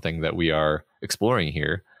strength is something that we are exploring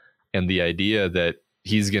here. And the idea that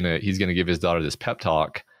he's gonna give his daughter this pep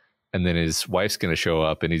talk, and then his wife's gonna show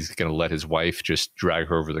up, and he's gonna let his wife just drag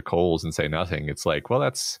her over the coals and say nothing. It's like, well,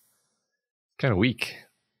 that's kind of weak.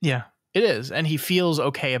 Yeah, it is, and he feels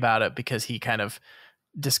okay about it because he kind of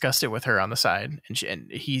discussed it with her on the side,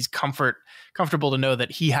 and he's comfortable to know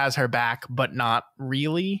that he has her back, but not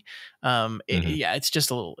really. Yeah, it's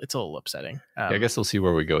just a little upsetting. Yeah, I guess we'll see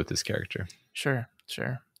where we go with this character. Sure.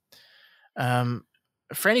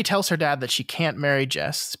 Franny tells her dad that she can't marry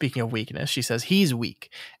Jess. Speaking of weakness, she says he's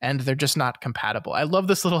weak and they're just not compatible. I love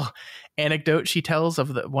this little anecdote she tells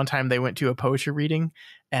of the one time they went to a poetry reading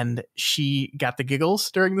and she got the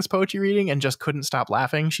giggles during this poetry reading and just couldn't stop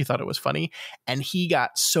laughing. She thought it was funny and he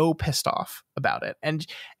got so pissed off about it. And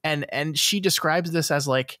she describes this as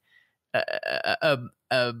like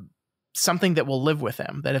a something that will live with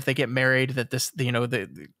them, that if they get married, that this,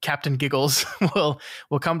 the Captain Giggles will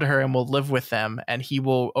come to her and will live with them, and he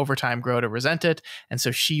will over time grow to resent it. And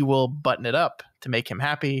so she will button it up to make him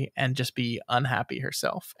happy and just be unhappy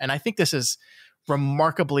herself. And I think this is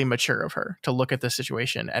remarkably mature of her to look at this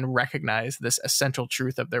situation and recognize this essential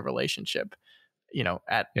truth of their relationship,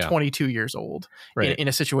 at 22 years old, right, in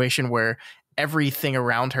a situation where everything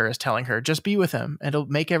around her is telling her, just be with him. It'll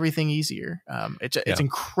make everything easier. It's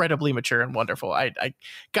incredibly mature and wonderful. I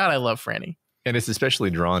love Franny. And it's especially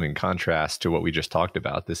drawn in contrast to what we just talked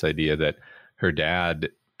about, this idea that her dad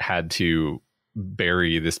had to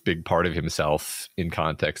bury this big part of himself in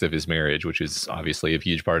context of his marriage, which is obviously a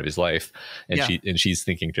huge part of his life. And she's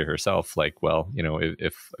thinking to herself, like, well,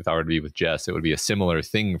 if I were to be with Jess, it would be a similar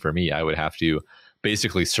thing for me. I would have to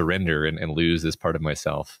basically surrender and lose this part of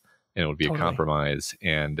myself. And it would be a compromise.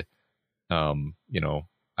 And, I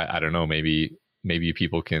don't know, maybe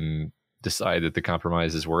people can decide that the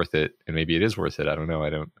compromise is worth it, and maybe it is worth it. I don't know. I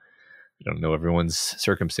don't know everyone's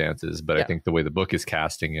circumstances, but I think the way the book is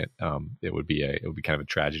casting it, it would be kind of a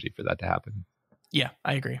tragedy for that to happen. Yeah,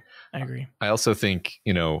 I agree. I also think,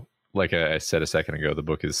 like I said a second ago, the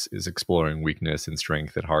book is exploring weakness and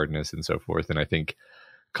strength and hardness and so forth. And I think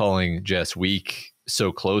calling Jess weak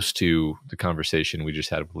so close to the conversation we just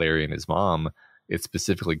had with Larry and his mom, it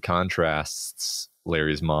specifically contrasts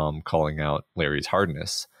Larry's mom calling out Larry's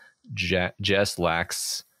hardness. Jess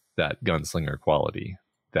lacks that gunslinger quality,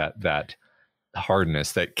 that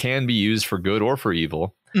hardness that can be used for good or for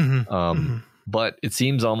evil. But it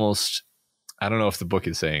seems almost, I don't know if the book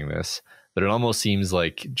is saying this, but it almost seems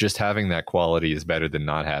like just having that quality is better than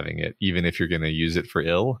not having it, even if you're going to use it for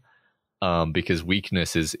ill. Because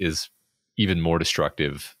weakness is even more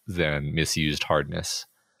destructive than misused hardness.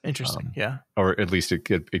 Interesting. Yeah. Or at least it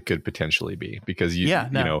could potentially be, because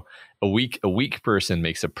a weak person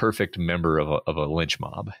makes a perfect member of a lynch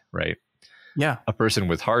mob, right? Yeah. A person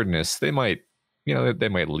with hardness, they might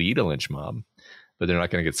lead a lynch mob, but they're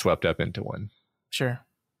not going to get swept up into one. Sure.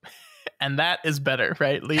 And that is better,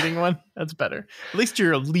 right? Leading one, that's better. At least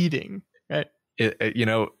you're leading, right?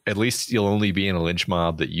 At least you'll only be in a lynch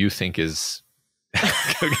mob that you think is.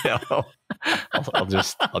 I'll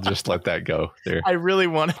just let that go there. I really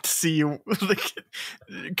wanted to see you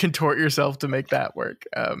contort yourself to make that work.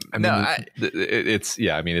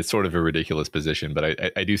 It's sort of a ridiculous position,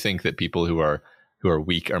 but I do think that people who are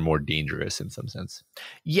weak are more dangerous in some sense.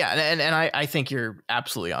 Yeah, and I think you're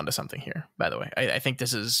absolutely onto something here, by the way. I think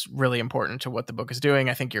this is really important to what the book is doing.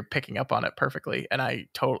 I think you're picking up on it perfectly, and I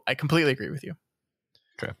completely agree with you.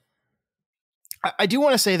 Okay. I do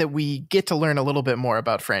want to say that we get to learn a little bit more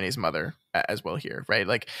about Franny's mother as well here, right?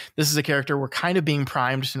 Like, this is a character we're kind of being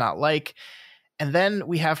primed to not like. And then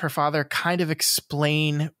we have her father kind of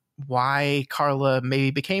explain why Carla maybe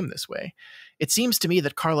became this way. It seems to me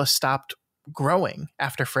that Carla stopped growing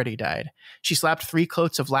after Freddie died. She slapped 3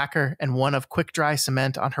 coats of lacquer and 1 of quick dry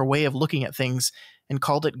cement on her way of looking at things and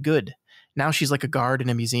called it good. Now she's like a guard in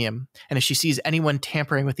a museum, and if she sees anyone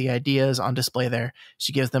tampering with the ideas on display there,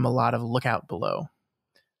 she gives them a lot of look out below.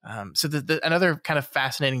 So another kind of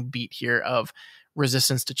fascinating beat here of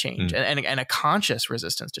resistance to change and a conscious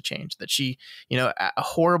resistance to change, that she, a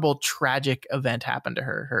horrible, tragic event happened to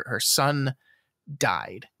her. Her son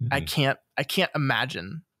died. Mm-hmm. I can't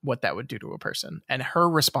imagine what that would do to a person. And her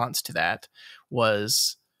response to that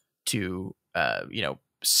was to,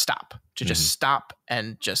 stop, to just stop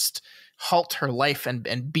and just halt her life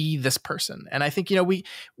and be this person. And I think, we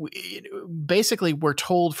basically we're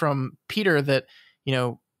told from Peter that,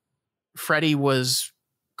 Freddie was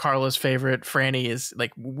Carla's favorite. Franny is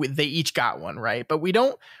like, they each got one, right? But we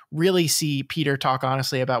don't really see Peter talk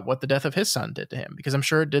honestly about what the death of his son did to him, because I'm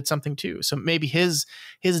sure it did something too. So maybe his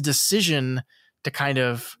decision to kind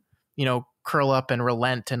of, curl up and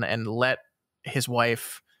relent and let his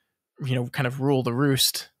wife, kind of rule the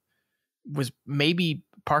roost was maybe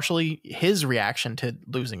partially his reaction to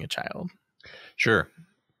losing a child. Sure.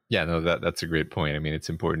 Yeah, no, that's a great point. I mean, it's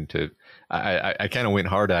important to, I kind of went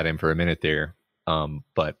hard at him for a minute there.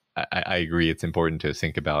 But I agree. It's important to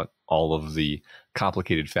think about all of the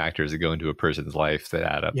complicated factors that go into a person's life that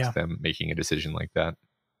add up to them making a decision like that.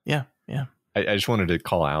 Yeah. Yeah. I just wanted to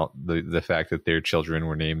call out the fact that their children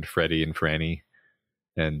were named Freddie and Franny.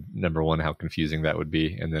 And number one, how confusing that would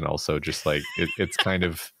be. And then also just like, it's kind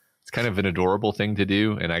of an adorable thing to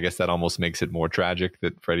do. And I guess that almost makes it more tragic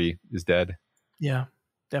that Freddie is dead. Yeah,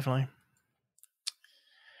 definitely.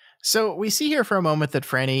 So we see here for a moment that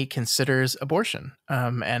Franny considers abortion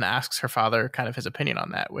and asks her father kind of his opinion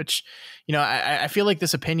on that, which, you know, I feel like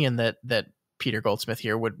this opinion that Peter Goldsmith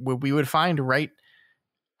here we would find right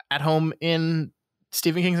at home in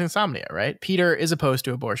Stephen King's Insomnia, right? Peter is opposed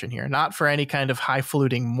to abortion here, not for any kind of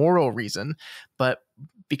highfalutin moral reason, but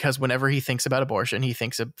because whenever he thinks about abortion, he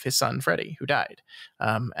thinks of his son, Freddie, who died.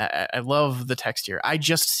 I love the text here. I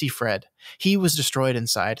just see Fred. He was destroyed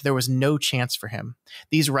inside. There was no chance for him.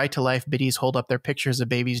 These right-to-life biddies hold up their pictures of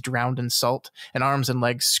babies drowned in salt and arms and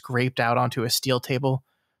legs scraped out onto a steel table.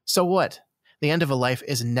 So what? The end of a life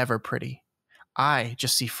is never pretty. I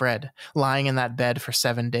just see Fred lying in that bed for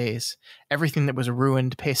 7 days. Everything that was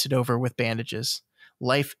ruined pasted over with bandages.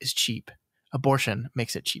 Life is cheap. Abortion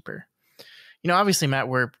makes it cheaper. You know, obviously, Matt,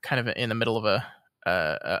 we're kind of in the middle of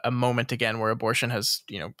a moment again where abortion has,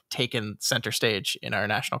 you know, taken center stage in our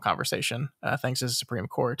national conversation, thanks to the Supreme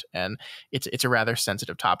Court, and it's a rather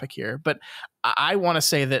sensitive topic here. But I want to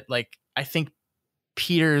say that, like, I think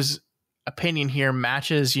Peter's opinion here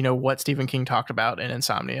matches, you know, what Stephen King talked about in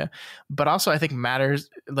Insomnia, but also I think matters,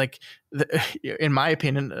 like, in my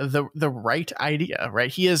opinion, the right idea,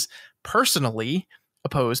 right? He is personally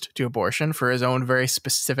opposed to abortion for his own very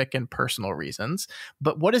specific and personal reasons.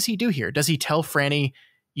 But what does he do here? Does he tell Franny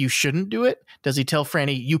you shouldn't do it? Does he tell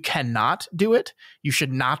Franny you cannot do it? You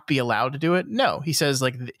should not be allowed to do it? No, he says,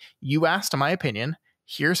 like, you asked my opinion.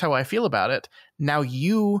 Here's how I feel about it. Now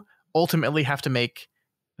you ultimately have to make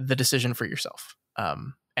the decision for yourself.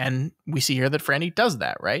 And we see here that Franny does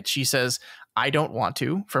that, right? She says, I don't want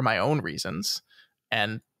to for my own reasons.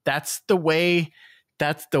 And that's the way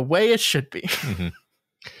it should be. Mm-hmm.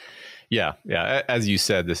 Yeah. As you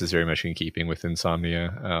said, this is very much in keeping with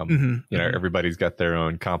Insomnia. You know, everybody's got their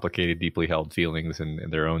own complicated, deeply held feelings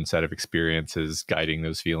and their own set of experiences guiding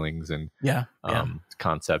those feelings. And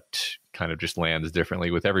concept kind of just lands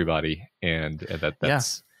differently with everybody. And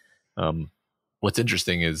that's what's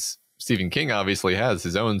interesting is Stephen King obviously has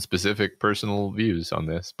his own specific personal views on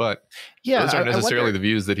this, but those aren't necessarily the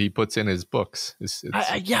views that he puts in his books.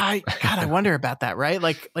 I wonder about that, right?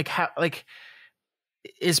 Like how, like,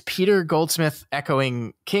 is Peter Goldsmith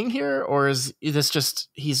echoing King here, or is this just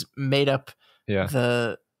he's made up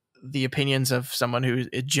the opinions of someone who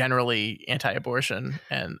is generally anti-abortion?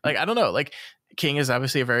 And, like, I don't know, like, King is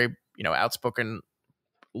obviously a very, you know, outspoken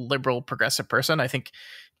liberal progressive person. I think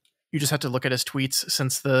you just have to look at his tweets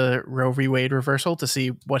since the Roe v. Wade reversal to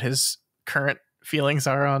see what his current feelings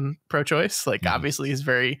are on pro-choice. Like, obviously he's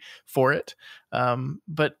very for it.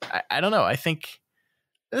 But I don't know. I think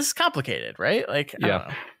this is complicated, right? Like, I don't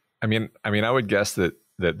know. I mean, I would guess that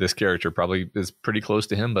this character probably is pretty close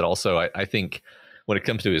to him, but also I think when it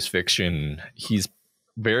comes to his fiction, he's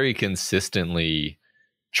very consistently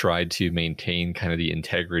tried to maintain kind of the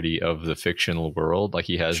integrity of the fictional world. Like,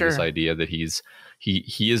 he has this idea that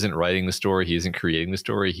he isn't writing the story, he isn't creating the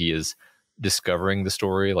story, he is discovering the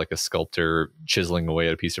story, like a sculptor chiseling away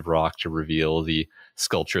at a piece of rock to reveal the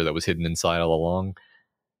sculpture that was hidden inside all along.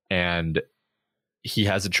 And he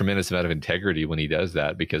has a tremendous amount of integrity when he does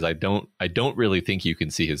that, because I don't really think you can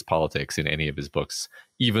see his politics in any of his books,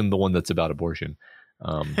 even the one that's about abortion.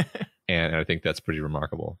 And I think that's pretty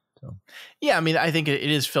remarkable. So. Yeah, I mean, I think it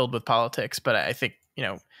is filled with politics, but I think, you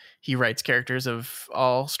know, he writes characters of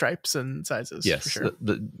all stripes and sizes. Yes, for sure.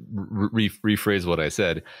 Rephrase what I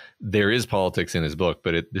said. There is politics in his book,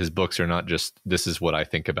 but his books are not just, this is what I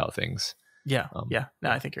think about things. Yeah.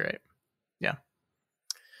 No, I think you're right. Yeah.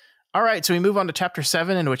 All right, so we move on to chapter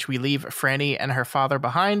 7, in which we leave Franny and her father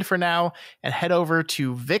behind for now and head over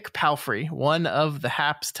to Vic Palfrey, one of the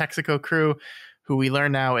Haps Texaco crew, who we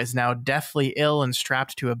learn now is now deathly ill and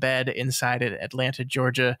strapped to a bed inside an Atlanta,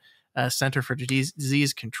 Georgia Center for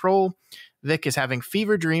Disease Control. Vic is having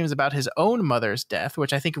fever dreams about his own mother's death,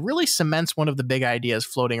 which I think really cements one of the big ideas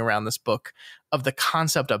floating around this book of the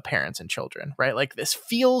concept of parents and children, right? Like, this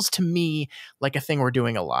feels to me like a thing we're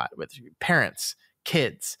doing a lot with parents,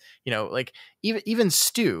 kids, you know, like even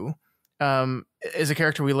Stu is a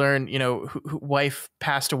character we learn, you know, who wife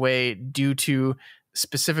passed away due to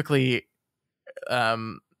specifically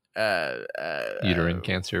uterine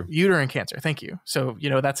cancer. Thank you. So,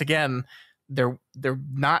 you know, that's again they're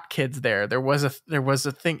not kids there. There was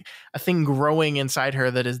a thing growing inside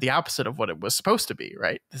her that is the opposite of what it was supposed to be,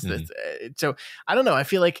 right? So I don't know. I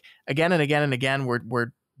feel like again and again and again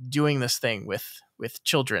we're doing this thing with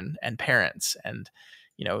children and parents, and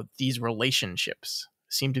these relationships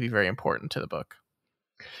seem to be very important to the book.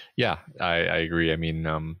 Yeah, I agree. I mean,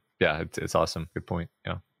 yeah, it's awesome. Good point.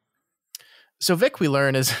 Yeah. So Vic, we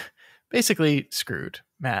learn, is basically screwed,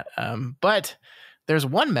 Matt. But there's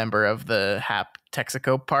one member of the Hap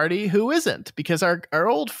Texaco party who isn't, because our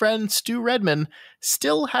old friend Stu Redman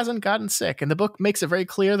still hasn't gotten sick. And the book makes it very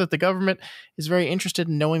clear that the government is very interested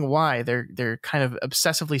in knowing why. They're kind of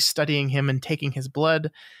obsessively studying him and taking his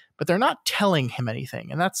blood, but they're not telling him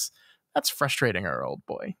anything. And that's frustrating our old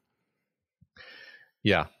boy.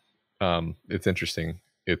 Yeah. It's interesting.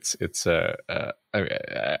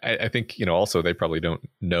 I think, also they probably don't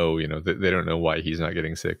know, they don't know why he's not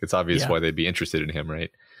getting sick. It's obvious why they'd be interested in him,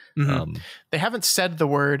 right? Mm-hmm. They haven't said the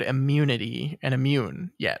word immunity and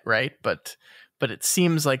immune yet, right? But it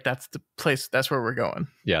seems like that's the place, that's where we're going.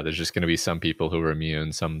 Yeah, there's just going to be some people who are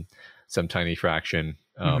immune, some tiny fraction.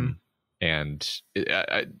 And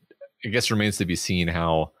I guess remains to be seen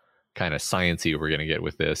how kind of sciencey we're going to get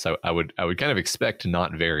with this. I would kind of expect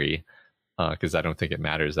not very, because I don't think it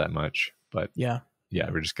matters that much. But yeah,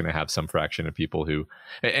 we're just going to have some fraction of people who,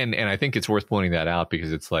 and I think it's worth pointing that out,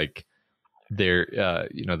 because it's like there,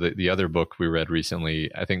 the other book we read recently,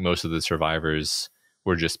 I think most of the survivors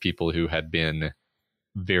were just people who had been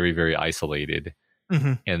very, very isolated.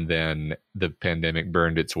 And then the pandemic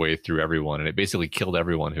burned its way through everyone, and it basically killed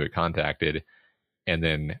everyone who it contacted. And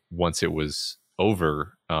then once it was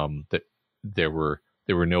over, that there were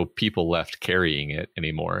no people left carrying it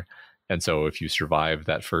anymore. And so if you survived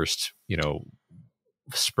that first,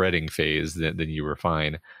 spreading phase, then you were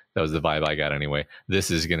fine. That was the vibe I got anyway.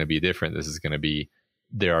 This is going to be different. This is going to be,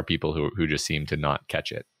 there are people who just seem to not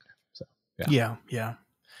catch it. So, yeah.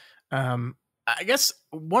 I guess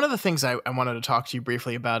one of the things I wanted to talk to you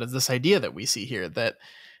briefly about is this idea that we see here that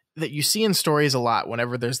you see in stories a lot.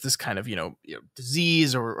 Whenever there's this kind of,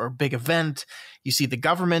 disease or big event, you see the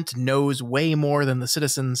government knows way more than the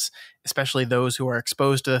citizens, especially those who are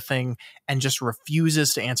exposed to the thing, and just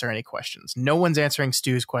refuses to answer any questions. No one's answering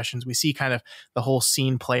Stu's questions. We see kind of the whole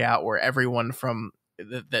scene play out where everyone from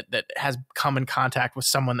that has come in contact with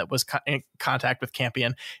someone that was in contact with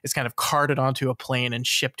Campion is kind of carted onto a plane and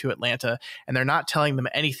shipped to Atlanta, and they're not telling them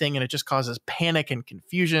anything, and it just causes panic and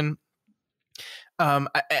confusion.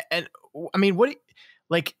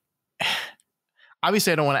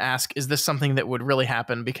 Obviously I don't want to ask, is this something that would really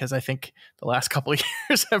happen? Because I think the last couple of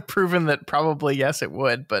years have proven that probably yes, it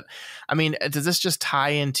would. But I mean, does this just tie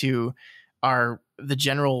into the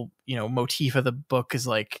general, motif of the book is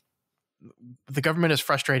like, the government is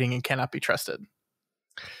frustrating and cannot be trusted?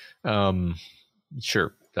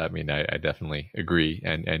 Sure. I mean, I definitely agree.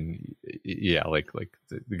 And yeah, like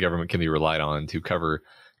the government can be relied on to cover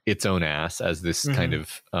its own ass as this kind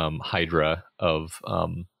of hydra of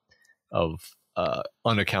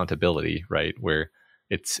unaccountability, right? Where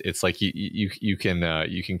it's like you can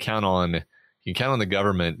count on the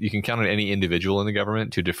government, you can count on any individual in the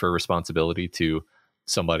government to defer responsibility to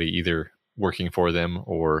somebody either working for them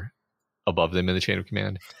or above them in the chain of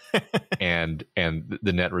command. and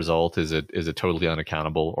the net result is a totally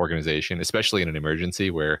unaccountable organization, especially in an emergency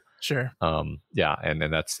where sure. And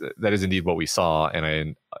that is indeed what we saw.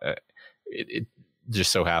 And it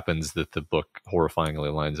just so happens that the book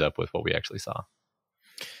horrifyingly lines up with what we actually saw.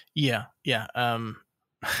 Yeah.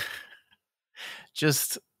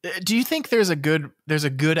 Just, do you think there's a good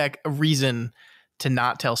reason to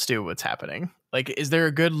not tell Stu what's happening? Like, is there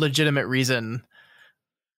a good legitimate reason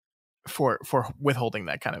for withholding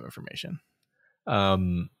that kind of information?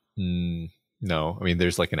 No, I mean,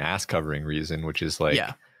 there's like an ass covering reason, which is like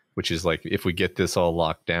if we get this all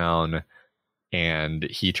locked down and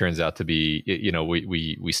he turns out to be,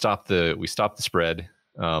 we stop the spread,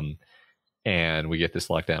 and we get this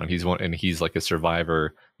locked down, and he's like a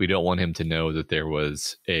survivor. We don't want him to know that there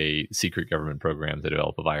was a secret government program to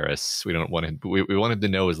develop a virus. We don't want him. We want him to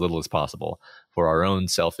know as little as possible for our own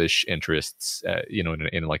selfish interests,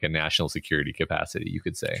 in like a national security capacity, you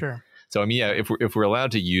could say. Sure. So I mean, yeah, if we're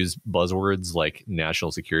allowed to use buzzwords like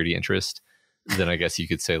national security interest, then I guess you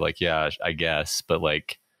could say like, yeah, I guess, but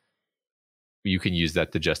like, you can use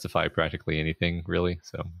that to justify practically anything, really.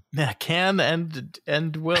 So yeah, can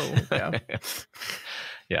and will. Yeah.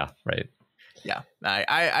 Yeah. Right. Yeah,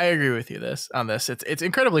 I agree with you on this. It's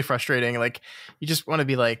incredibly frustrating. Like, you just want to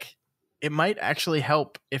be like, it might actually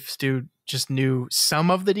help if Stu just knew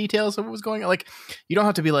some of the details of what was going on. Like, you don't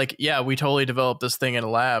have to be like, yeah, we totally developed this thing in a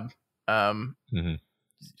lab.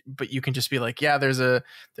 but you can just be like, yeah, there's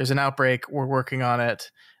an outbreak. We're working on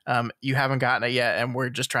it. You haven't gotten it yet, and we're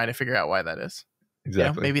just trying to figure out why that is.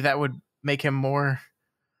 Exactly. Maybe that would make him more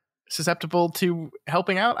susceptible to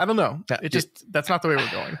helping out. I don't know. That's not the way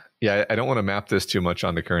we're going. Yeah, I don't want to map this too much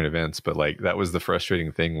on the current events, but like that was the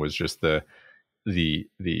frustrating thing, was just the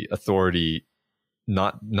authority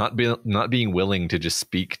not being willing to just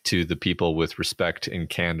speak to the people with respect and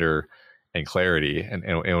candor and clarity, and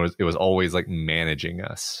it was always like managing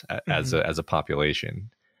us as a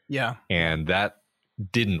population. Yeah, and that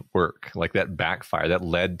didn't work. Like that backfired. That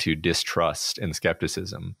led to distrust and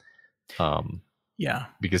skepticism.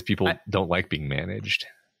 Because people don't like being managed.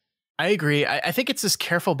 I agree. I think it's this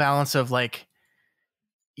careful balance of like,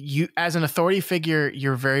 you as an authority figure,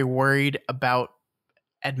 you're very worried about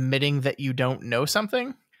admitting that you don't know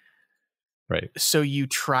something. Right. So you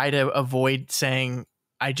try to avoid saying,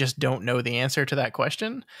 I just don't know the answer to that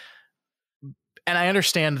question. And I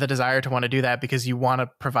understand the desire to want to do that because you want to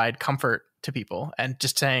provide comfort to people, and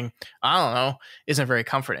just saying, I don't know, isn't very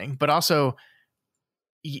comforting. But also,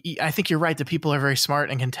 I think you're right that people are very smart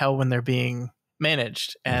and can tell when they're being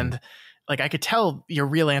managed. And like, I could tell your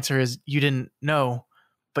real answer is you didn't know,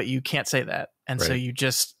 but you can't say that. And so you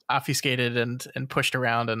just obfuscated and pushed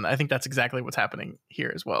around. And I think that's exactly what's happening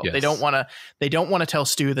here as well. Yes. They don't want to tell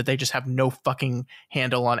Stu that they just have no fucking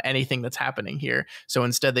handle on anything that's happening here. So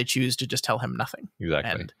instead they choose to just tell him nothing.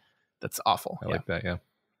 Exactly. And that's awful. I like that. Yeah.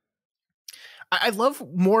 I love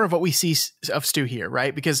more of what we see of Stu here,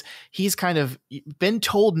 right? Because he's kind of been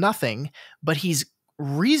told nothing, but he's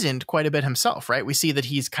reasoned quite a bit himself, right? We see that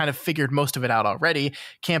he's kind of figured most of it out already.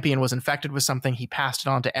 Campion was infected with something. He passed it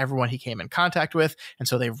on to everyone he came in contact with. And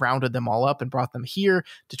so they rounded them all up and brought them here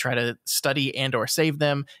to try to study and or save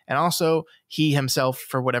them. And also he himself,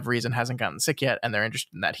 for whatever reason, hasn't gotten sick yet. And they're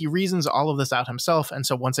interested in that. He reasons all of this out himself. And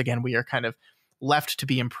so once again, we are kind of left to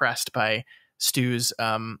be impressed by Stu's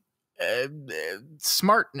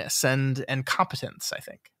smartness and competence, I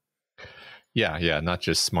think. Yeah, not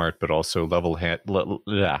just smart, but also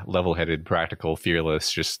level-headed, practical,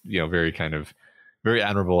 fearless. Just very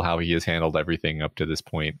admirable how he has handled everything up to this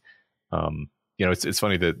point. It's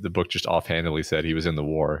funny that the book just offhandedly said he was in the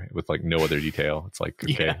war with like no other detail. It's like,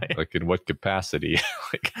 okay, like in what capacity?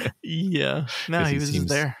 He was just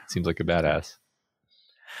there. Seems like a badass.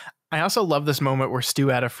 I also love this moment where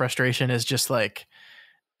Stu, out of frustration, is just like,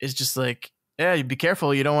 yeah, you be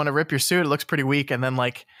careful. You don't want to rip your suit. It looks pretty weak. And then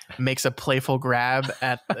like makes a playful grab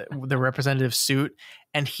at the representative's suit.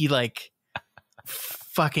 And he like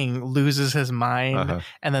fucking loses his mind.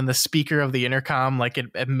 And then the speaker of the intercom, like it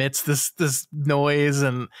emits this noise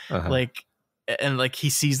and like he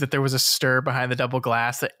sees that there was a stir behind the double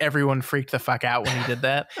glass, that everyone freaked the fuck out when he did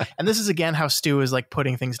that. And this is again how Stu is like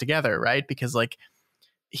putting things together, right? Because like,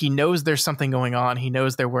 he knows there's something going on. He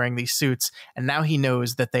knows they're wearing these suits. And now he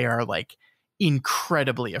knows that they are like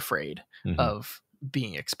incredibly afraid of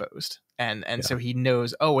being exposed. And so he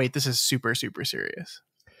knows, oh wait, this is super, super serious.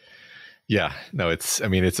 Yeah, no, it's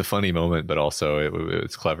a funny moment, but also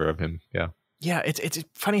it's clever of him. Yeah. Yeah. It's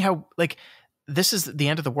funny how like, this is the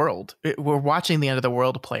end of the world. We're watching the end of the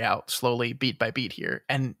world play out slowly, beat by beat here.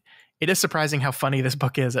 And it is surprising how funny this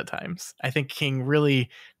book is at times. I think King really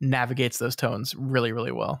navigates those tones really,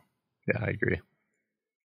 really well. Yeah, I agree.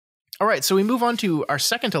 All right, so we move on to our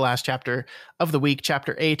second to last chapter of the week,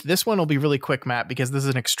 chapter 8. This one will be really quick, Matt, because this is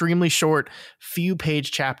an extremely short,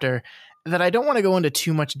 few-page chapter that I don't want to go into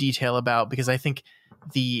too much detail about, because I think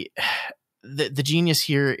the genius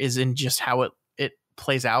here is in just how it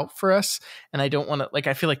plays out for us. And I don't want to, like,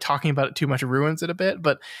 I feel like talking about it too much ruins it a bit.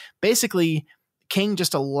 But basically, King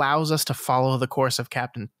just allows us to follow the course of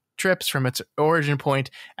Captain Trips from its origin point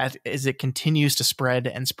as it continues to spread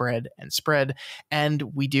and spread and spread.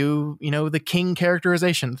 And we do, the King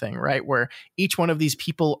characterization thing, right? Where each one of these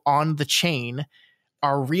people on the chain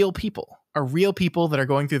are real people that are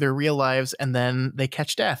going through their real lives, and then they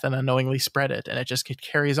catch death and unknowingly spread it. And it just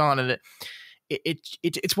carries on. And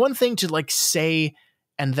it's one thing to like say,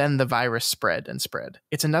 and then the virus spread and spread.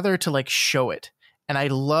 It's another to like show it. And I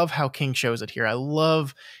love how King shows it here. I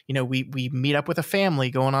love, we meet up with a family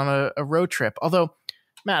going on a road trip. Although,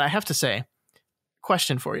 Matt, I have to say,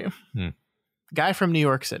 question for you. Guy from New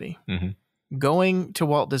York City going to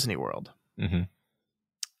Walt Disney World.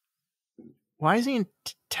 Why is he in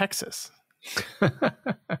Texas? So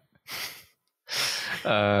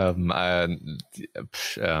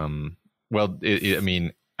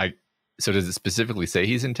does it specifically say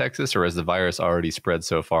he's in Texas, or has the virus already spread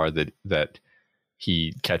so far that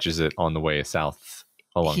he catches it on the way south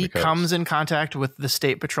along the coast? He comes in contact with the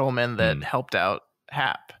state patrolman that helped out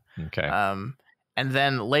Hap. Okay. And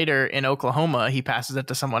then later in Oklahoma, he passes it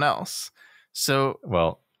to someone else. So,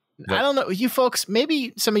 well, I don't know. You folks,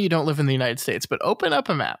 maybe some of you don't live in the United States, but open up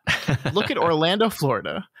a map. Look at Orlando,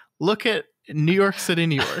 Florida. Look at New York City,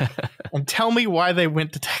 New York. And tell me why they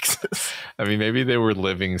went to Texas. I mean, maybe they were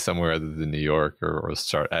living somewhere other than New York or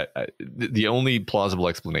start. The only plausible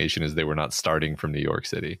explanation is they were not starting from New York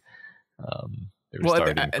City.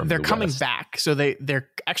 They're coming back. So they're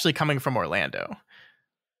actually coming from Orlando.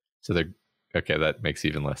 So they're okay. That makes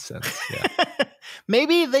even less sense. Yeah.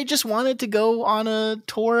 Maybe they just wanted to go on a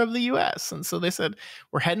tour of the U.S. And so they said,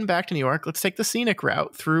 we're heading back to New York. Let's take the scenic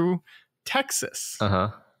route through Texas,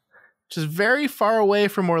 which is very far away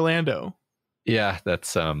from Orlando. Yeah,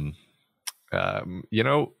 that's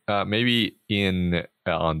maybe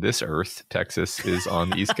on this Earth, Texas is on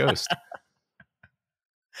the East Coast.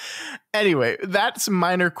 Anyway, that's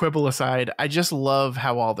minor quibble aside. I just love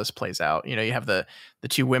how all this plays out. You know, you have the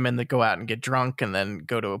two women that go out and get drunk and then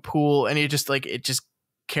go to a pool, and it just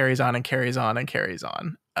carries on and carries on and carries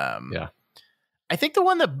on. Yeah. I think the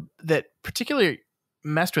one that particularly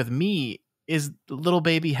messed with me is little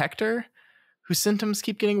baby Hector, whose symptoms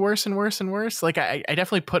keep getting worse and worse and worse. Like I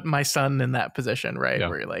definitely put my son in that position, right? Yeah.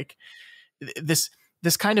 Where you're like this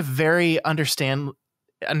kind of very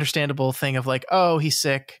understandable thing of like, oh, he's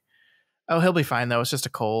sick. Oh, he'll be fine though. It's just a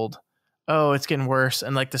cold. Oh, it's getting worse.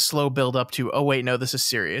 And like the slow build up to, oh wait, no, this is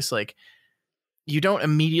serious. Like you don't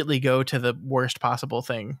immediately go to the worst possible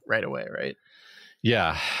thing right away, right?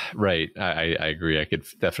 Yeah, right. I agree. I could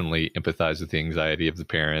definitely empathize with the anxiety of the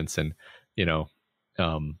parents, and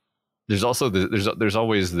there's also there's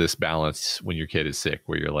always this balance when your kid is sick,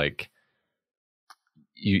 where you're like,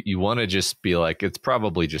 you want to just be like, it's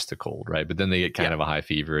probably just a cold, right? But then they get kind of a high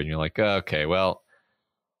fever, and you're like, oh, okay, well,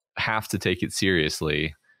 have to take it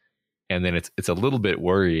seriously. And then it's a little bit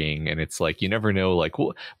worrying, and it's like you never know, like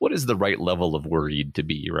what is the right level of worried to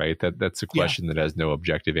be, right? That's a question that has no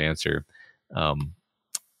objective answer.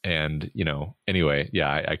 And anyway,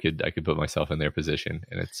 I could put myself in their position,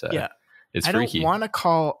 and it's freaky. I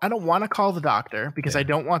don't want to call the doctor because I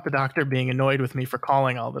don't want the doctor being annoyed with me for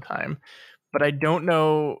calling all the time, but I don't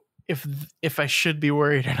know if I should be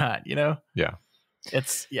worried or not, Yeah.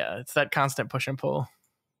 It's that constant push and pull.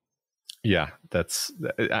 Yeah,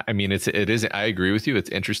 it is. I agree with you. It's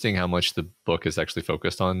interesting how much the book is actually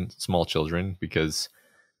focused on small children, because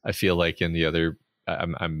I feel like in the other,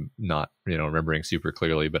 I'm not, remembering super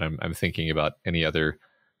clearly, but I'm thinking about any other,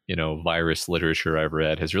 virus literature I've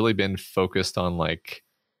read has really been focused on like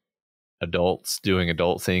adults doing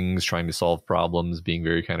adult things, trying to solve problems, being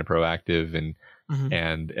very kind of proactive, and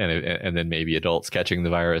then maybe adults catching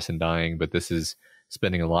the virus and dying. But this is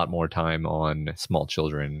spending a lot more time on small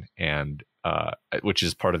children, and which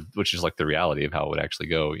is like the reality of how it would actually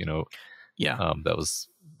go. That was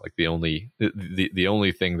like the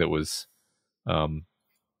only thing that was, I don't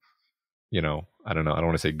know, I don't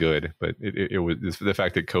want to say good, but it was the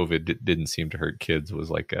fact that COVID didn't seem to hurt kids was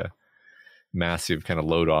like a massive kind of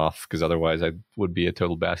load off, because otherwise I would be a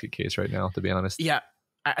total basket case right now, to be honest. Yeah.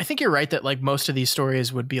 I think you're right that like most of these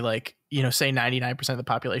stories would be like, say 99% of the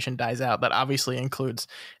population dies out. That obviously includes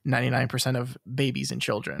 99% of babies and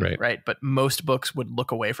children, right? But most books would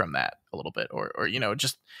look away from that a little bit, or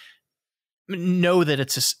just know that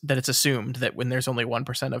it's assumed that when there's only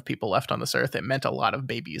 1% of people left on this earth, it meant a lot of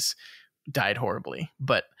babies died horribly.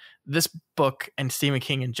 But this book, and Stephen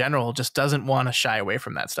King in general, just doesn't want to shy away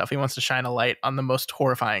from that stuff. He wants to shine a light on the most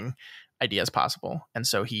horrifying ideas possible, and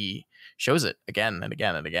so he shows it again and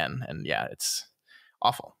again and again, and it's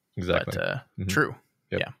awful. Exactly. But true.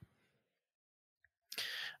 Yep.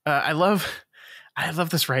 Yeah. I love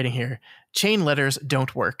this writing here. Chain letters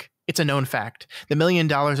don't work. It's a known fact. The $1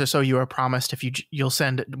 million or so you are promised if you'll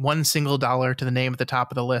send one single dollar to the name at the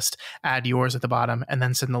top of the list, add yours at the bottom, and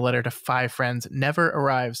then send the letter to 5 friends never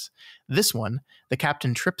arrives. This one, the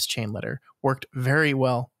Captain Tripp's chain letter, worked very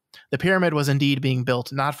well. The pyramid was indeed being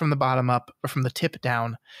built, not from the bottom up, but from the tip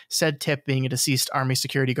down, said tip being a deceased Army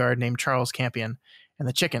security guard named Charles Campion, and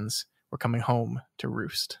the chickens were coming home to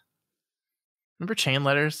roost. Remember chain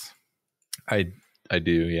letters? I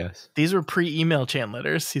do, yes. These were pre-email chain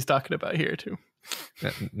letters he's talking about here, too.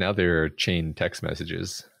 Now there are chain text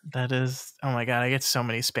messages. That is, oh my God, I get so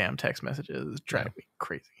many spam text messages. It's driving me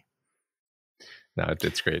crazy. No,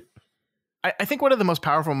 it's great. I think one of the most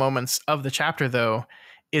powerful moments of the chapter, though,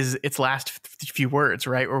 is its last few words,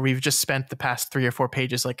 right? Where we've just spent the past 3 or 4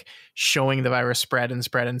 pages like showing the virus spread and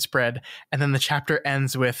spread and spread. And then the chapter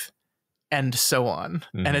ends with and so on.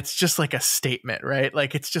 Mm-hmm. And it's just like a statement, right?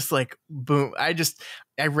 Like it's just like, boom. I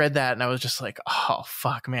read that and I was just like, oh,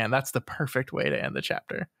 fuck, man, that's the perfect way to end the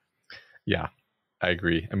chapter. Yeah. I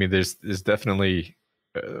agree. I mean, there's definitely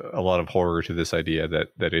a lot of horror to this idea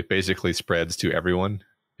that it basically spreads to everyone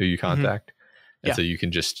who you contact, and Yeah. so you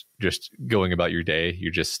can just going about your day,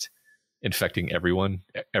 you're just infecting everyone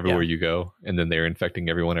everywhere you go, and then they're infecting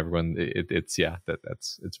everyone. It's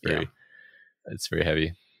it's very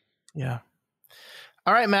heavy. Yeah.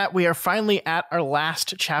 All right, Matt, we are finally at our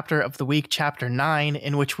last chapter of the week, chapter 9,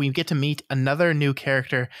 in which we get to meet another new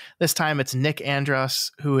character. This time it's Nick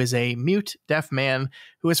Andros, who is a mute, deaf man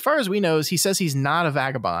who, as far as we know, he says he's not a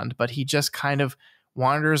vagabond, but he just kind of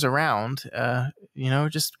wanders around,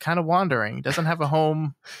 just kind of wandering. Doesn't have a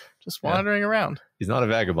home, just wandering around. He's not a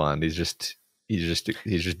vagabond. He's just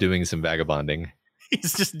doing some vagabonding.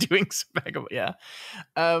 He's just doing some vagabond, yeah.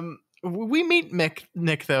 We meet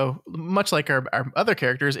Nick, though, much like our other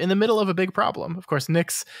characters, in the middle of a big problem. Of course,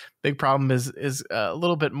 Nick's big problem is a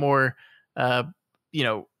little bit more,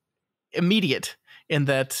 immediate, in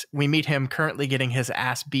that we meet him currently getting his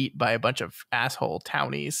ass beat by a bunch of asshole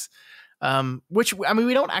townies. Which, I mean,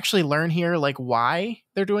 we don't actually learn here, like, why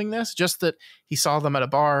they're doing this, just that he saw them at a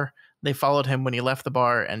bar. They followed him when he left the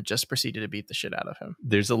bar and just proceeded to beat the shit out of him.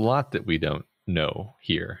 There's a lot that we don't know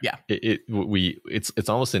here. Yeah. It's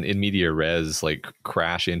almost an in media res, like,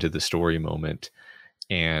 crash into the story moment,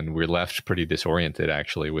 and we're left pretty disoriented,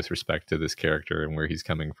 actually, with respect to this character and where he's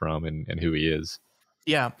coming from and who he is.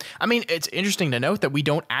 Yeah. I mean, it's interesting to note that we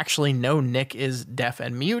don't actually know Nick is deaf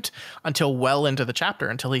and mute until well into the chapter,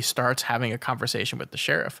 until he starts having a conversation with the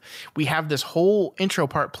sheriff. We have this whole intro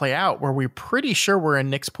part play out where we're pretty sure we're in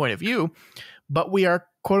Nick's point of view, but we are,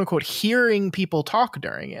 quote unquote, hearing people talk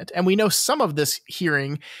during it. And we know some of this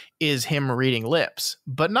hearing is him reading lips,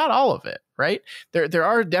 but not all of it, right? There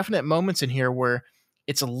are definite moments in here where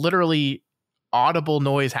it's literally audible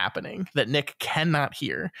noise happening that Nick cannot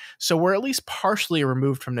hear. So we're at least partially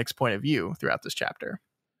removed from Nick's point of view throughout this chapter.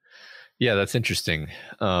 Yeah, that's interesting.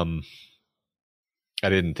 I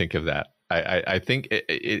didn't think of that. I think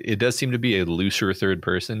it does seem to be a looser third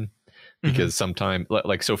person, because sometimes,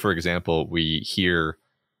 like, so for example, we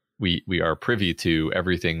are privy to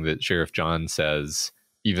everything that Sheriff John says,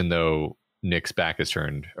 even though Nick's back is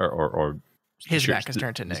turned, or his back is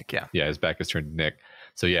turned to Nick. Yeah, his back is turned to Nick.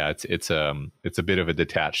 So yeah, it's a bit of a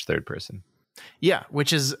detached third person. Yeah,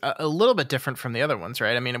 which is a little bit different from the other ones,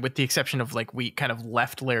 right? I mean, with the exception of, like, we kind of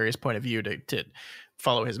left Larry's point of view to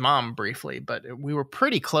follow his mom briefly, but we were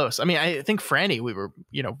pretty close. I mean, I think Franny, we were,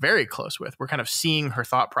 very close with. We're kind of seeing her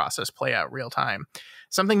thought process play out real time.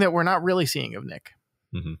 Something that we're not really seeing of Nick.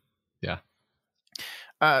 Mm-hmm. Yeah.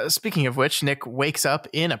 Speaking of which, Nick wakes up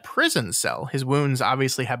in a prison cell. His wounds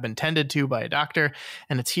obviously have been tended to by a doctor,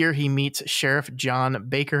 and it's here he meets Sheriff John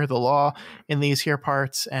Baker, the law, in these here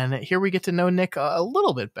parts. And here we get to know Nick a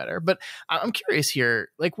little bit better. But I'm curious here,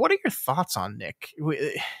 like, what are your thoughts on Nick?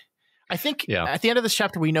 I think at the end of this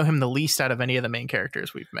chapter, we know him the least out of any of the main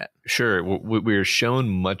characters we've met. Sure. We're shown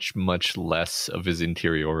much, much less of his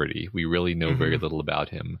interiority. We really know very little about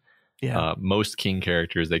him. Yeah. Most King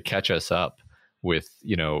characters, they catch us up with,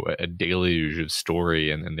 a deluge of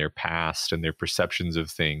story and their past and their perceptions of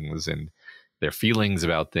things and their feelings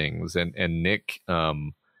about things. And Nick,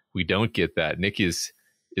 we don't get that. Nick is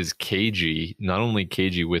cagey, not only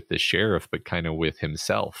cagey with the sheriff, but kind of with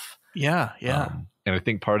himself. Yeah. And I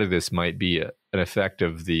think part of this might be an effect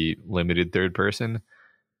of the limited third person,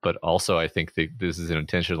 but also I think that this is an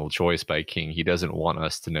intentional choice by King. He doesn't want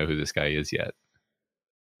us to know who this guy is yet.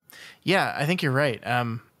 Yeah, I think you're right.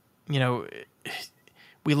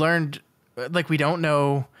 We learned, like, we don't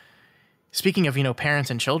know, speaking of,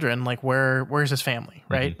 parents and children, like, where's his family,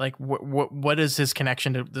 right? Like, what is his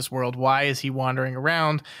connection to this world? Why is he wandering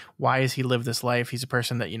around? Why does he live this life? He's a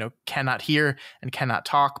person that, cannot hear and cannot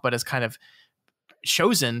talk, but is kind of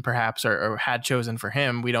chosen, perhaps, or had chosen for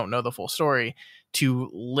him, we don't know the full story,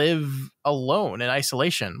 to live alone in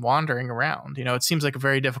isolation, wandering around. It seems like a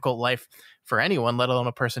very difficult life for anyone, let alone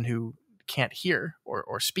a person who can't hear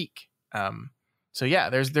or speak. So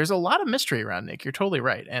yeah, there's a lot of mystery around Nick. You're totally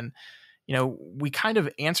right. And, we kind of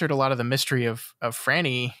answered a lot of the mystery of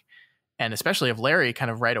Franny, and especially of Larry,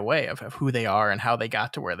 kind of right away, of who they are and how they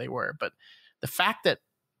got to where they were. But the fact that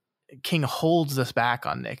King holds this back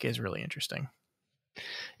on Nick is really interesting.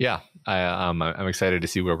 Yeah, I'm excited to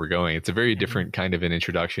see where we're going. It's a very different kind of an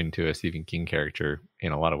introduction to a Stephen King character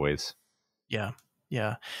in a lot of ways. Yeah.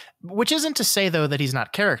 Yeah. Which isn't to say, though, that he's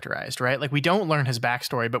not characterized, right? Like, we don't learn his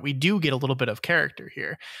backstory, but we do get a little bit of character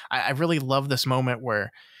here. I really love this moment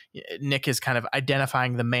where Nick is kind of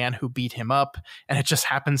identifying the man who beat him up, and it just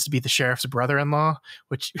happens to be the sheriff's brother-in-law,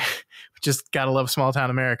 which just gotta love small town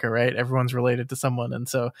America, right? Everyone's related to someone. And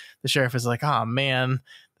so the sheriff is like, oh man,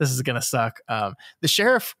 this is going to suck. The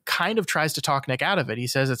sheriff kind of tries to talk Nick out of it. He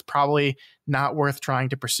says it's probably not worth trying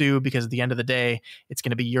to pursue because at the end of the day, it's going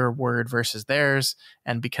to be your word versus theirs.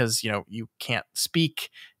 And because, you can't speak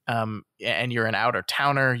and you're an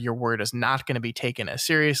out-of-towner, your word is not going to be taken as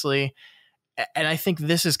seriously. And I think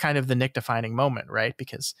this is kind of the Nick defining moment, right?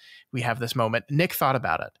 Because we have this moment. Nick thought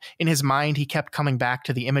about it. In his mind, he kept coming back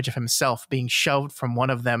to the image of himself being shoved from one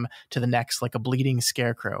of them to the next like a bleeding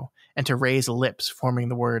scarecrow, and to Ray's lips forming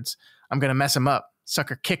the words, "I'm going to mess him up.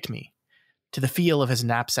 Sucker kicked me." To the feel of his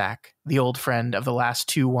knapsack, the old friend of the last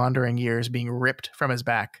 2 wandering years being ripped from his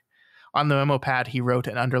back. On the memo pad, he wrote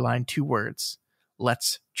and underlined 2 words,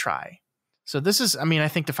 "Let's try." So this is, I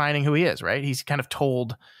think, defining who he is, right? He's kind of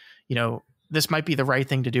told, this might be the right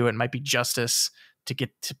thing to do. It might be justice to get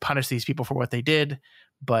to punish these people for what they did,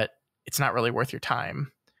 but it's not really worth your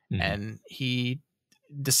time. Mm-hmm. And he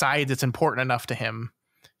decides it's important enough to him.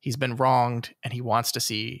 He's been wronged and he wants to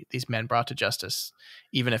see these men brought to justice,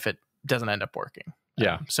 even if it doesn't end up working.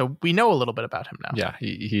 Yeah. So we know a little bit about him now. Yeah.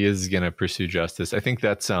 He is going to pursue justice. I think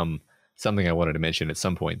that's something I wanted to mention at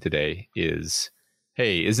some point today is,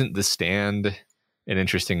 hey, isn't The Stand an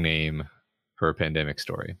interesting name for a pandemic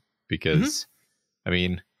story? Because,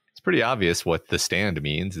 it's pretty obvious what the stand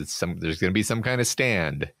means. There's going to be some kind of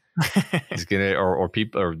stand. It's gonna, or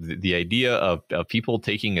people, or the idea of people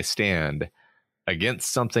taking a stand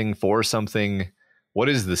against something, for something. What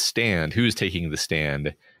is the stand? Who's taking the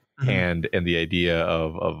stand? Mm-hmm. And the idea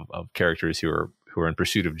of characters who are in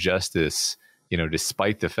pursuit of justice,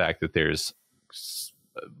 despite the fact that there's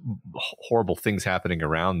horrible things happening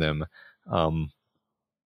around them.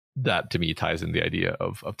 That to me ties in the idea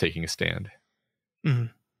of taking a stand. Mm-hmm.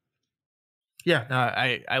 Yeah,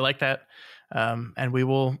 I like that. And we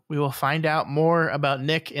will find out more about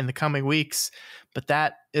Nick in the coming weeks, but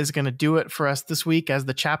that is going to do it for us this week as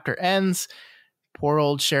the chapter ends. Poor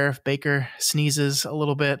old Sheriff Baker sneezes a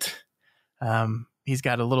little bit. He's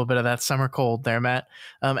got a little bit of that summer cold there, Matt.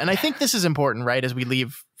 And I think this is important, right, as we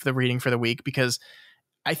leave the reading for the week, because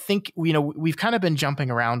I think, we've kind of been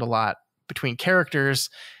jumping around a lot between characters.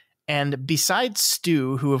 And besides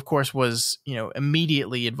Stu, who of course was,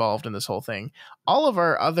 immediately involved in this whole thing, all of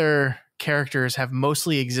our other characters have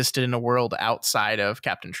mostly existed in a world outside of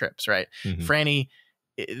Captain Trips, right? Mm-hmm. Franny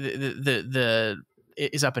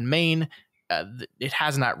is up in Maine. It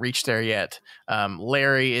has not reached there yet.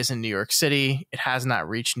 Larry is in New York City. It has not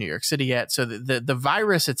reached New York City yet. So the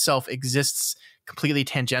virus itself exists completely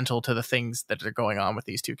tangential to the things that are going on with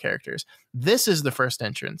these 2 characters. This is the first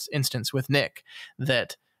instance with Nick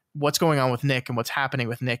that what's going on with Nick and what's happening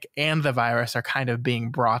with Nick and the virus are kind of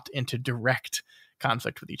being brought into direct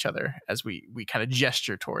conflict with each other as we kind of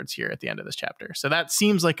gesture towards here at the end of this chapter. So that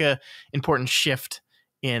seems like a important shift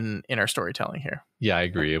in our storytelling here. Yeah, I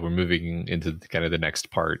agree. We're moving into kind of the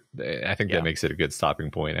next part. I think that makes it a good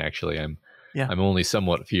stopping point. Actually, I'm only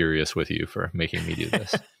somewhat furious with you for making me do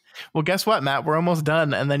this. Well, guess what, Matt? We're almost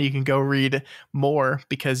done, and then you can go read more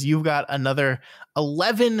because you've got another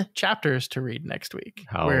 11 chapters to read next week.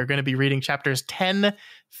 We're going to be reading chapters 10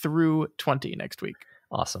 through 20 next week.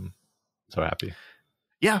 Awesome. So happy.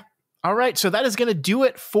 Yeah. All right. So that is going to do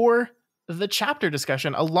it for the chapter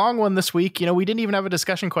discussion. A long one this week. We didn't even have a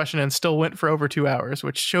discussion question and still went for over 2 hours,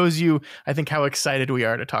 which shows you, I think, how excited we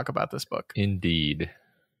are to talk about this book. Indeed.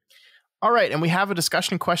 All right, and we have a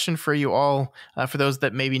discussion question for you all. For those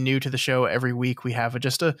that may be new to the show, every week we have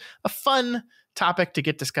just a fun topic to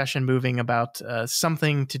get discussion moving about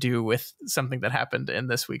something to do with something that happened in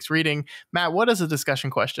this week's reading. Matt, what is the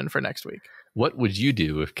discussion question for next week? What would you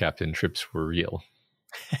do if Captain Trips were real?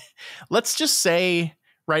 Let's just say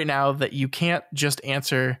right now that you can't just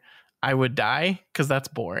answer, "I would die," because that's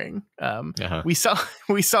boring. We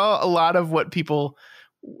saw a lot of what people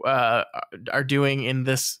are doing in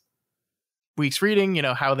this week's reading,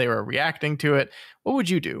 how they were reacting to it. What would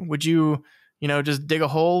you do? Would you, just dig a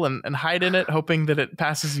hole and hide in it, hoping that it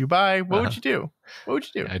passes you by? What would you do? What would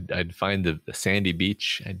you do? I'd find the sandy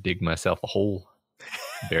beach. I'd dig myself a hole,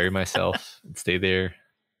 bury myself, and stay there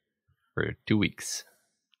for 2 weeks.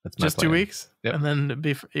 That's my just plan. 2 weeks? Yep. And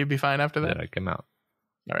then you'd be fine after that? Then I'd come out.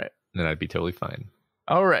 All right. Then I'd be totally fine.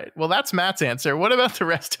 All right. Well, that's Matt's answer. What about the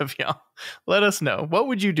rest of y'all? Let us know. What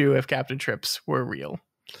would you do if Captain Trips were real?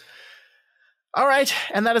 All right,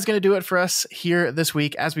 and that is going to do it for us here this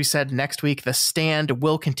week. As we said, next week, The Stand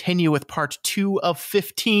will continue with part 2 of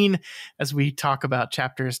 15 as we talk about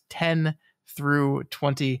chapters 10 through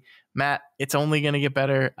 20. Matt, it's only going to get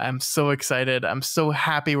better. I'm so excited. I'm so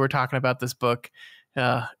happy we're talking about this book.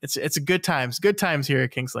 It's good times here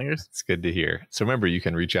at Kingslingers. It's good to hear. So remember, you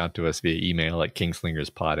can reach out to us via email at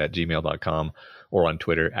kingslingerspod@gmail.com or on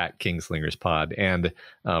Twitter at kingslingerspod. And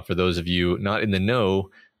for those of you not in the know,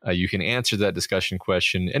 you can answer that discussion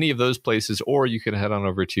question any of those places, or you can head on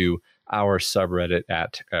over to our subreddit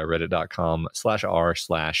at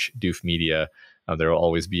reddit.com/r/doofmedia. There will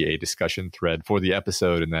always be a discussion thread for the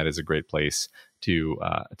episode, and that is a great place to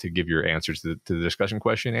give your answers to the discussion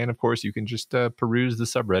question. And of course, you can just peruse the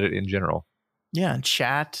subreddit in general. Yeah, and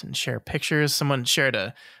chat and share pictures. Someone shared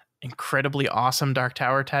a incredibly awesome Dark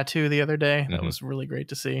Tower tattoo the other day. That was really great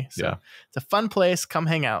to see. So it's a fun place. Come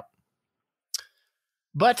hang out.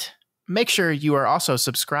 But make sure you are also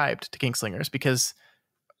subscribed to Kingslingers, because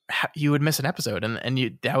you would miss an episode and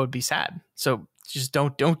that would be sad. So just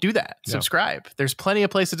don't do that. No. Subscribe. There's plenty of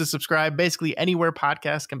places to subscribe. Basically anywhere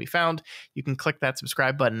podcasts can be found, you can click that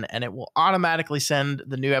subscribe button and it will automatically send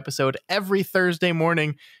the new episode every Thursday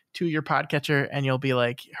morning to your podcatcher, and you'll be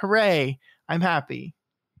like, hooray, I'm happy.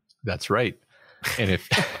 That's right. And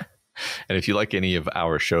if you like any of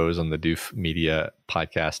our shows on the Doof Media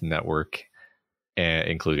Podcast Network,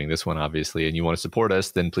 including this one, obviously, and you want to support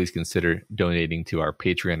us, then please consider donating to our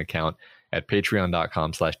Patreon account at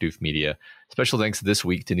patreon.com/doofmedia. Special thanks this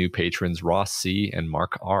week to new patrons Ross C. and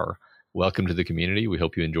Mark R. Welcome to the community. We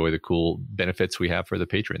hope you enjoy the cool benefits we have for the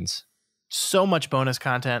patrons. So much bonus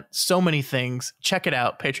content, so many things. Check it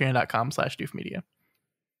out, patreon.com/doofmedia.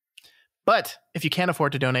 But if you can't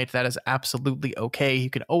afford to donate, that is absolutely okay.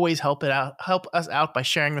 You can always help us out by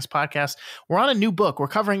sharing this podcast. We're on a new book. We're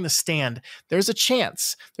covering The Stand. There's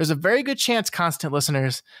a very good chance, constant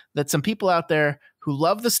listeners, that some people out there who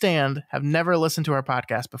love The Stand have never listened to our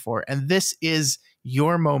podcast before. And this is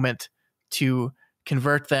your moment to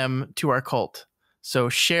convert them to our cult. So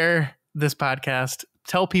share this podcast.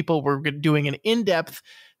 Tell people we're doing an in-depth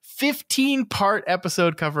 15-part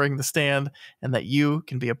episode covering The Stand, and that you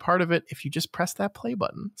can be a part of it if you just press that play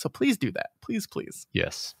button. So please do that. Please.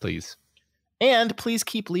 Yes, please. And please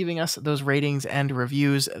keep leaving us those ratings and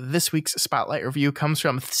reviews. This week's Spotlight review comes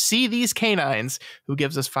from See These Canines, who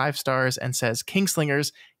gives us 5 stars and says,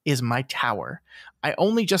 Kingslingers is my tower. I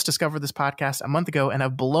only just discovered this podcast a month ago and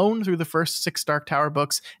have blown through the first 6 Dark Tower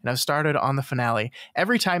books and have started on the finale.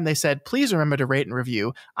 Every time they said, please remember to rate and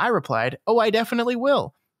review, I replied, oh, I definitely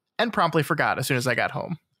will. And promptly forgot as soon as I got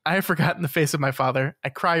home. I have forgotten the face of my father. I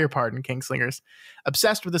cry your pardon, Kingslingers.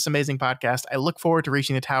 Obsessed with this amazing podcast. I look forward to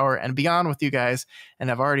reaching the tower and beyond with you guys,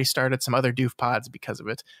 and I've already started some other doof pods because of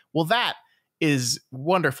it. Well, that is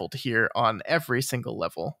wonderful to hear on every single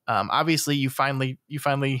level. Obviously, you finally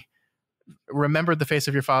remembered the face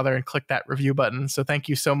of your father and clicked that review button. So thank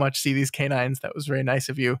you so much, See These Canines. That was very nice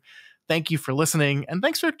of you. Thank you for listening, and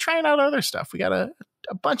thanks for trying out other stuff. We got a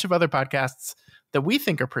bunch of other podcasts that we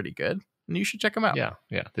think are pretty good, and you should check them out. Yeah.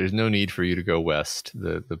 There's no need for you to go west.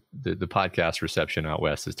 The podcast reception out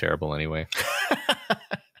west is terrible anyway.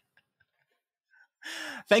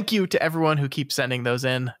 Thank you to everyone who keeps sending those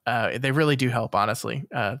in. They really do help, honestly.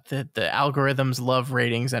 The algorithms love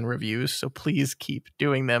ratings and reviews, so please keep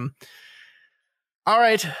doing them. All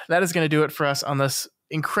right, that is going to do it for us on this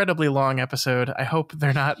incredibly long episode. I hope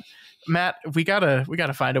they're not. Matt, we gotta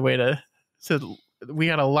find a way to we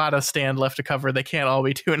got a lot of Stand left to cover. They can't all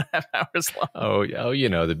be 2.5 hours long. Oh, you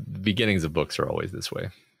know, the beginnings of books are always this way.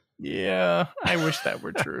 Yeah, I wish that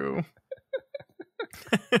were true.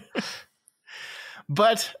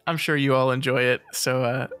 But I'm sure you all enjoy it.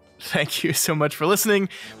 So thank you so much for listening.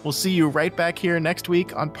 We'll see you right back here next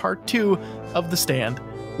week on part 2 of The Stand.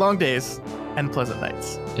 Long days and pleasant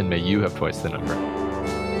nights. And may you have twice the number.